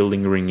to be a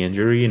lingering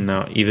injury, and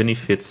now even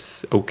if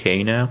it's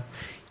okay now,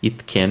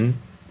 it can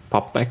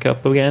pop back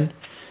up again.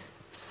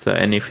 So,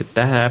 and if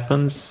that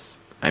happens,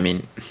 I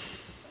mean,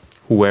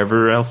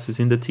 whoever else is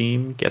in the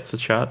team gets a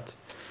shot.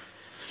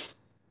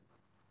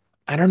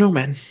 I don't know,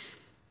 man.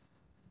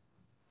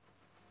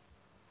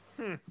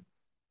 Hmm.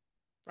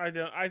 I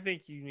don't. I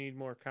think you need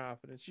more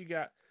confidence. You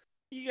got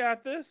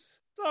this.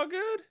 It's all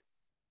good.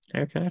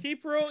 Okay,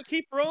 Keep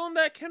rolling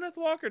that Kenneth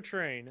Walker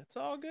train. It's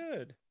all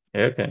good.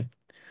 okay,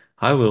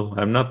 I will.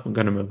 I'm not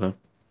gonna move him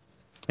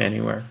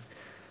anywhere.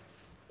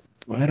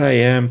 But I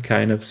am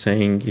kind of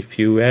saying if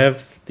you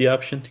have the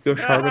option to go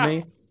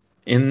Charbonnet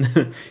in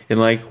in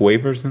like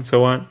waivers and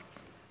so on,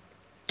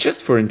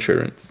 just for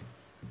insurance.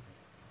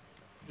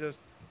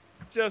 Just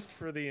just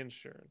for the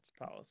insurance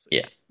policy.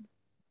 Yeah.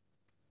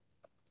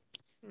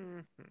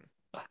 Hmm.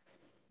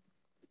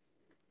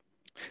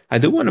 I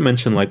do want to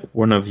mention like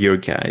one of your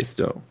guys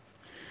though.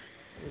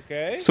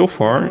 Okay, So which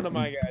far, one of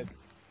my guys?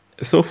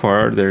 so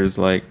far there's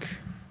like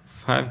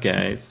five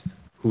guys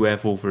who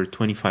have over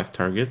 25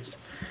 targets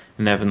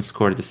and haven't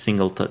scored a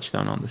single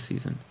touchdown on the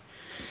season.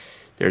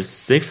 There's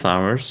Zay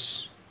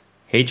Flowers,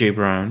 AJ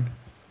Brown,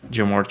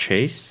 Jamar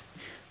Chase,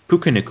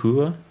 Puka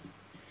Nakua,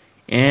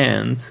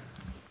 and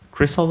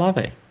Chris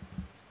Olave.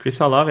 Chris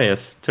Olave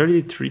has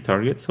 33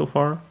 targets so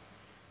far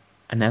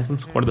and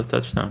hasn't Hmm. scored a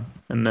touchdown.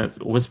 And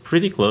that was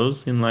pretty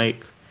close in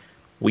like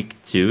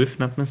week two, if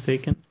not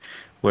mistaken,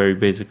 where he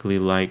basically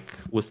like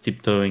was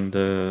tiptoeing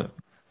the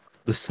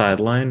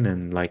sideline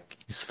and like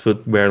his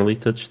foot barely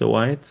touched the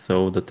white,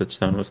 so the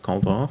touchdown was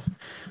called off.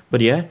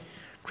 But yeah,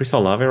 Chris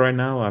Olave right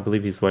now, I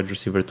believe he's wide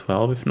receiver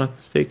 12, if not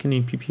mistaken,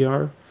 in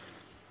PPR.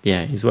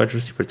 Yeah, he's wide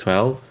receiver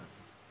 12.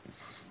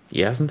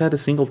 He hasn't had a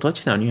single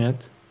touchdown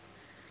yet.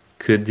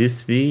 Could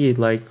this be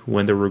like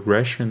when the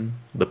regression,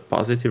 the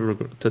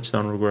positive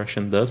touchdown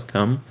regression does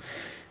come?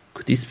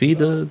 Could this be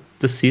So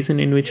the season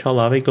in which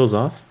Olave goes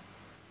off?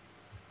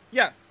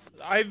 yes,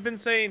 I've been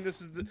saying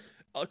this is the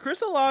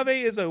Chris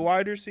Olave is a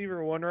wide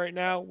receiver one right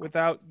now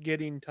without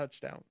getting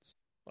touchdowns.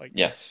 Like,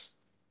 Yes.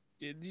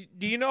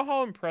 do you know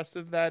how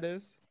impressive that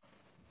is?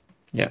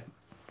 Yeah,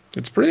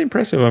 it's pretty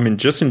impressive. I mean,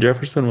 Justin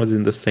Jefferson was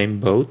in the same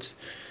boat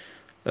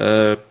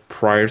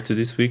prior to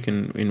this week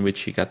in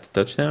which he got the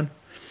touchdown.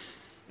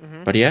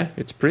 Hmm. But yeah,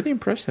 it's pretty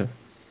impressive.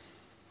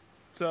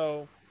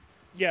 So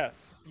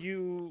yes,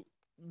 you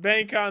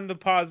bank on the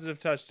positive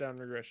touchdown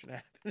regression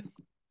happen.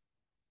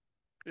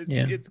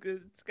 Yeah.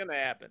 It's gonna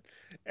happen,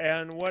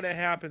 and when it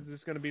happens,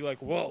 it's gonna be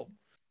like, whoa,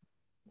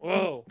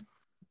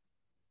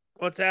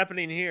 what's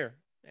happening here?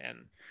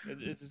 And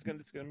it's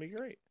gonna be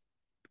great.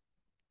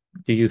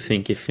 Do you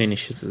think he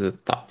finishes as a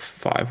top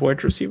five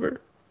wide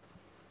receiver?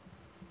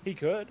 He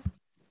could.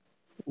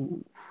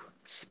 Ooh,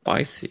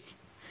 spicy.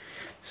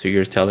 So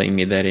you're telling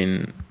me that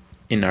in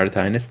our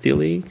dynasty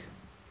league,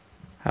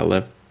 I'll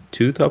have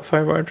two top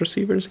five wide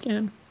receivers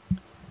again?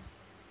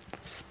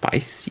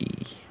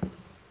 Spicy.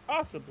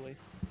 Possibly.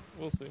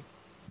 We'll see.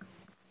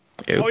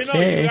 Oh, you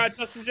Okay. got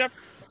Justin Jefferson.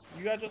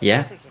 You got Justin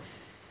Yeah. Jefferson.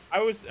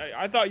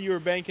 I thought you were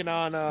banking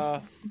on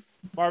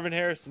Marvin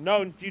Harrison.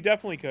 No, you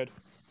definitely could.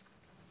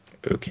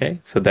 Okay.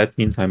 So that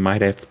means I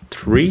might have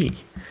three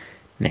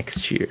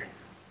next year.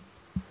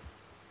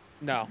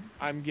 No,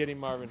 I'm getting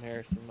Marvin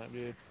Harrison, my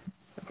dude.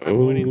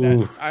 I'm winning that.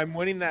 Oh. I'm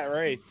winning that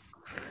race.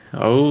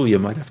 Oh, you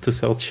might have to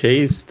sell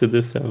Chase to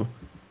do so.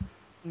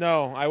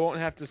 No, I won't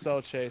have to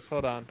sell Chase.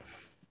 Hold on.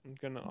 I'm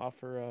gonna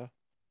offer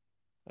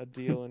a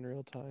deal in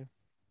real time.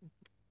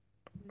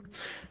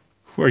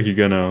 Who are you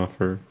gonna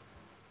offer?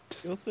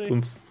 Just You'll see.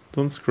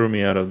 don't screw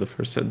me out of the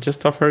first set.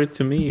 Just offer it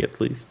to me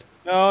at least.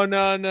 No,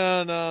 no,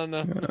 no, no,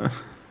 no.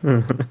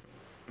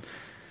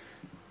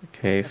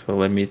 Okay, so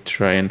let me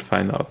try and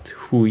find out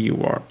who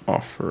you are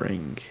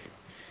offering.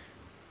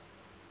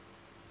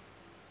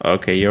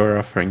 Okay, you're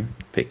offering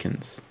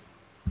Pickens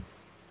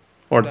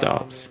or No,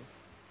 I Dobbs. mean,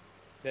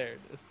 there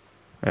it is.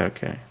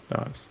 Okay,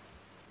 Dobbs.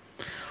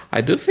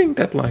 I do think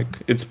that like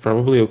it's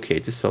probably okay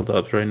to sell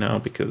Dobbs right now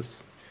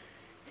because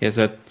he has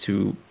had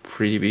two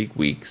pretty big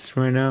weeks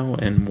right now,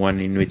 and one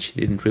in which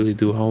he didn't really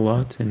do a whole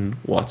lot. And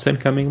Watson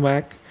coming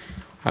back,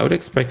 I would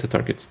expect the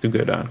targets to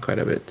go down quite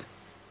a bit.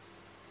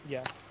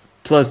 Yes.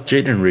 Plus,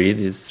 Jaden Reed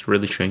is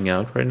really showing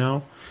out right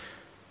now.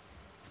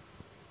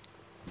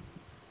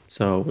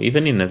 So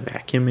even in a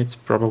vacuum, it's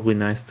probably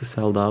nice to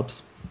sell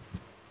Dobbs.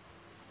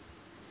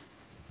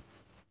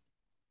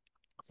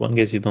 As long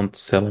as you don't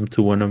sell him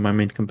to one of my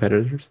main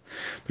competitors.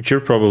 But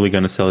you're probably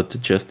gonna sell it to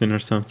Justin or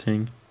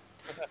something.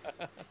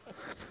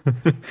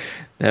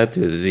 That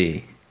would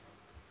be.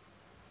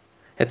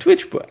 At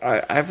which point,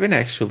 I've been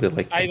actually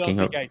like I don't thinking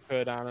of. think I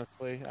could,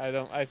 honestly. I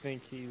don't. I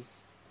think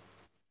he's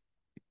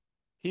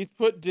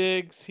put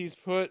Diggs, he's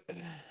put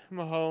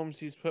Mahomes,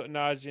 he's put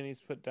Najee, and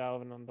he's put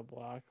Dalvin on the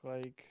block.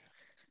 Like,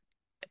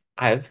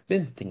 I've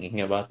been thinking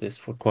about this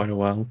for quite a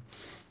while.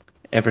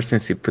 Ever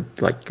since he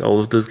put like all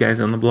of those guys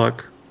on the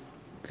block.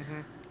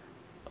 hmm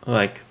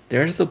Like,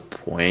 there's a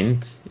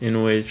point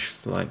in which,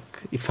 like,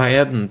 if I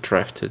hadn't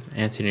drafted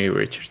Anthony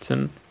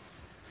Richardson,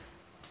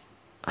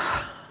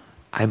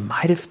 I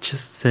might have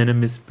just sent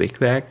him his pick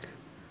back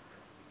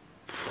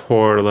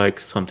for like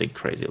something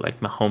crazy, like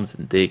Mahomes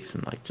and Diggs,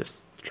 and like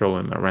just throw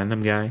him a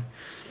random guy.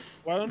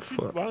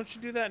 For why don't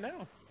you do that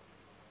now?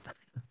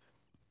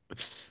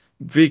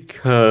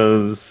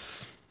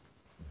 because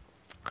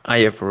I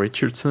have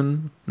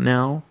Richardson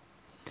now,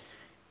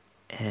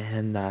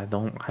 and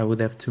I would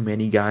have too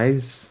many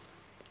guys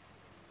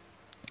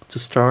to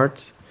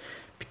start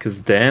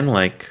because then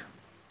like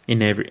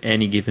in every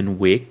any given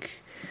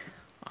week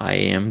I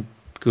am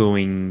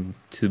going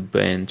to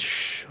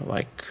bench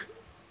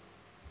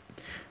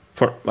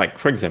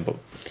for example,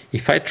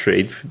 if I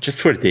trade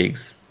just for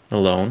Diggs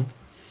alone,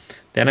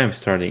 then I'm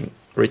starting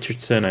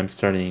Richardson, I'm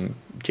starting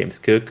James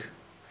Cook,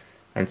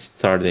 I'm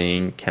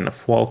starting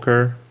Kenneth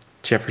Walker,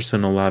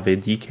 Jefferson Olave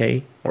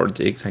DK. or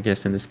Diggs, I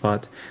guess, in the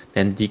spot,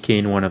 then DK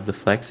in one of the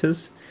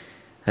flexes.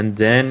 And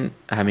then,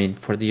 I mean,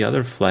 for the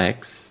other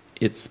flex,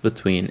 it's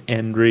between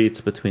Henry,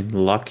 it's between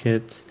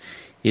Lockett,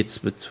 it's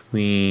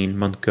between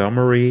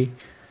Montgomery,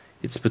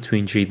 it's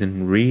between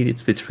Jaden Reed,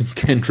 it's between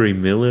Kendry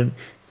Miller,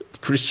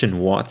 Christian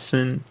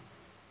Watson,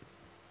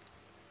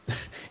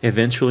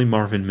 eventually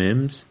Marvin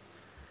Mims.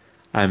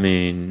 I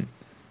mean,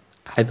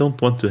 I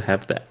don't want to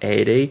have the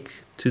headache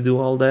to do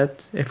all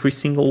that every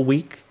single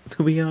week,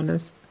 to be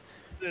honest.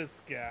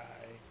 This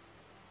guy.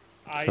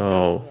 I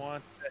don't So,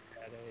 want the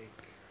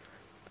headache.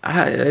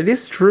 it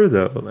is true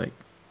though. Like,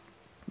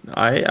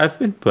 I've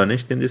been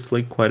punished in this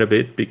league quite a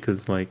bit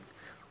because like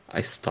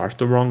I start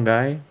the wrong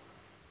guy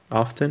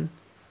often.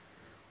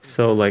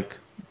 So Hmm. like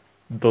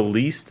the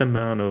least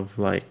amount of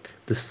like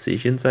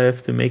decisions I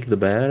have to make, the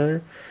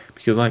better.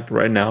 Because like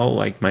right now,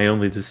 like my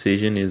only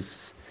decision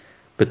is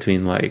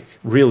between like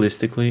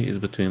realistically is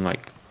between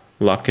like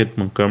Lockett,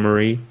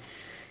 Montgomery,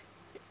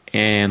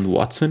 and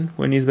Watson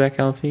when he's back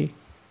healthy.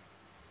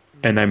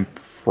 And I'm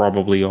Hmm.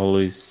 probably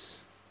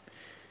always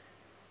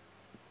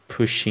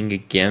pushing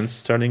against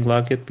starting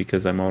Lockett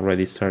because I'm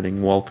already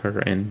starting Walker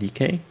and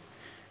DK,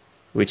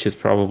 which is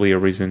probably a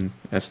reason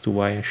as to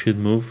why I should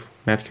move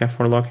Metcalf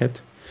for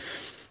Lockett.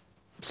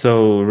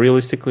 So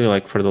realistically,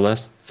 like for the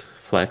last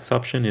flex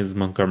option is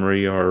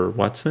Montgomery or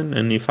Watson,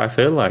 and if I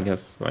fail, I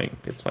guess like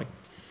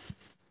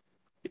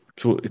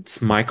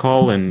it's my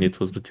call, and it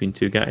was between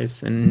two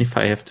guys. And if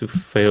I have to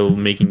fail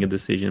making a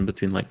decision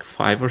between like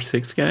five or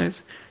six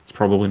guys, it's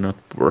probably not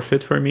worth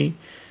it for me.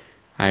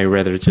 I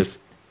rather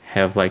just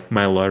have like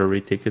my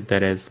lottery ticket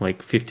that has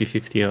like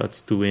 50-50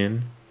 odds to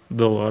win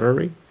the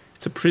lottery.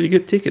 It's a pretty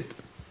good ticket.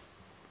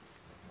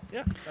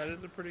 Yeah, that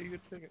is a pretty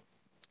good ticket.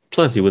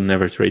 Plus, you would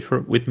never trade for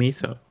with me,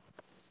 so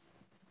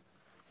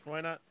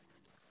Why not?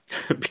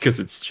 because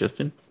it's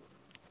Justin.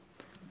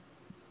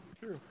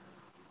 True.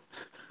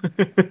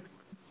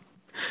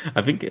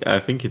 I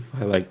think if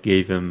I like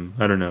gave him,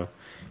 I don't know,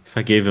 if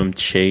I gave him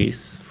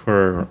Chase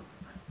for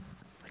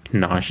like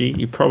Najee,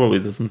 he probably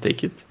doesn't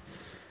take it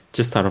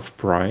just out of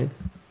pride.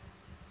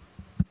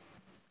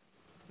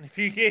 If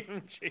you gave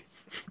him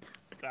Chase,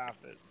 stop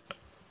it.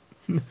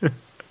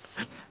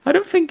 I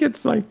don't think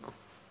it's like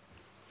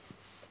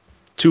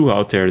too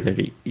out there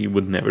that he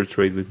would never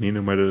trade with me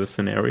no matter the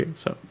scenario.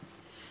 So,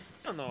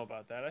 I don't know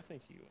about that. I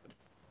think he would.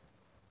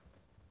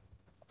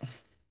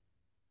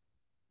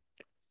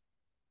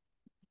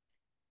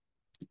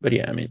 but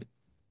yeah, I mean,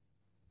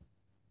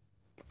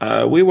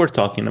 we were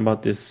talking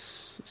about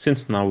this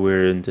since now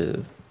we're in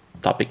the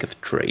topic of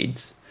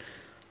trades.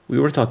 We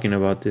were talking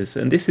about this,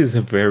 and this is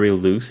a very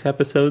loose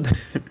episode.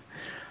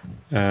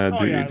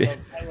 Oh yeah, Do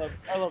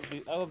I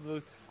love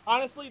the.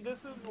 Honestly,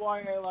 this is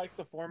why I like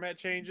the format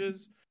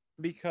changes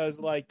because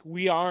like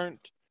we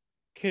aren't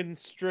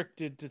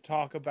constricted to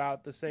talk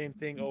about the same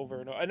thing over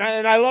and over. And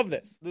I love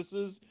this. This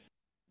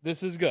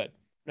is good.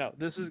 No,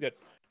 this is good.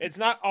 It's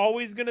not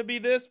always going to be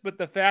this, but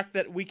the fact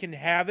that we can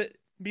have it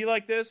be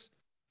like this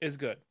is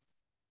good.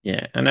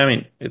 yeah, and I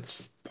mean,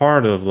 it's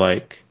part of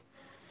like,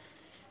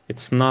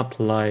 it's not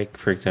like,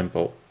 for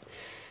example,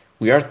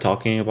 we are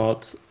talking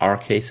about our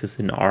cases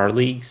in our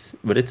leagues,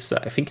 but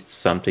I think it's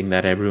something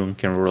that everyone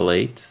can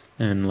relate,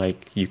 and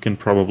like you can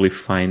probably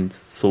find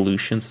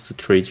solutions to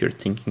trades you're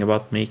thinking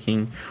about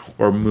making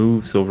or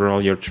moves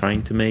overall you're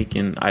trying to make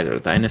in either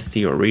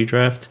dynasty or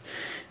redraft.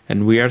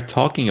 And we are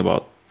talking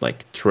about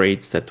like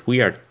trades that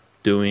we are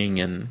doing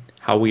and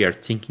how we are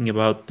thinking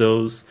about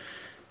those.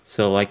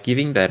 So like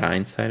giving that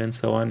hindsight and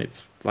so on,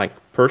 it's like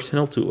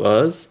personal to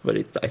us, but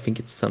I think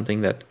it's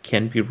something that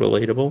can be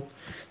relatable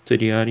to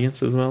the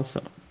audience as well.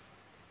 So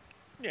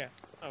Yeah.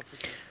 Oh, for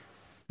sure.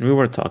 we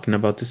were talking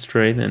about this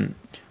trade, and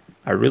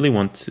I really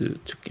want to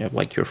have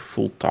like your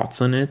full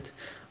thoughts on it.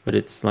 But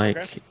it's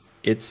Okay. like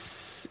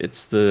it's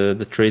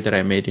the trade that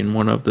I made in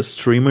one of the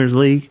streamers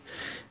league,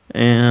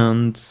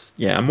 and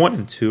yeah, I'm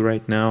 1-2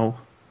 right now.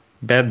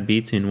 Bad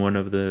beat in one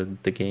of the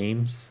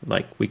games.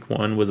 Like week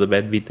one was a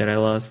bad beat that I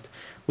lost.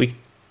 Week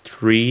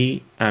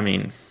three, I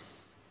mean,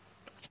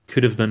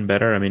 could have done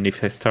better. I mean,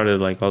 if I started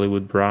like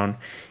Hollywood Brown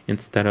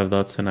instead of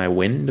Dotson, I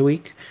win the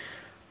week,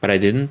 but I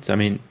didn't. I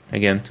mean,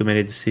 again, too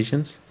many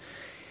decisions.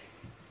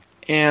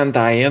 And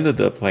I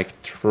ended up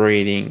like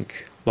trading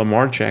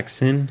Lamar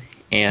Jackson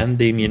and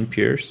Damian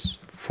Pierce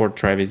for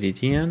Travis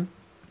Etienne.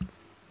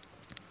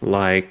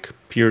 Like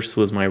Pierce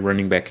was my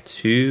running back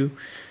two,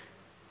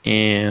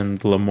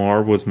 and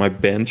Lamar was my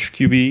bench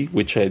QB,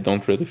 which I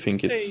don't really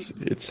think Hey,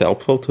 it's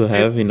helpful to say,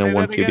 have in a say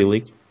one that QB again.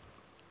 league.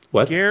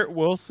 What? Garrett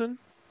Wilson,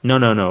 No,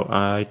 no, no.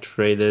 I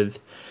traded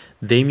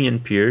Damian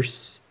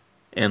Pierce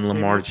and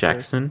Lamar Damian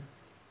Pierce, Jackson.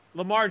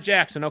 Lamar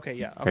Jackson. Okay,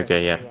 yeah. Okay,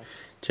 Okay, yeah. okay, yeah.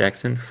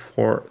 Jackson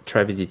for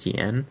Travis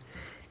Etienne.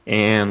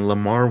 And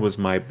Lamar was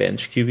my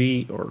bench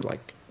QB or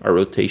like a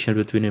rotation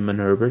between him and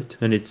Herbert.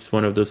 And it's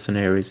one of those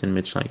scenarios in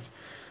which like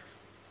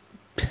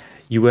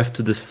you have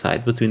to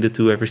decide between the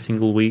two every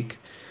single week.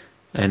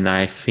 And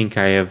I think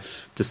I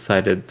have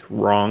decided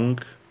wrong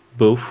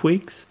both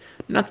weeks.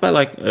 Not by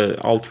like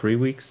all 3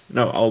 weeks.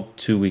 No, all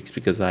 2 weeks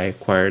because I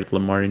acquired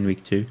Lamar in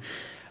week two.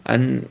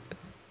 And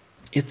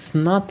it's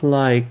not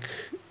like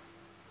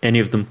any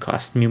of them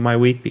cost me my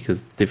week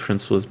because the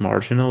difference was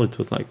marginal. It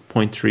was like zero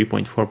point 0.3, zero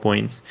point 0.4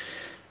 points.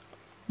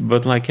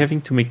 But like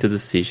having to make the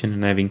decision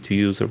and having to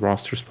use a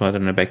roster spot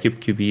and a backup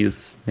QB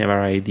is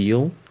never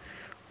ideal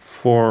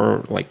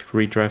for like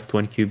redraft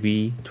 1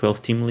 QB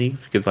 12 team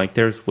leagues because like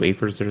there's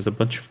waivers, there's a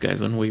bunch of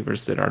guys on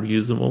waivers that are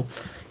usable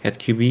at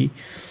QB,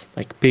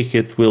 like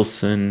Pickett,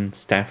 Wilson,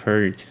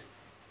 Stafford,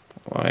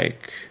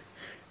 like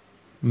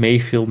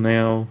Mayfield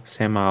now,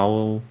 Sam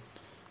Howell,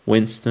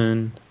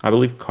 Winston. I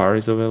believe Carr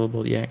is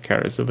available. Yeah,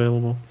 Carr is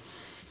available.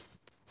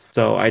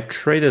 So I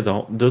traded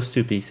all those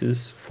two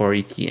pieces for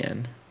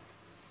ETN.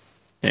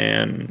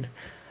 And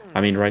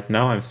I Hmm. mean, right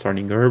now I'm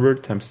starting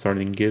Herbert, I'm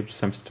starting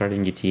Gibbs, I'm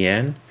starting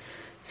ETN,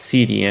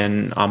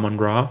 CDN, Amon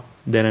Ra.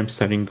 Then I'm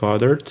starting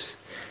Goddard.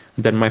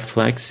 Then my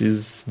flex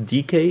is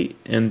DK,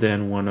 and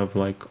then one of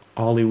like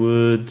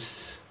Hollywood,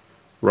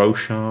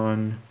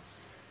 Roshan,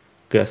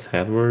 Gus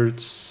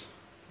Edwards,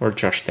 or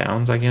Josh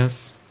Downs, I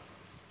guess.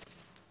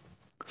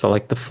 So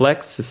like the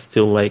flex is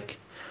still like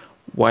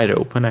wide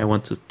open. I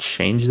want to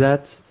change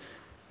that.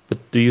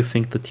 But do you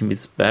think the team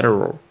is better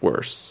or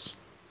worse?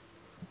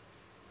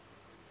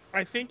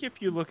 I think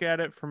if you look at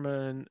it from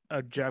an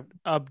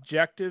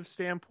objective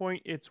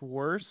standpoint, it's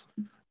worse.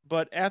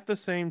 But at the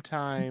same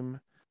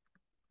time,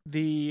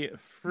 the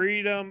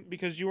freedom,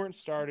 because you weren't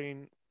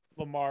starting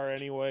Lamar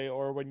anyway,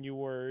 or when you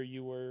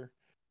were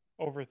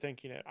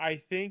overthinking it. I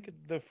think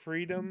the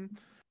freedom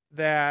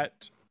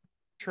that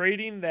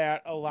trading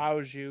that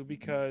allows you,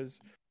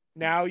 because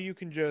now you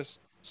can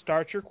just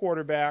start your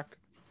quarterback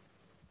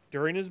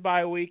during his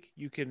bye week.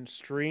 You can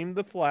stream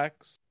the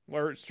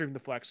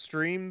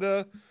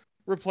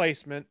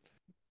replacement,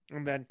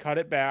 and then cut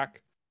it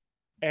back,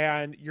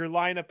 and your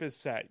lineup is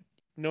set.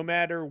 No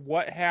matter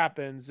what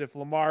happens, if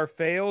Lamar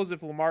fails,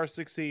 if Lamar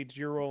succeeds,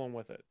 you're rolling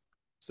with it.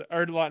 So,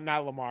 or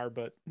not Lamar,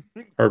 but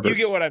you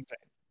get Herbert. what I'm saying.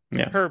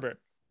 Yeah. Herbert.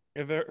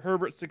 If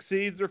Herbert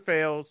succeeds or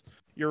fails,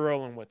 you're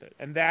rolling with it,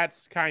 and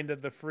that's kind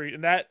of the free.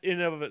 And that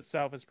in and of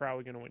itself is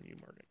probably going to win you,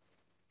 Morgan.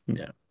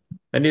 Yeah.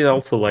 And it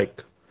also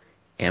like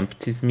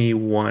empties me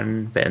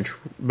one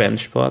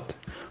bench spot,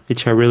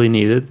 which I really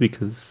needed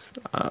because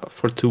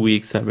for 2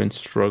 weeks I've been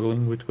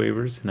struggling with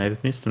waivers and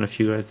I've missed on a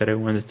few guys that I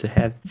wanted to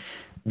have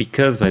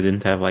because I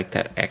didn't have like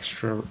that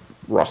extra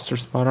roster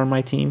spot on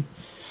my team.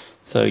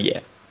 So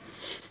yeah,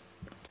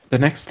 the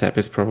next step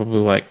is probably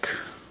like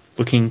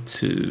looking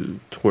to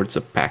towards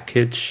a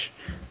package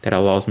that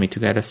allows me to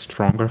get a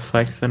stronger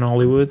flex than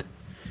Hollywood.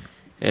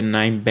 And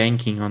I'm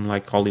banking on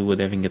like Hollywood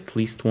having at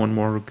least one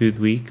more good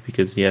week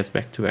because he has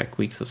back-to-back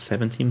weeks of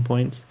 17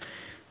 points,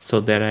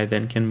 so that I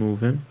then can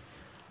move him.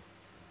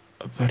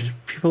 But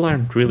people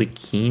aren't really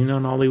keen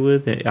on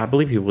Hollywood. I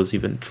believe he was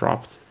even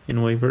dropped in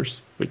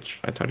waivers, which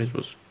I thought it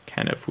was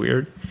kind of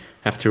weird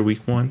after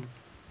week 1.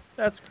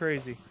 That's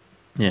crazy.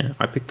 Yeah,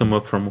 I picked him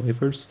up from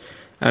waivers,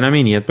 and I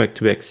mean he had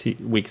back-to-back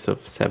weeks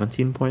of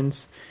 17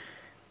 points.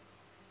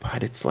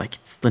 But it's like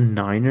it's the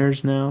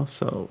Niners now,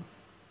 so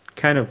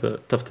kind of a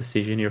tough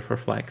decision here for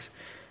flex.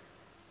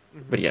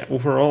 But Hmm. yeah,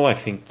 overall, I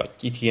think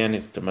like ETN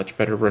is the much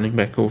better running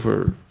back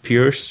over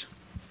Pierce,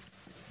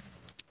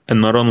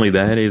 and not only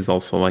that, he's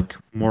also like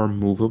more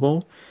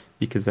movable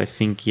because I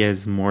think he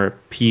has more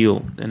appeal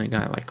than a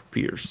guy like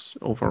Pierce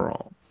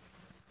overall.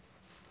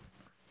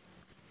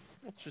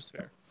 That's just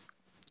fair.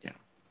 Yeah,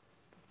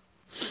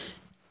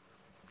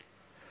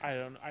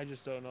 I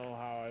just don't know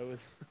how I would.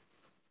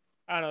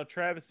 I don't know.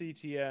 Travis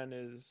Etienne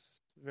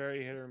is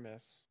very hit or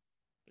miss,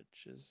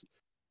 which is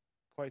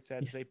quite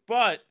sad to yeah, say.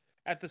 But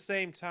at the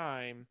same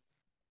time,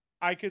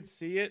 I could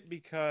see it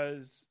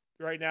because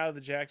right now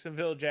the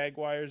Jacksonville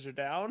Jaguars are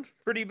down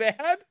pretty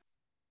bad.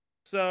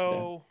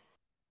 yeah, So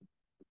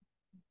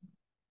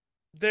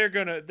they're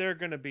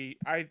gonna be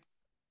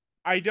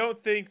I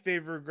don't think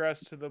they've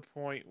regressed to the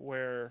point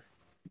where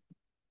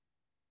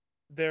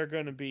they're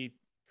gonna be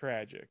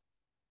tragic.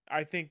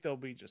 I think they'll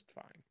be just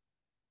fine.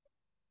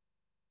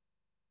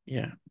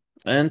 yeah.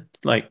 And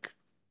like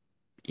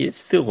he's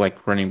still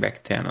like running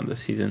back 10 on the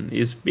season.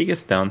 His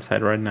biggest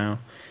downside right now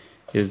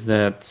is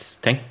that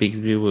Tank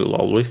Bigsby will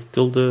always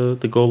steal the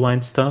goal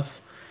line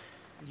stuff.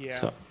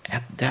 Yeah. So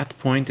at that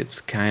point,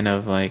 it's kind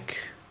of like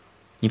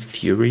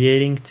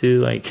infuriating to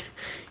like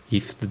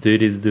if the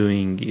dude is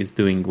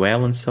doing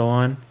well and so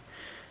on.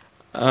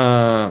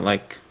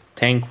 Like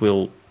Tank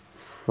will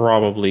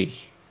probably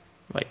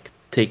like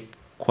take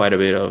quite a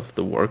bit of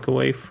the work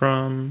away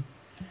from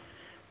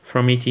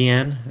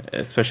ETN,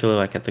 especially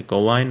like at the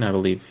goal line. I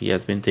believe he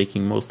has been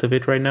taking most of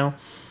it right now.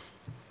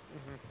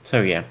 Hmm.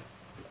 So yeah,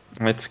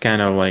 it's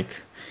kind of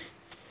like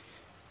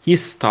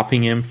he's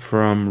stopping him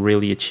from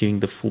really achieving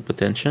the full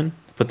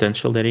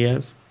potential that he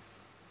has.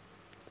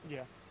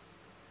 Yeah,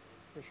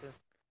 for sure.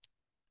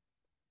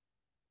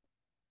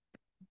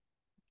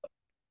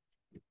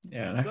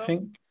 Yeah, and I So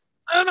think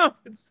I don't know.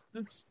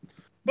 It's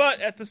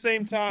but at the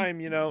same time,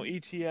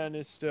 ETN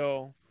is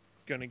still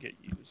gonna get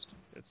used.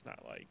 It's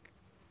not like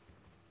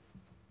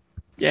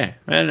yeah,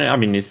 and I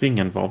mean he's being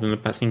involved in the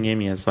passing game.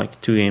 He has like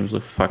 2 games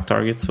with 5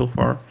 targets so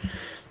far.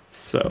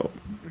 So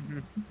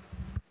Mhm.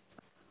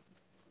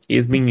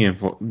 He's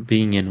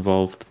being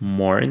involved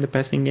more in the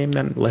passing game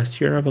than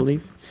last year, I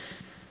believe.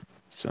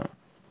 So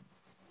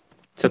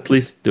it's at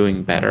least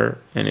doing better,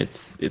 and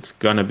it's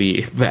gonna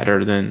be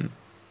better than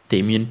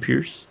Damian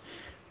Pierce,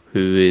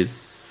 who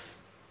is,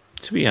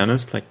 to be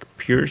honest, like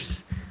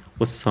Pierce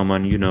was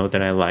someone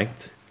that I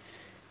liked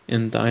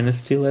in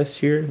Dynasty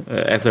last year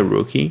as a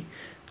rookie.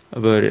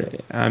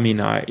 But I mean,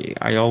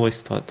 I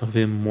always thought of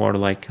him more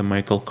like a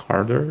Michael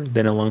Carter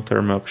than a long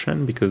term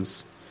option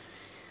because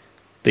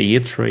they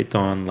iterate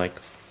on like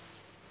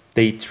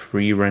day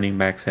three running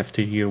backs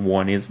after year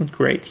one isn't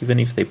great, even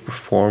if they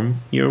perform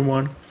year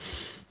one.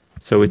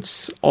 So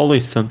it's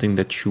always something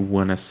that you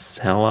want to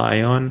sell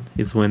eye on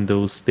is when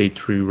those day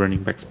three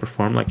running backs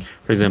perform. Like,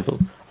 for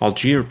example,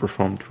 Algier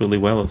performed really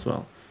well as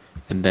well.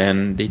 And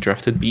then they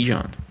drafted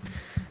Bijan.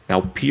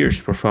 Now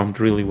Pierce performed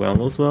really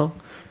well as well.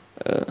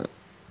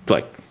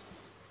 Like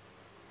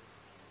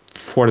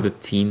for the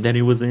team that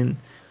he was in.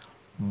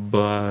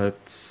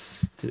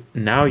 But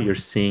now you're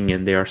seeing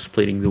and they are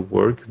splitting the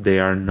work. They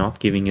are not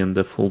giving him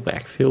the full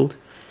backfield.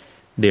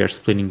 They are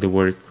splitting the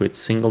work with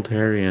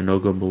Singletary and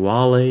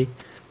Ogobuale.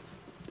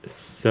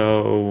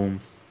 So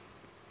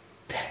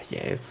yeah,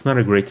 it's not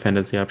a great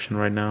fantasy option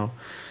right now.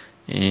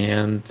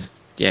 And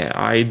yeah,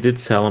 I did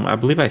sell him. I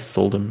believe I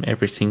sold him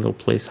every single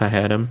place I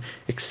had him,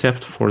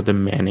 except for the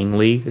Manning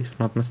League, if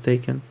not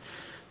mistaken.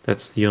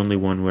 That's the only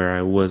one where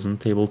I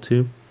wasn't able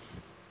to.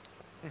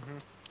 Hmm.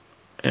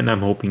 And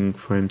I'm hoping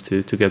for him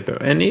to get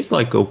better. And he's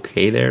like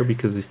okay there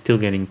because he's still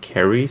getting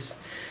carries,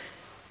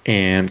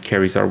 and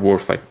carries are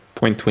worth like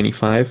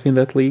 0.25 in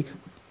that league.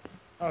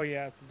 Oh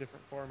yeah, it's a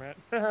different format.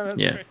 That's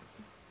Yeah, right.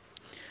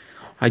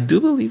 I do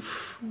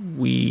believe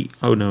we.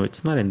 Oh no,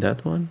 it's not in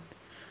that one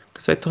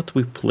because I thought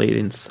we played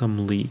in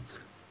some league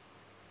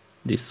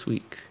this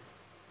week,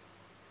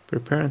 but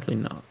apparently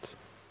not.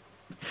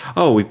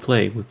 Oh, we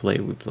play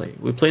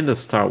in the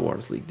Star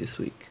Wars League this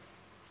week.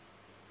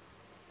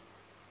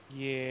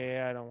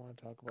 Yeah, I don't want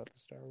to talk about the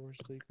Star Wars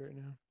League right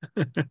now.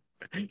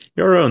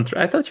 Your own.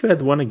 I thought you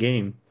had won a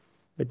game,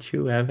 but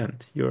you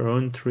haven't. Your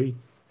own three.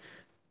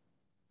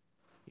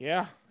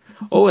 Yeah,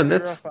 it's Oh, and pretty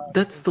that's rough out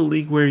that's here. the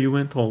league where you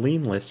went all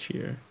in last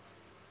year.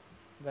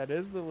 That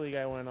is the league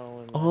I went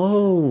all in last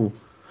year. Oh,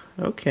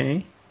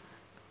 okay.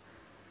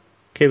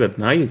 Okay, but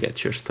now you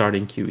get your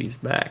starting QEs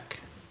back.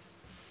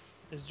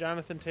 Is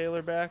Jonathan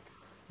Taylor back?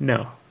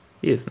 No,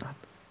 he is not.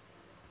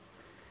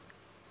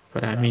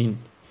 But I Rough. mean,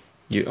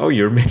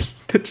 you're making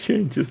the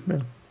changes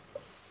now.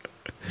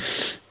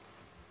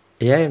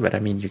 Yeah, but I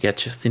mean, you get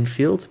Justin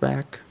Fields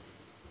back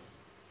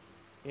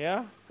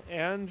Yeah,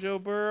 and Joe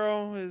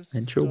Burrow is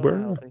and Joe still not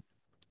Burrow. healthy.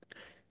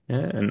 Yeah,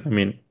 and I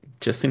mean,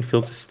 Justin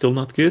Fields is still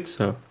not good,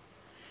 so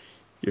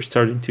you're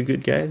starting two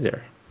good guys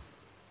there.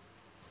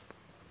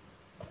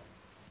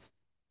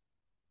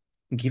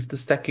 Give the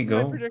stack a What's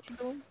my go. prediction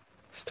to win?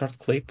 Start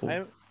Claypool.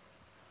 I'm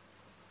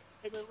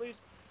I'm at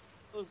least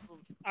listen,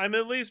 I'm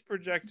at least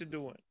projected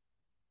to win.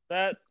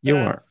 That You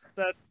are.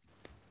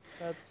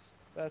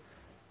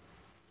 that's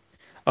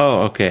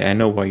Oh, okay. I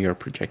know why you're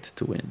projected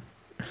to win.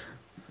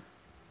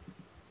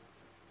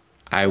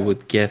 I what?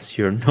 would guess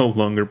you're no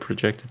longer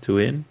projected to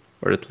win,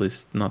 or at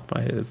least not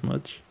by as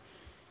much.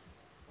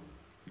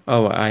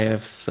 Oh, I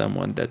have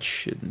someone that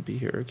shouldn't be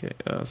here. Okay,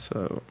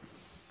 so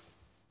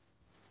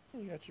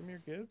You got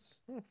Jameer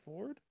Gibbs,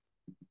 Ford,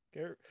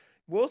 Garrett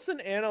Wilson,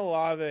 and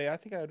Olave. I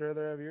think I'd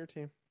rather have your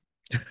team.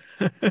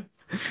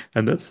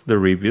 and that's the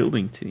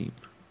rebuilding team.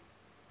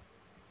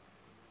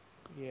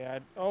 Yeah.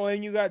 Oh,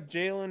 and you got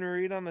Jalen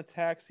Reed on the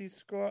taxi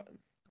squad.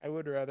 I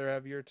would rather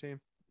have your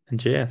team. And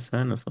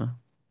JSN as well.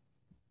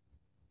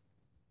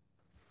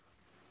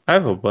 I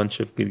have a bunch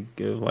of good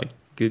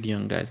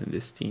young guys in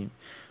this team.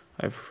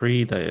 I have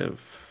Reed, I have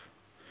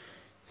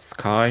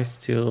Sky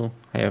still,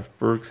 I have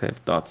Burks, I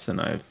have Dotson,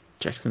 I have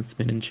Jackson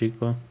Smith and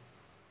Jigba,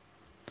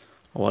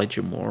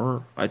 Elijah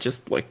Moore. I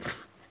just like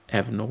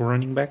have no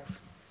running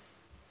backs.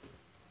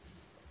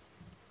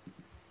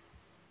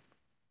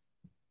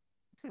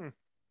 Hmm,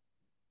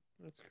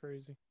 that's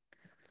crazy.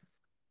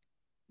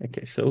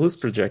 Okay, so who's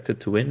projected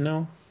to win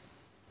now?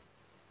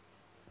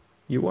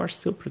 You are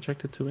still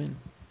projected to win.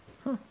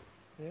 Huh.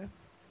 Yeah.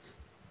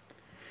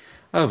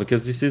 Oh,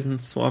 because this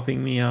isn't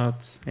swapping me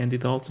out Andy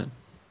Dalton.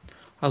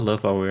 I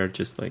love how we are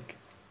just like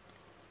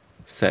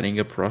setting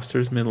up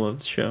rosters middle of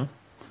the show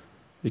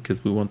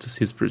because we want to see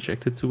who's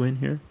projected to win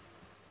here.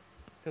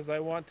 Because I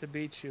want to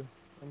beat you.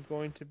 I'm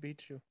going to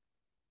beat you.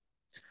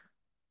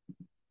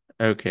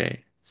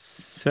 Okay,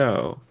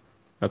 so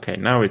okay,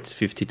 now it's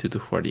 52 to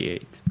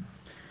 48.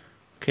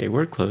 Okay,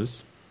 we're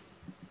close.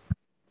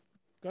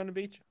 Going to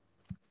beat you.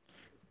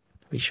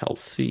 We shall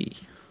see.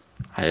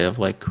 I have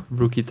like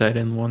rookie tight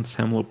end one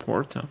Sam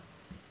Laporta.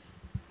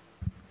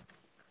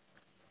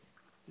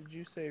 Did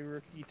you say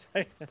rookie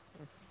tight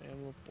end Sam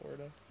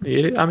Laporta?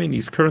 I mean,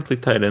 he's currently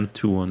tight end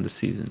two on the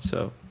season,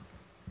 so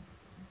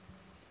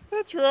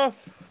That's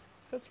rough.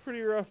 That's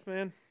pretty rough,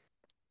 man.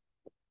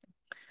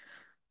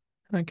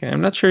 okay.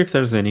 I'm not sure if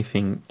there's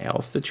anything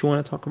else that you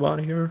want to talk about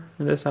here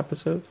in this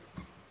episode.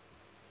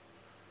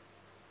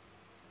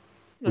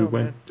 we No,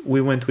 went man.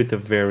 we went with a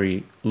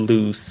very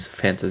loose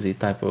fantasy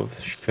type of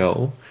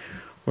show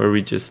where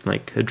we just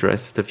like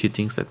addressed a few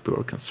things that we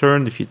were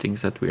concerned, a few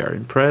things that we are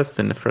impressed,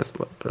 and the first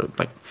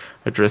like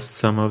addressed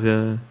some of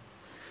the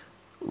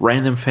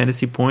random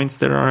fantasy points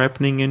that are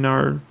happening in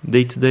our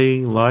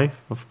day-to-day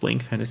life of playing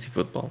fantasy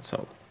football.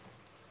 So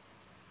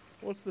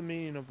What's the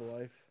meaning of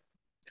life?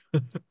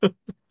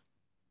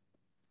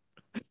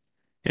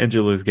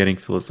 Angelo is getting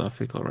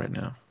philosophical right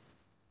now.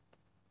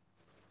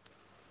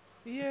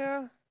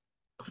 Yeah,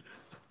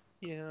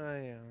 yeah, I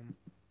am.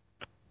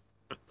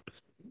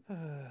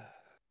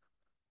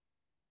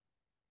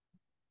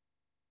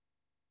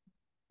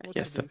 I What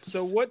to guess do?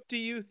 So, that's what do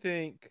you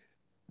think?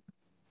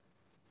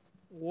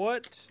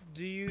 What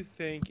do you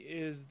think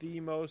is the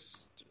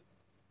most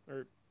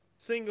or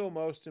single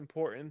most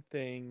important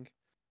thing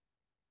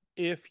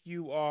if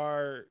you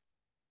are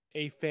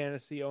a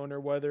fantasy owner,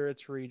 whether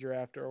it's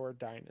redraft or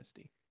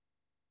dynasty?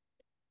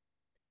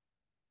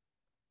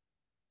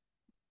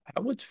 I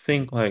would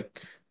think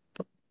like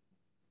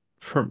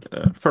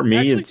for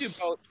me Actually, do it's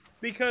both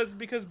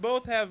because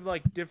both have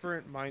like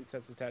different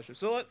mindsets attached to it.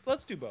 So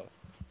let's do both.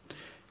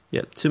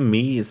 yeah, to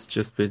me it's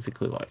just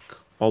basically like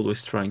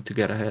always trying to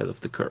get ahead of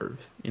the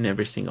curve in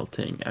every single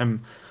thing.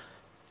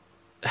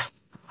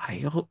 I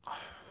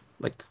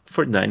like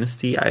for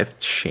Dynasty, I've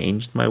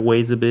changed my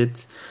ways a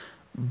bit,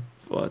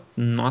 but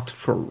not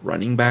for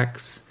running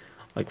backs.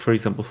 Like for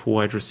example, for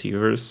wide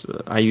receivers,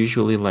 I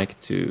usually like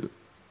to,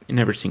 in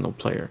every single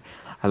player,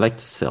 I like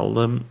to sell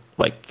them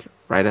like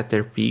right at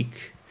their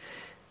peak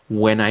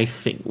when I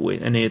think,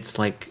 and it's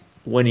like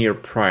 1 year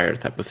prior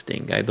type of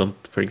thing. I don't,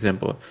 for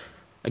example,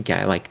 a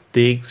guy like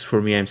Diggs,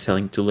 for me, I'm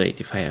selling too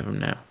late if I have him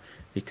now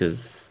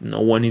because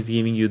no one is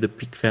giving you the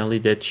peak value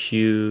that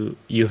you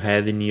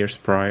had in years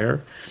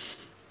prior.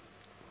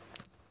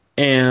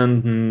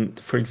 And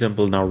for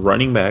example, now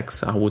running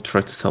backs, I would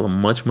try to sell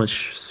them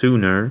much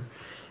sooner.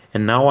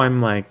 And now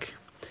I'm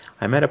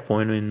at a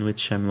point in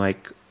which I'm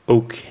like,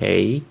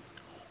 okay,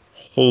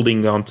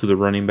 holding on to the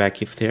running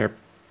back if they're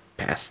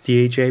past the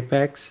age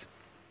apex.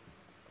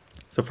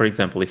 So for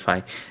example, if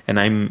I and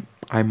I'm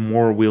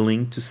more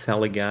willing to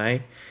sell a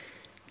guy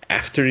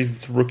after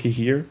his rookie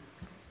year.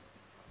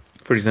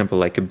 For example,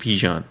 like a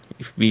Bijan.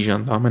 If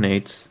Bijan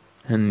dominates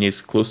and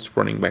is close to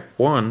running back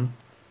one,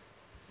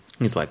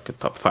 he's like a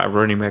top five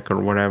running back or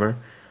whatever,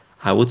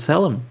 I would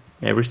sell him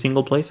every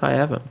single place I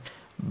have him.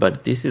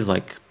 But this is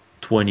like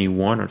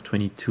 21 or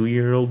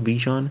 22-year-old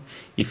Bijan.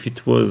 If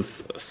it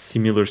was a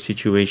similar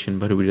situation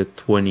but with a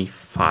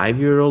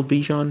 25-year-old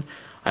Bijan,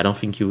 I don't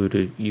think you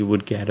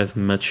would get as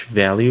much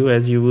value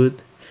as you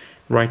would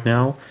right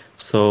now.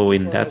 So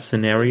in Well, that that's true.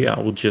 scenario, I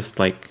would just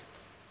like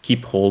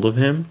keep hold of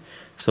him.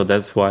 So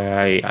that's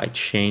why I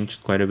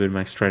changed quite a bit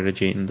my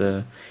strategy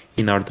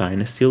in our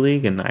dynasty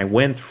league, and I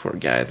went for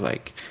guys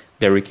like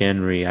Derrick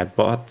Henry. I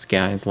bought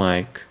guys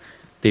like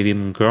David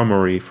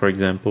Montgomery, for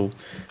example,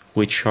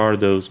 which are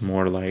those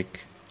more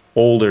like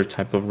older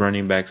type of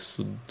running backs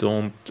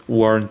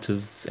who aren't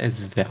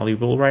as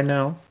valuable right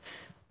now,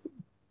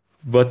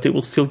 but they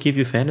will still give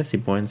you fantasy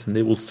points and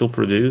they will still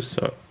produce.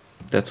 So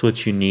that's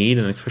what you need,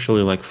 and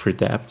especially like for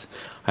depth,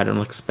 I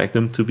don't expect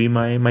them to be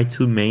my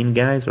two main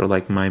guys or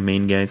like my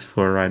main guys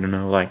for I don't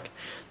know like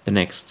the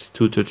next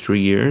 2 to 3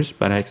 years,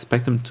 but I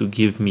expect them to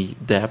give me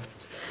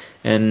depth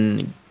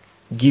and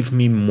give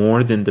me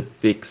more than the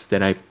picks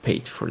that I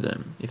paid for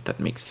them, if that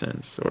makes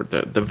sense, or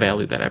the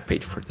value that I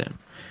paid for them.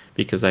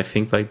 Because I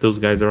think like those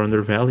guys are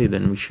undervalued,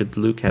 and we should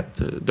look at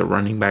the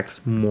running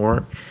backs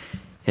more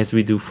as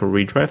we do for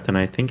redraft. And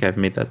I think I've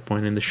made that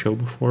point in the show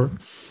before.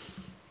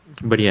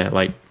 But Hmm. yeah,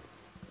 like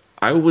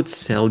I would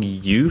sell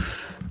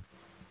youth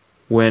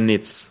when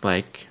it's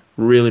like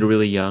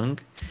really young.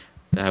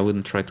 I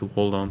wouldn't try to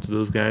hold on to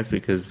those guys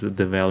because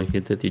the value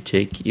hit that you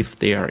take if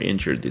they are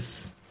injured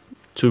is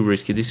too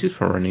risky. This is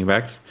for running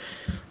backs.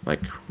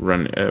 Like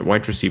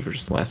wide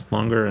receivers last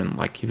longer, and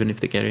like even if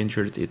they get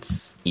injured,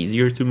 it's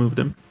easier to move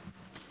them.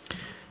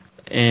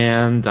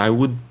 And I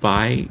would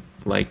buy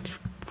like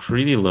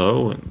pretty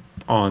low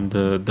on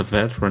the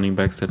vet running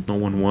backs that no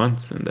one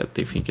wants and that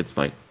they think it's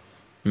like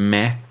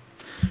meh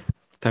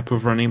type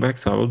of running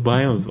backs. I would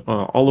buy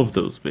all of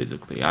those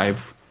basically.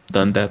 I've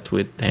done that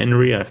with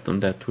Henry. I've done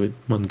that with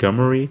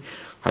Montgomery.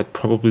 I'd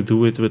probably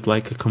do it with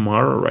like a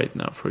Kamara right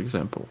now, for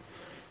example.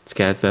 It's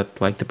guys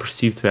that like the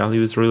perceived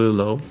value is really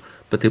low,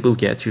 but they will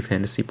get you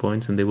fantasy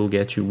points and they will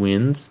get you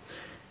wins.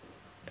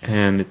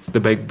 And it's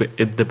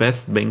the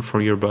best bang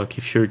for your buck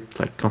if you're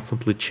like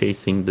constantly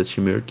chasing the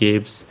Shamir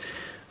Gibbs,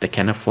 the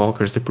Kenneth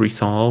Walkers, the Brees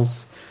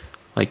Halls.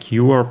 Like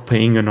you are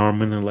paying an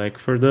arm and a leg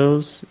for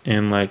those,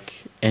 and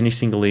like any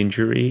single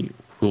injury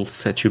will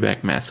set you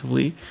back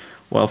massively.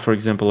 While, for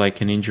example,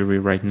 like an injury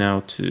right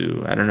now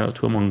to I don't know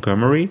to a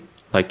Montgomery,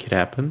 like it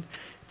happened,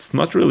 it's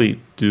not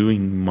really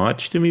doing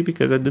much to me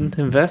because I didn't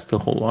invest a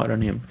whole lot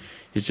on him.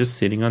 He's just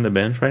sitting on the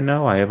bench right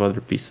now. I have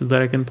other pieces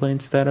that I can play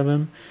instead of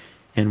him.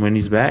 And when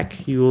he's back,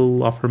 he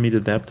will offer me the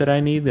depth that I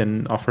need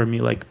and offer me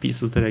like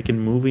pieces that I can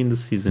move in the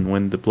season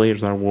when the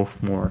players are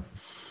worth more.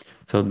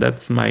 So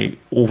that's my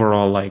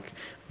overall like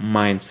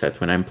mindset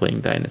when I'm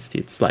playing Dynasty.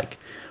 It's like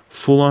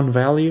full on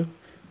value,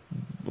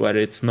 but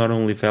it's not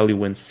only value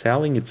when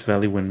selling, it's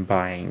value when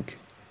buying.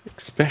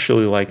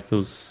 Especially like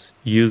those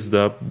used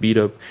up, beat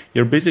up.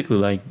 You're basically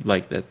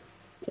like that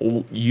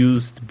old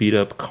used beat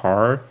up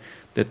car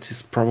that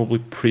is probably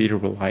pretty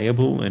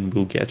reliable and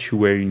will get you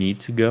where you need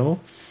to go.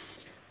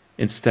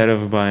 Instead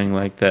of buying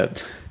like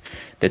that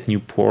new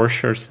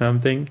Porsche or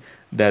something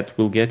that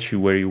will get you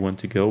where you want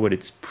to go, but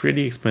it's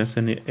pretty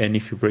expensive and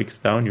if it breaks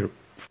down, you're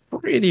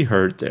pretty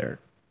hurt there.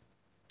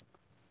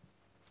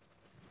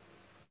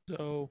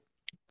 So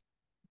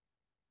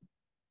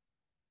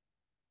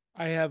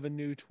I have a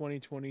new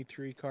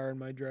 2023 car in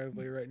my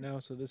driveway right now,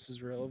 so this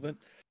is relevant.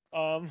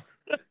 Um,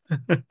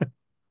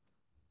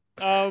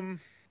 um,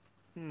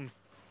 hmm,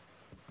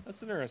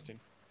 that's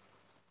interesting.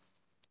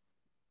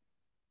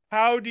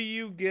 How do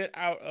you get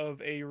out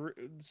of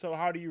so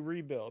how do you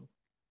rebuild?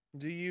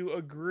 Do you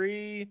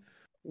agree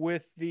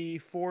with the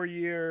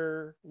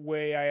 4-year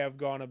way I have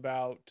gone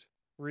about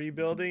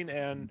rebuilding?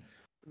 And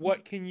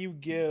what can you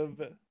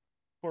give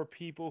for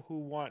people who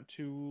want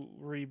to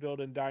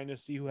rebuild in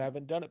Dynasty who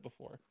haven't done it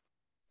before?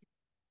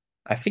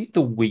 I think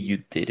the way you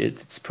did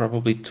it, it's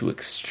probably too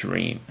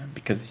extreme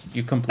because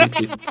you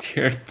completely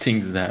tear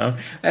things down.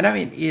 And I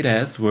mean, it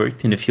has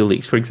worked in a few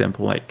leagues. For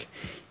example, like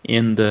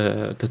in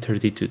the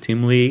 32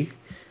 team league,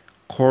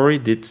 Corey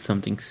did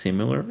something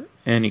similar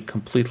and he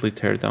completely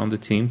tear down the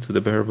team to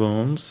the bare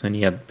bones and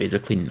he had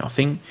basically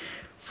nothing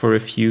for a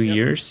few Yep.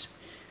 years.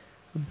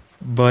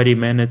 But he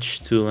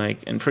managed to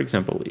like, and for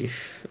example,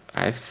 if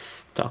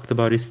talked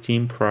about his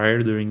team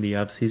prior during the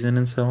off season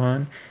and so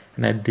on,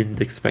 and I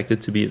didn't expect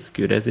it to be as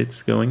good as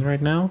it's going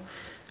right now.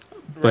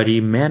 But Right.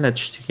 he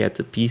managed to get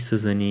the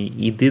pieces, and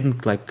he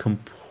didn't like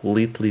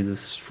completely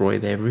destroy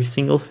every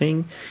single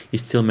thing. He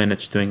still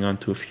managed to hang on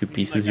to a few You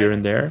mean pieces like I here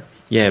and there.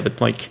 Yeah,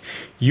 but like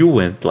you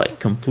went like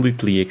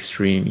completely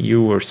extreme.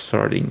 You were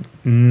starting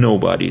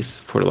nobodies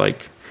for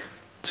like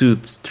 2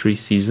 3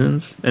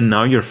 seasons, and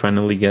now you're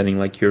finally getting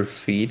like your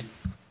feet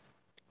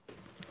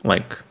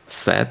like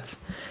set.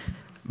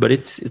 But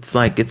it's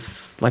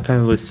like I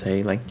always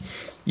say, like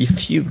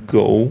if you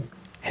go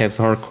as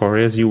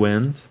hardcore as you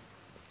went,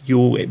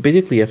 you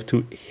basically have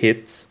to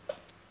hit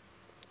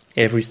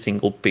every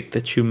single pick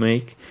that you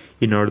make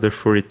in order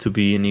for it to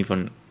be an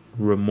even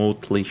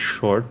remotely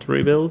short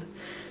rebuild.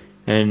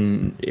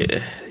 And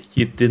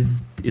you didn't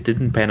it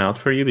didn't pan out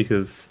for you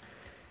because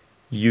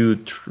you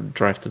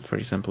drafted, for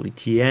example,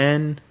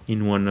 Etienne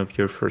in one of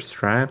your first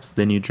drafts.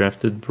 Then you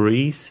drafted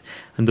Breeze,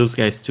 and those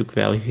guys took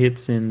value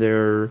hits in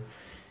their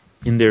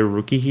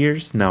rookie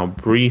years. Now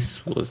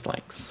Breeze was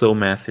like so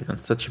massive and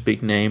such a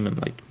big name, and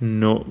like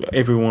no,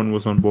 everyone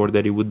was on board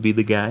that he would be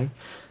the guy.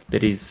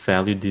 That his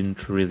value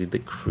didn't really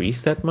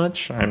decrease that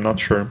much. I'm not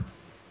sure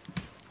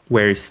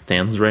where he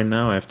stands right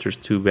now after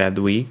 2 bad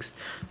weeks,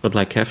 but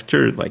like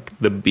after like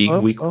the big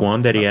Oh, week oh,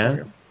 one that he not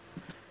had, there.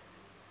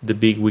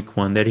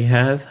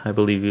 I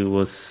believe it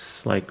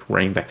was like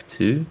running back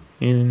two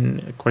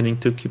in according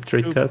to Keep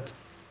Trade Who? Cut.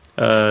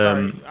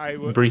 Sorry, I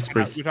Breeze, cut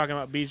out. Breeze. You're talking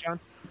about Bijan?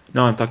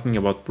 No, I'm talking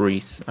about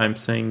Breeze. I'm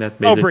saying that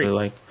Oh, basically Bree.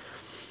 like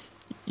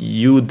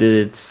you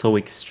did it so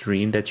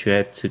extreme that you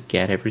had to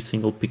get every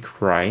single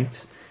pick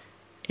right,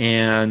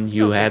 and I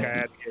you don't think I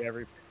had. had to get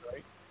every pick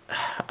right.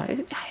 I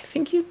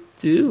think you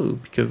do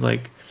because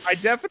like I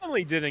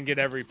definitely didn't get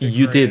every pick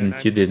you right, and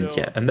didn't, you I'm didn't,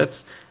 yeah, still. and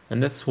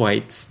that's why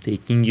it's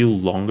taking you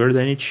longer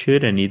than it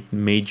should, and it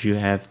made you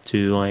have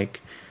to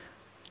like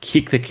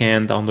kick the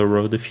can down the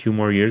road a few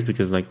more years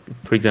because like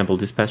for example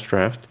this past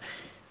draft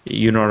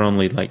you not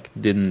only like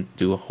didn't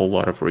do a whole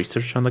lot of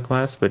research on the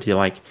class but you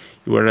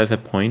were at a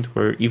point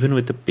where even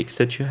with the picks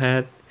that you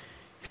had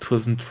it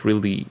wasn't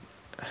really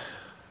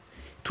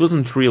it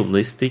wasn't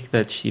realistic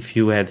that if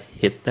you had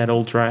hit that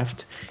old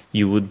draft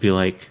you would be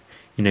like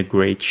in a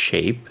great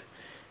shape,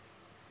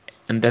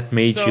 and that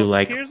made you So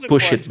like here's a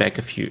push it back question.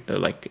 a few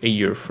like a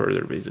year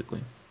further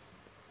basically.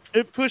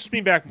 It pushed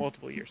me back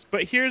multiple years,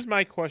 but here's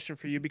my question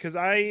for you because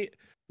I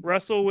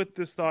wrestle with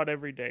this thought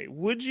every day.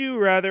 Would you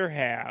rather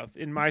have,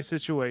 in my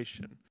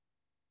situation,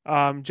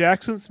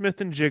 Jackson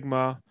Smith and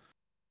Jigma,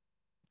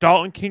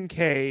 Dalton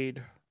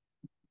Kincaid,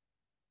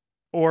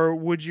 or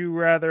would you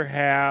rather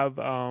have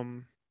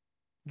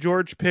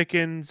George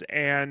Pickens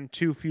and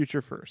 2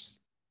 future firsts?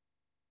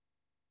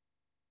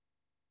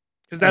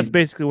 Because I that's mean,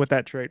 basically what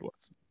that trade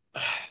was.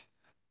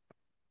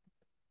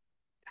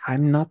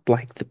 I'm not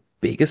like the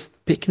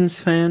biggest Pickens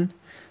fan,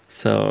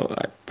 so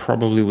I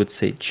probably would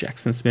say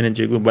Jackson Smith and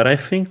Jigba, but I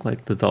think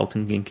like the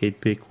Dalton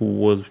Kincaid pick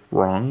was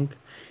wrong.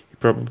 He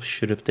probably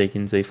should have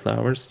taken Zay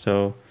Flowers.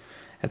 So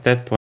at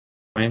that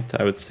point,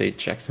 I would say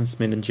Jackson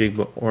Smith and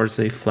Jigba or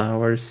Zay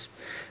Flowers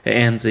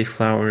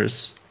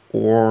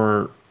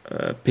or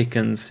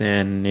Pickens,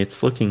 and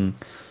it's looking.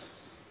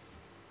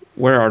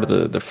 Where are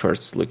the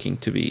firsts looking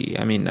to be?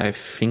 I mean, I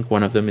think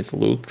one of them is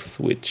Luke's,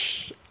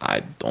 which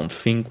I don't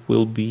think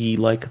will be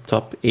like a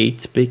top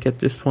 8 pick at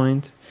this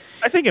point.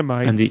 I think it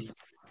might. And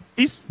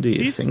He's do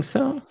you he's think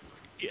so?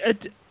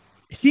 it,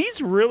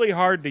 he's really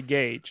hard to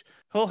gauge.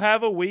 he'll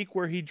have a week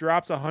where he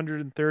drops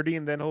 130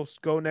 and then he'll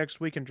go next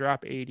week and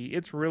drop 80.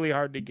 It's really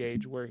hard to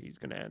gauge where he's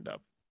going to end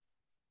up.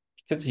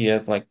 Because he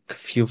has like a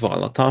few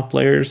volatile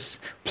players,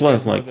 Yeah,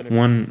 plus more like than a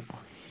few. one.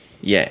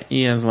 Yeah,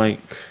 he has like.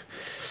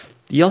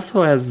 He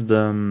also has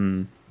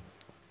the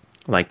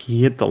like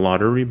he hit the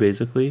lottery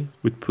basically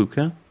with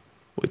Puka,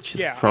 which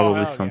is Yeah, oh probably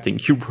hell yeah. something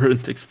you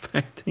weren't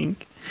expecting.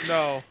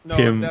 No,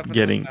 no, Him definitely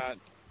getting not.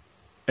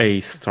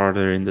 a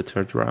starter in the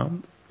third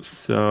round.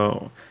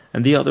 So,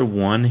 and the other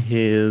one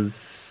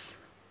is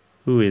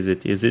who is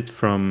it? Is it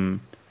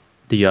from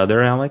the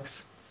other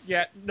Alex?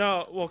 Yeah,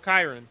 no, well,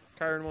 Kyron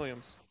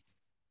Williams.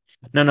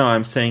 No, no,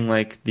 I'm saying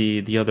like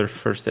the other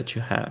first that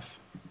you have.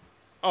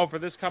 Oh, for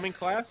this coming It's,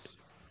 class,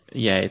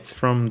 yeah, it's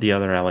from the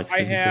other Alex, I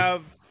isn't it?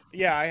 have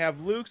yeah, I have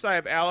Luke's, I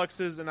have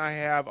Alex's, and I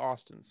have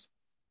Austin's.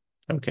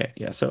 Okay,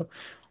 yeah. So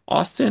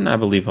Austin, I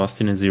believe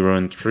Austin is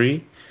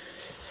 0-3,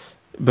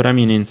 but I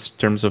mean in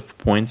terms of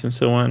points and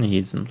so on, he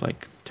isn't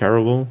like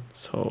terrible.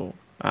 So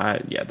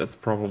yeah, that's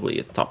probably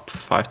a top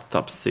 5 to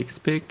top 6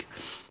 pick.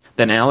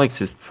 Then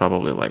Alex is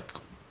probably like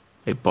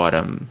a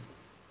bottom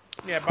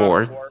Yeah, bottom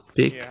 4 four.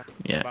 pick. Yeah,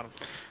 Yeah. bottom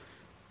four.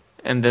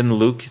 And then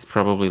Luke is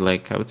probably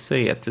like I would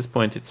say at this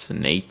point it's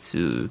an 8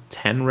 to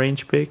 10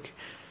 range pick.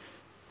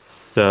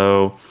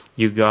 So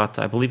you got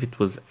I believe it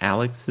was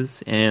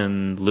Alex's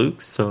and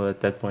Luke's. So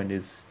at that point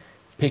is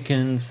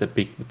Pickens, a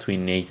pick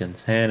between 8 and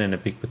 10 and a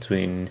pick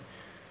between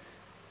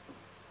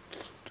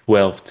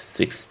 12 to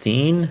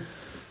 16.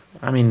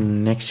 I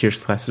mean, next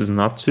year's class is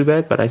not too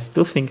bad, but I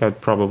still think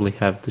I'd probably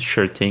have the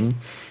shirting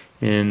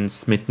in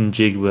Smith and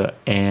Jigba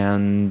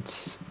and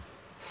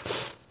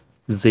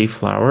Zay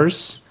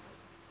Flowers,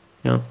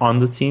 on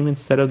the team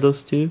instead of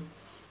those two.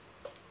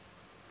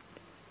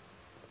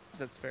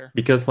 That's fair.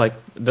 Because like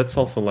that's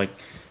also like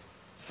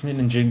Smith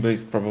and Jigba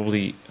is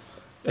probably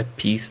a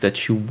piece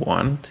that you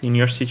want in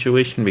your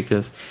situation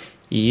because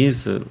he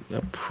is a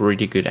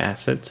pretty good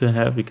asset to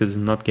have because he's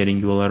not getting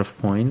you a lot of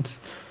points,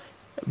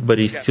 but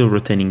he's Yes. still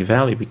retaining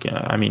value.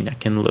 Because I mean, I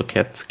can look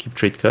at keep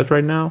trade cut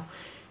right now.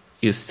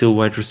 He's still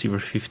wide receiver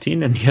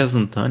 15 and he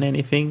hasn't done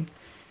anything.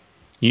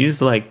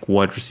 He's like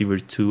wide receiver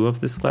 2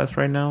 of this class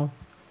right now.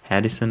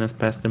 Addison has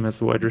passed him as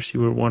the wide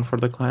receiver 1 for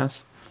the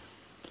class.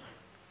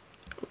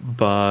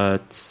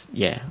 But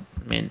yeah,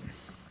 I mean,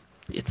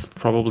 it's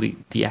probably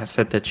the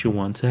asset that you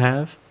want to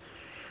have.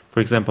 For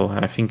example,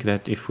 I think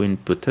that if we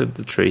input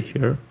the trade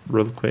here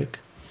real quick,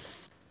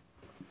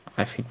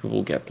 I think we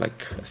will get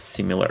like a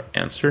similar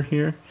answer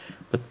here.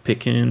 But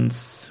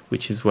Pickens,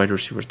 which is wide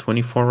receiver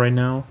 24 right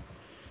now,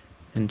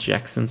 and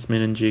Jackson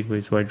Smith and Jigba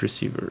is wide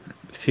receiver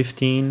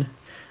 15,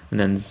 and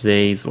then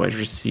Zay is wide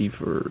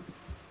receiver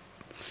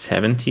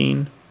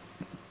 17.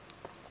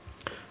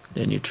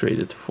 Then you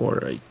traded for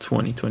a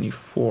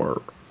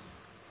 2024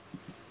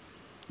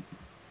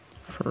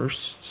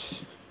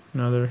 first.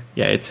 Another.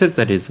 Yeah, it says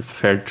that is a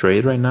fair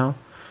trade right now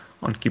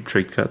on Keep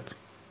Trade Cut.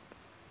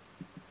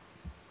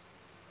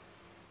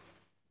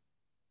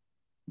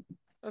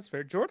 That's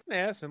fair. Jordan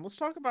Addison, let's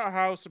talk about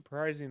how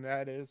surprising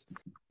that is.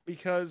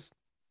 Because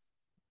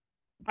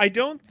I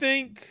don't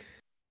think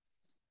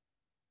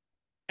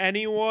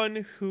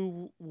anyone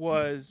who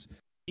was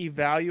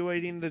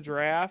evaluating the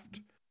draft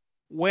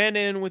went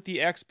in with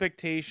the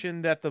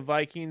expectation that the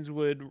Vikings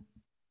would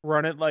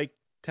run it like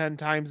 10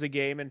 times a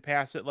game and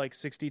pass it like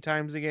 60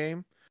 times a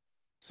game.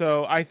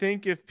 So I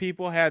think if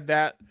people had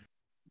that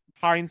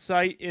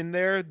hindsight in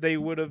there, they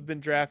would have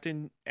been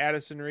drafting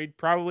Addison Reed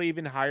probably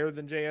even higher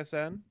than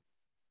JSN.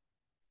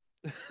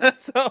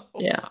 So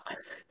Yeah,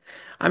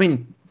 I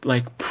mean,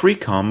 like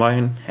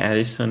pre-combine,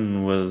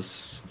 Addison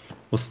was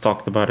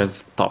talked about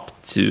as top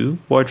 2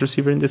 wide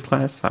receiver in this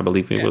class. I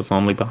believe he yeah, was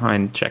only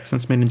behind Jackson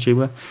Smith and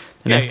Jigba.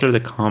 And yeah. after the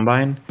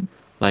combine,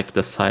 like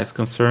the size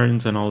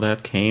concerns and all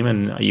that came,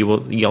 and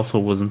he also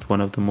wasn't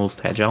one of the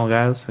most agile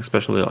guys,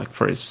 especially like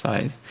for his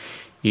size.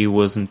 He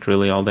wasn't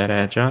really all that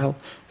agile,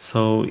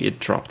 so it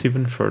dropped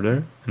even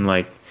further. And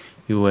like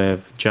you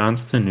have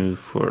Johnston, who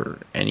for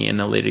any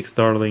analytics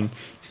darling,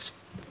 is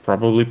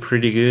probably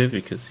pretty good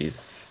because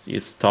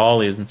he's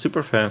tall, he isn't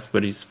super fast,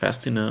 but he's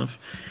fast enough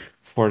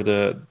for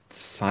the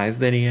size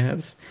that he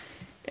has.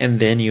 And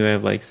then you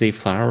have like Zay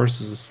Flowers,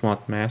 who's a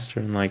slot master,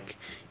 and like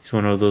he's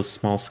one of those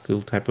small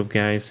school type of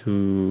guys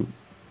who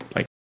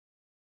like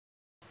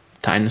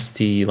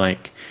dynasty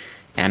like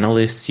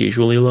analysts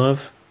usually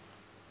love.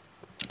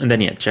 And then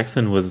yeah,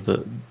 Jackson was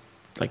the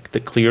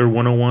clear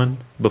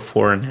 101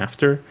 before and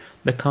after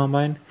the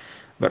combine.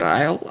 But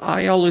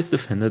I always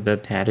defended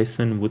that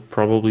Addison would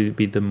probably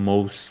be the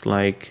most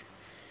like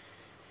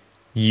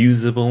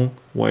usable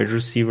wide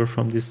receiver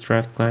from this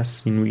draft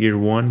class in year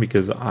 1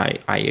 because I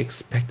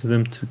expected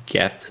them to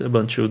get a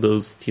bunch of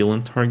those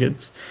Thielen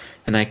targets,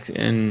 and I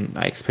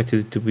expected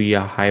it to be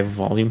a high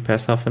volume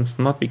pass offense,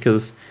 not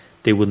because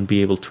they wouldn't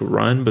be able to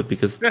run, but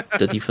because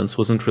the defense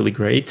wasn't really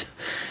great.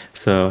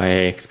 So I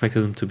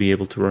expected them to be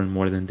able to run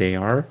more than they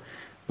are,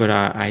 but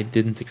I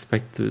didn't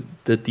expect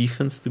the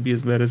defense to be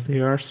as bad as they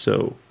are.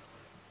 So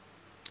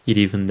it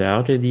evened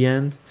out at the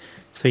end.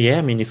 So yeah,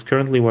 I mean he's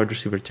currently wide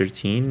receiver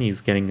 13.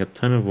 He's getting a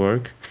ton of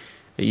work.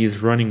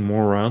 He's running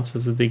more routes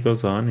as the day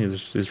goes on.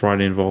 His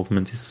route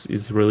involvement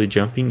is really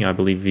jumping. I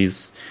believe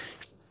he's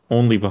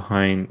only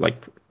behind,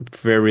 like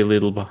very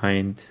little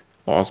behind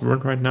Osborne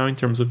right now in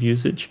terms of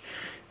usage.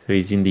 So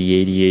he's in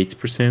the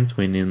 88%,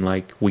 when in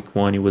like week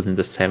one he was in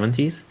the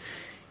 70s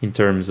in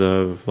terms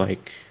of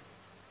like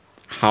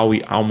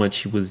how much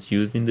he was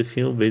used in the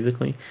field,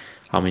 basically,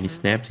 how many Mhm.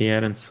 snaps he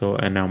had, and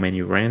how many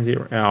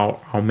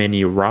how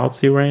many routes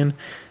he ran.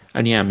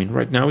 And yeah, I mean,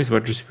 right now he's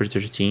wide receiver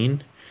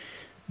 13.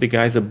 The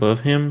guys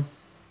above him,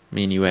 I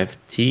mean, you have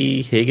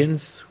T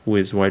Higgins, who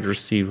is wide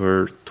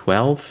receiver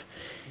 12,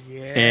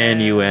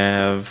 and you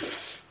Yeah.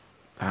 have,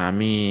 I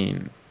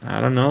mean, I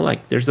don't know,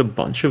 like there's a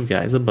bunch of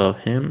guys above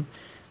him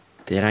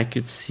that I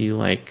could see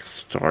like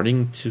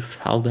starting to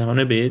fall down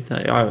a bit.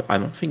 I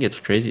don't think it's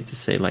crazy to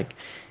say like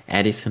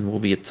Addison will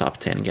be a top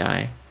 10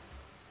 guy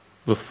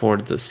before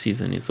the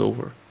season is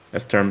over,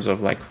 as terms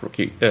of like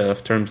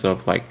terms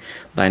of like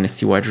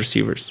dynasty wide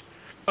receivers.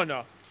 Oh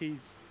no,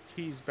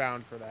 he's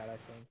bound for that, I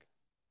think.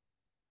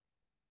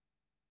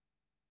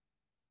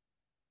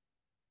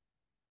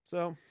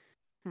 So,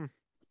 hmm.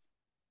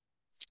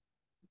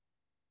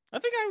 I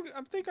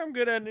think I'm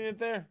good ending it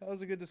there. That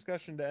was a good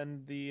discussion to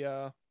end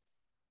the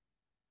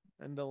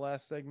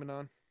last segment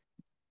on.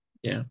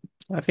 Yeah,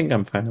 I think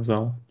I'm fine as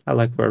well. I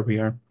like where we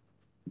are.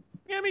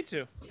 Yeah, me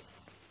too.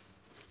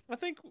 I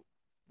think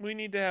we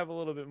need to have a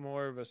little bit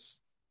more of a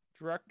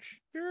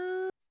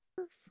structure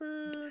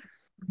for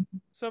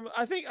some.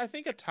 I think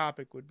a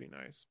topic would be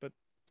nice, but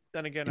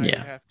then again, I would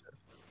Yeah, have to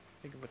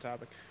think of a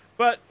topic.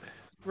 But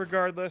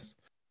regardless,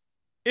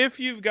 if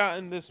you've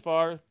gotten this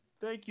far,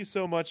 thank you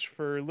so much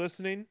for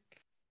listening.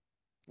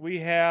 We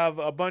have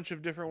a bunch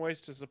of different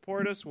ways to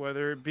support us,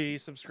 whether it be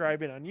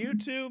subscribing on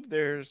YouTube.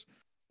 There's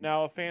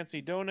now a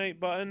fancy donate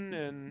button,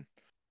 and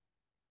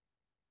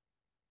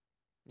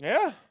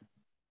yeah,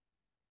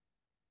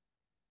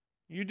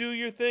 you do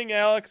your thing,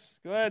 Alex.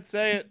 Go ahead,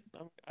 say it.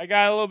 I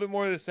got a little bit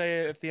more to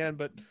say at the end,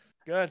 but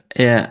good.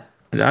 yeah.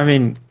 I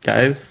mean,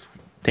 guys,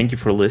 thank you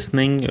for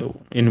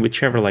listening. In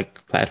whichever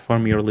like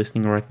platform you're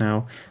listening right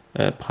now,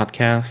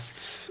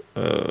 podcasts,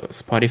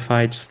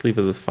 Spotify, just leave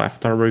us a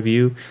 5-star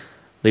review.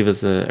 Leave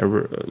us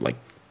like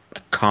a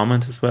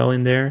comment as well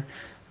in there,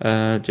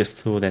 just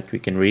so that we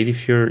can read.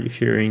 If you're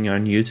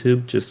on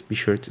YouTube, just be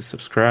sure to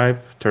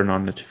subscribe, turn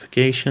on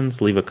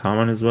notifications, leave a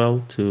comment as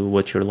well to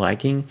what you're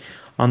liking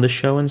on the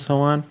show and so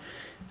on.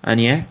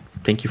 And yeah,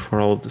 thank you for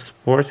all of the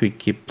support. We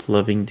keep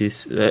loving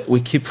this. We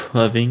keep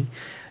loving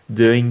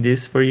doing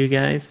this for you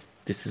guys.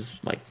 This is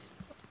like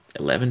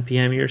 11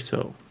 p.m. here,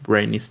 so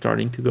brain is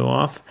starting to go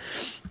off.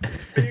 Yeah,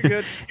 you're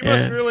good. You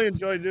must And really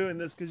enjoy doing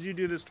this because you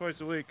do this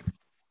twice a week.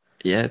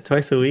 yeah,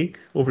 twice a week,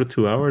 over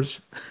 2 hours.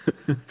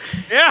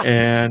 Yeah.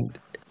 And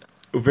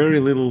very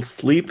little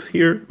sleep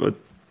here, but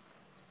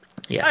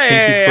yeah, thank you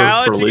Hey, for I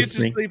let you get your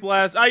listening. sleep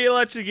last. I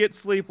let you get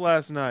sleep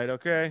last night.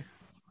 Okay.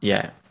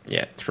 Yeah,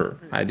 yeah, true.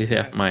 I did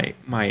Yeah. have my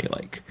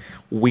like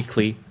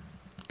weekly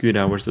good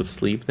hours of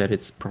sleep that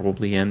it's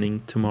probably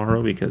ending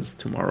tomorrow, because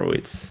tomorrow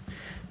it's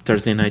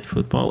Thursday night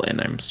football, and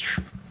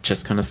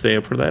just gonna stay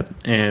up for that,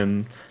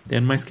 and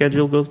then my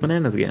schedule goes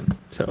bananas again.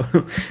 So,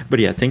 but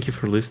yeah, thank you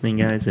for listening,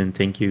 guys, and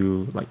thank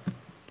you like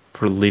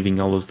for leaving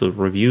all those the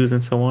reviews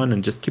and so on,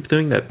 and just keep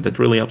doing that. That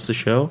really helps the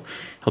show,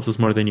 helps us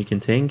more than you can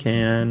think,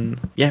 and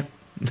yeah,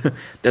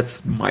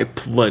 that's my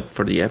plug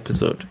for the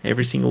episode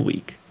every single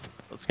week,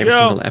 Let's every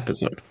go. single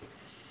episode.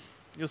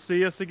 You'll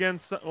see us again.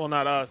 Well,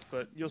 not us,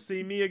 but you'll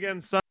see me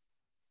again.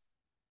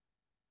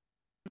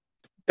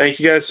 Thank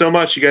you guys so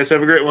much. You guys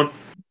have a great one.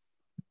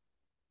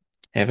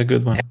 Have a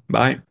good one.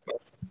 Bye.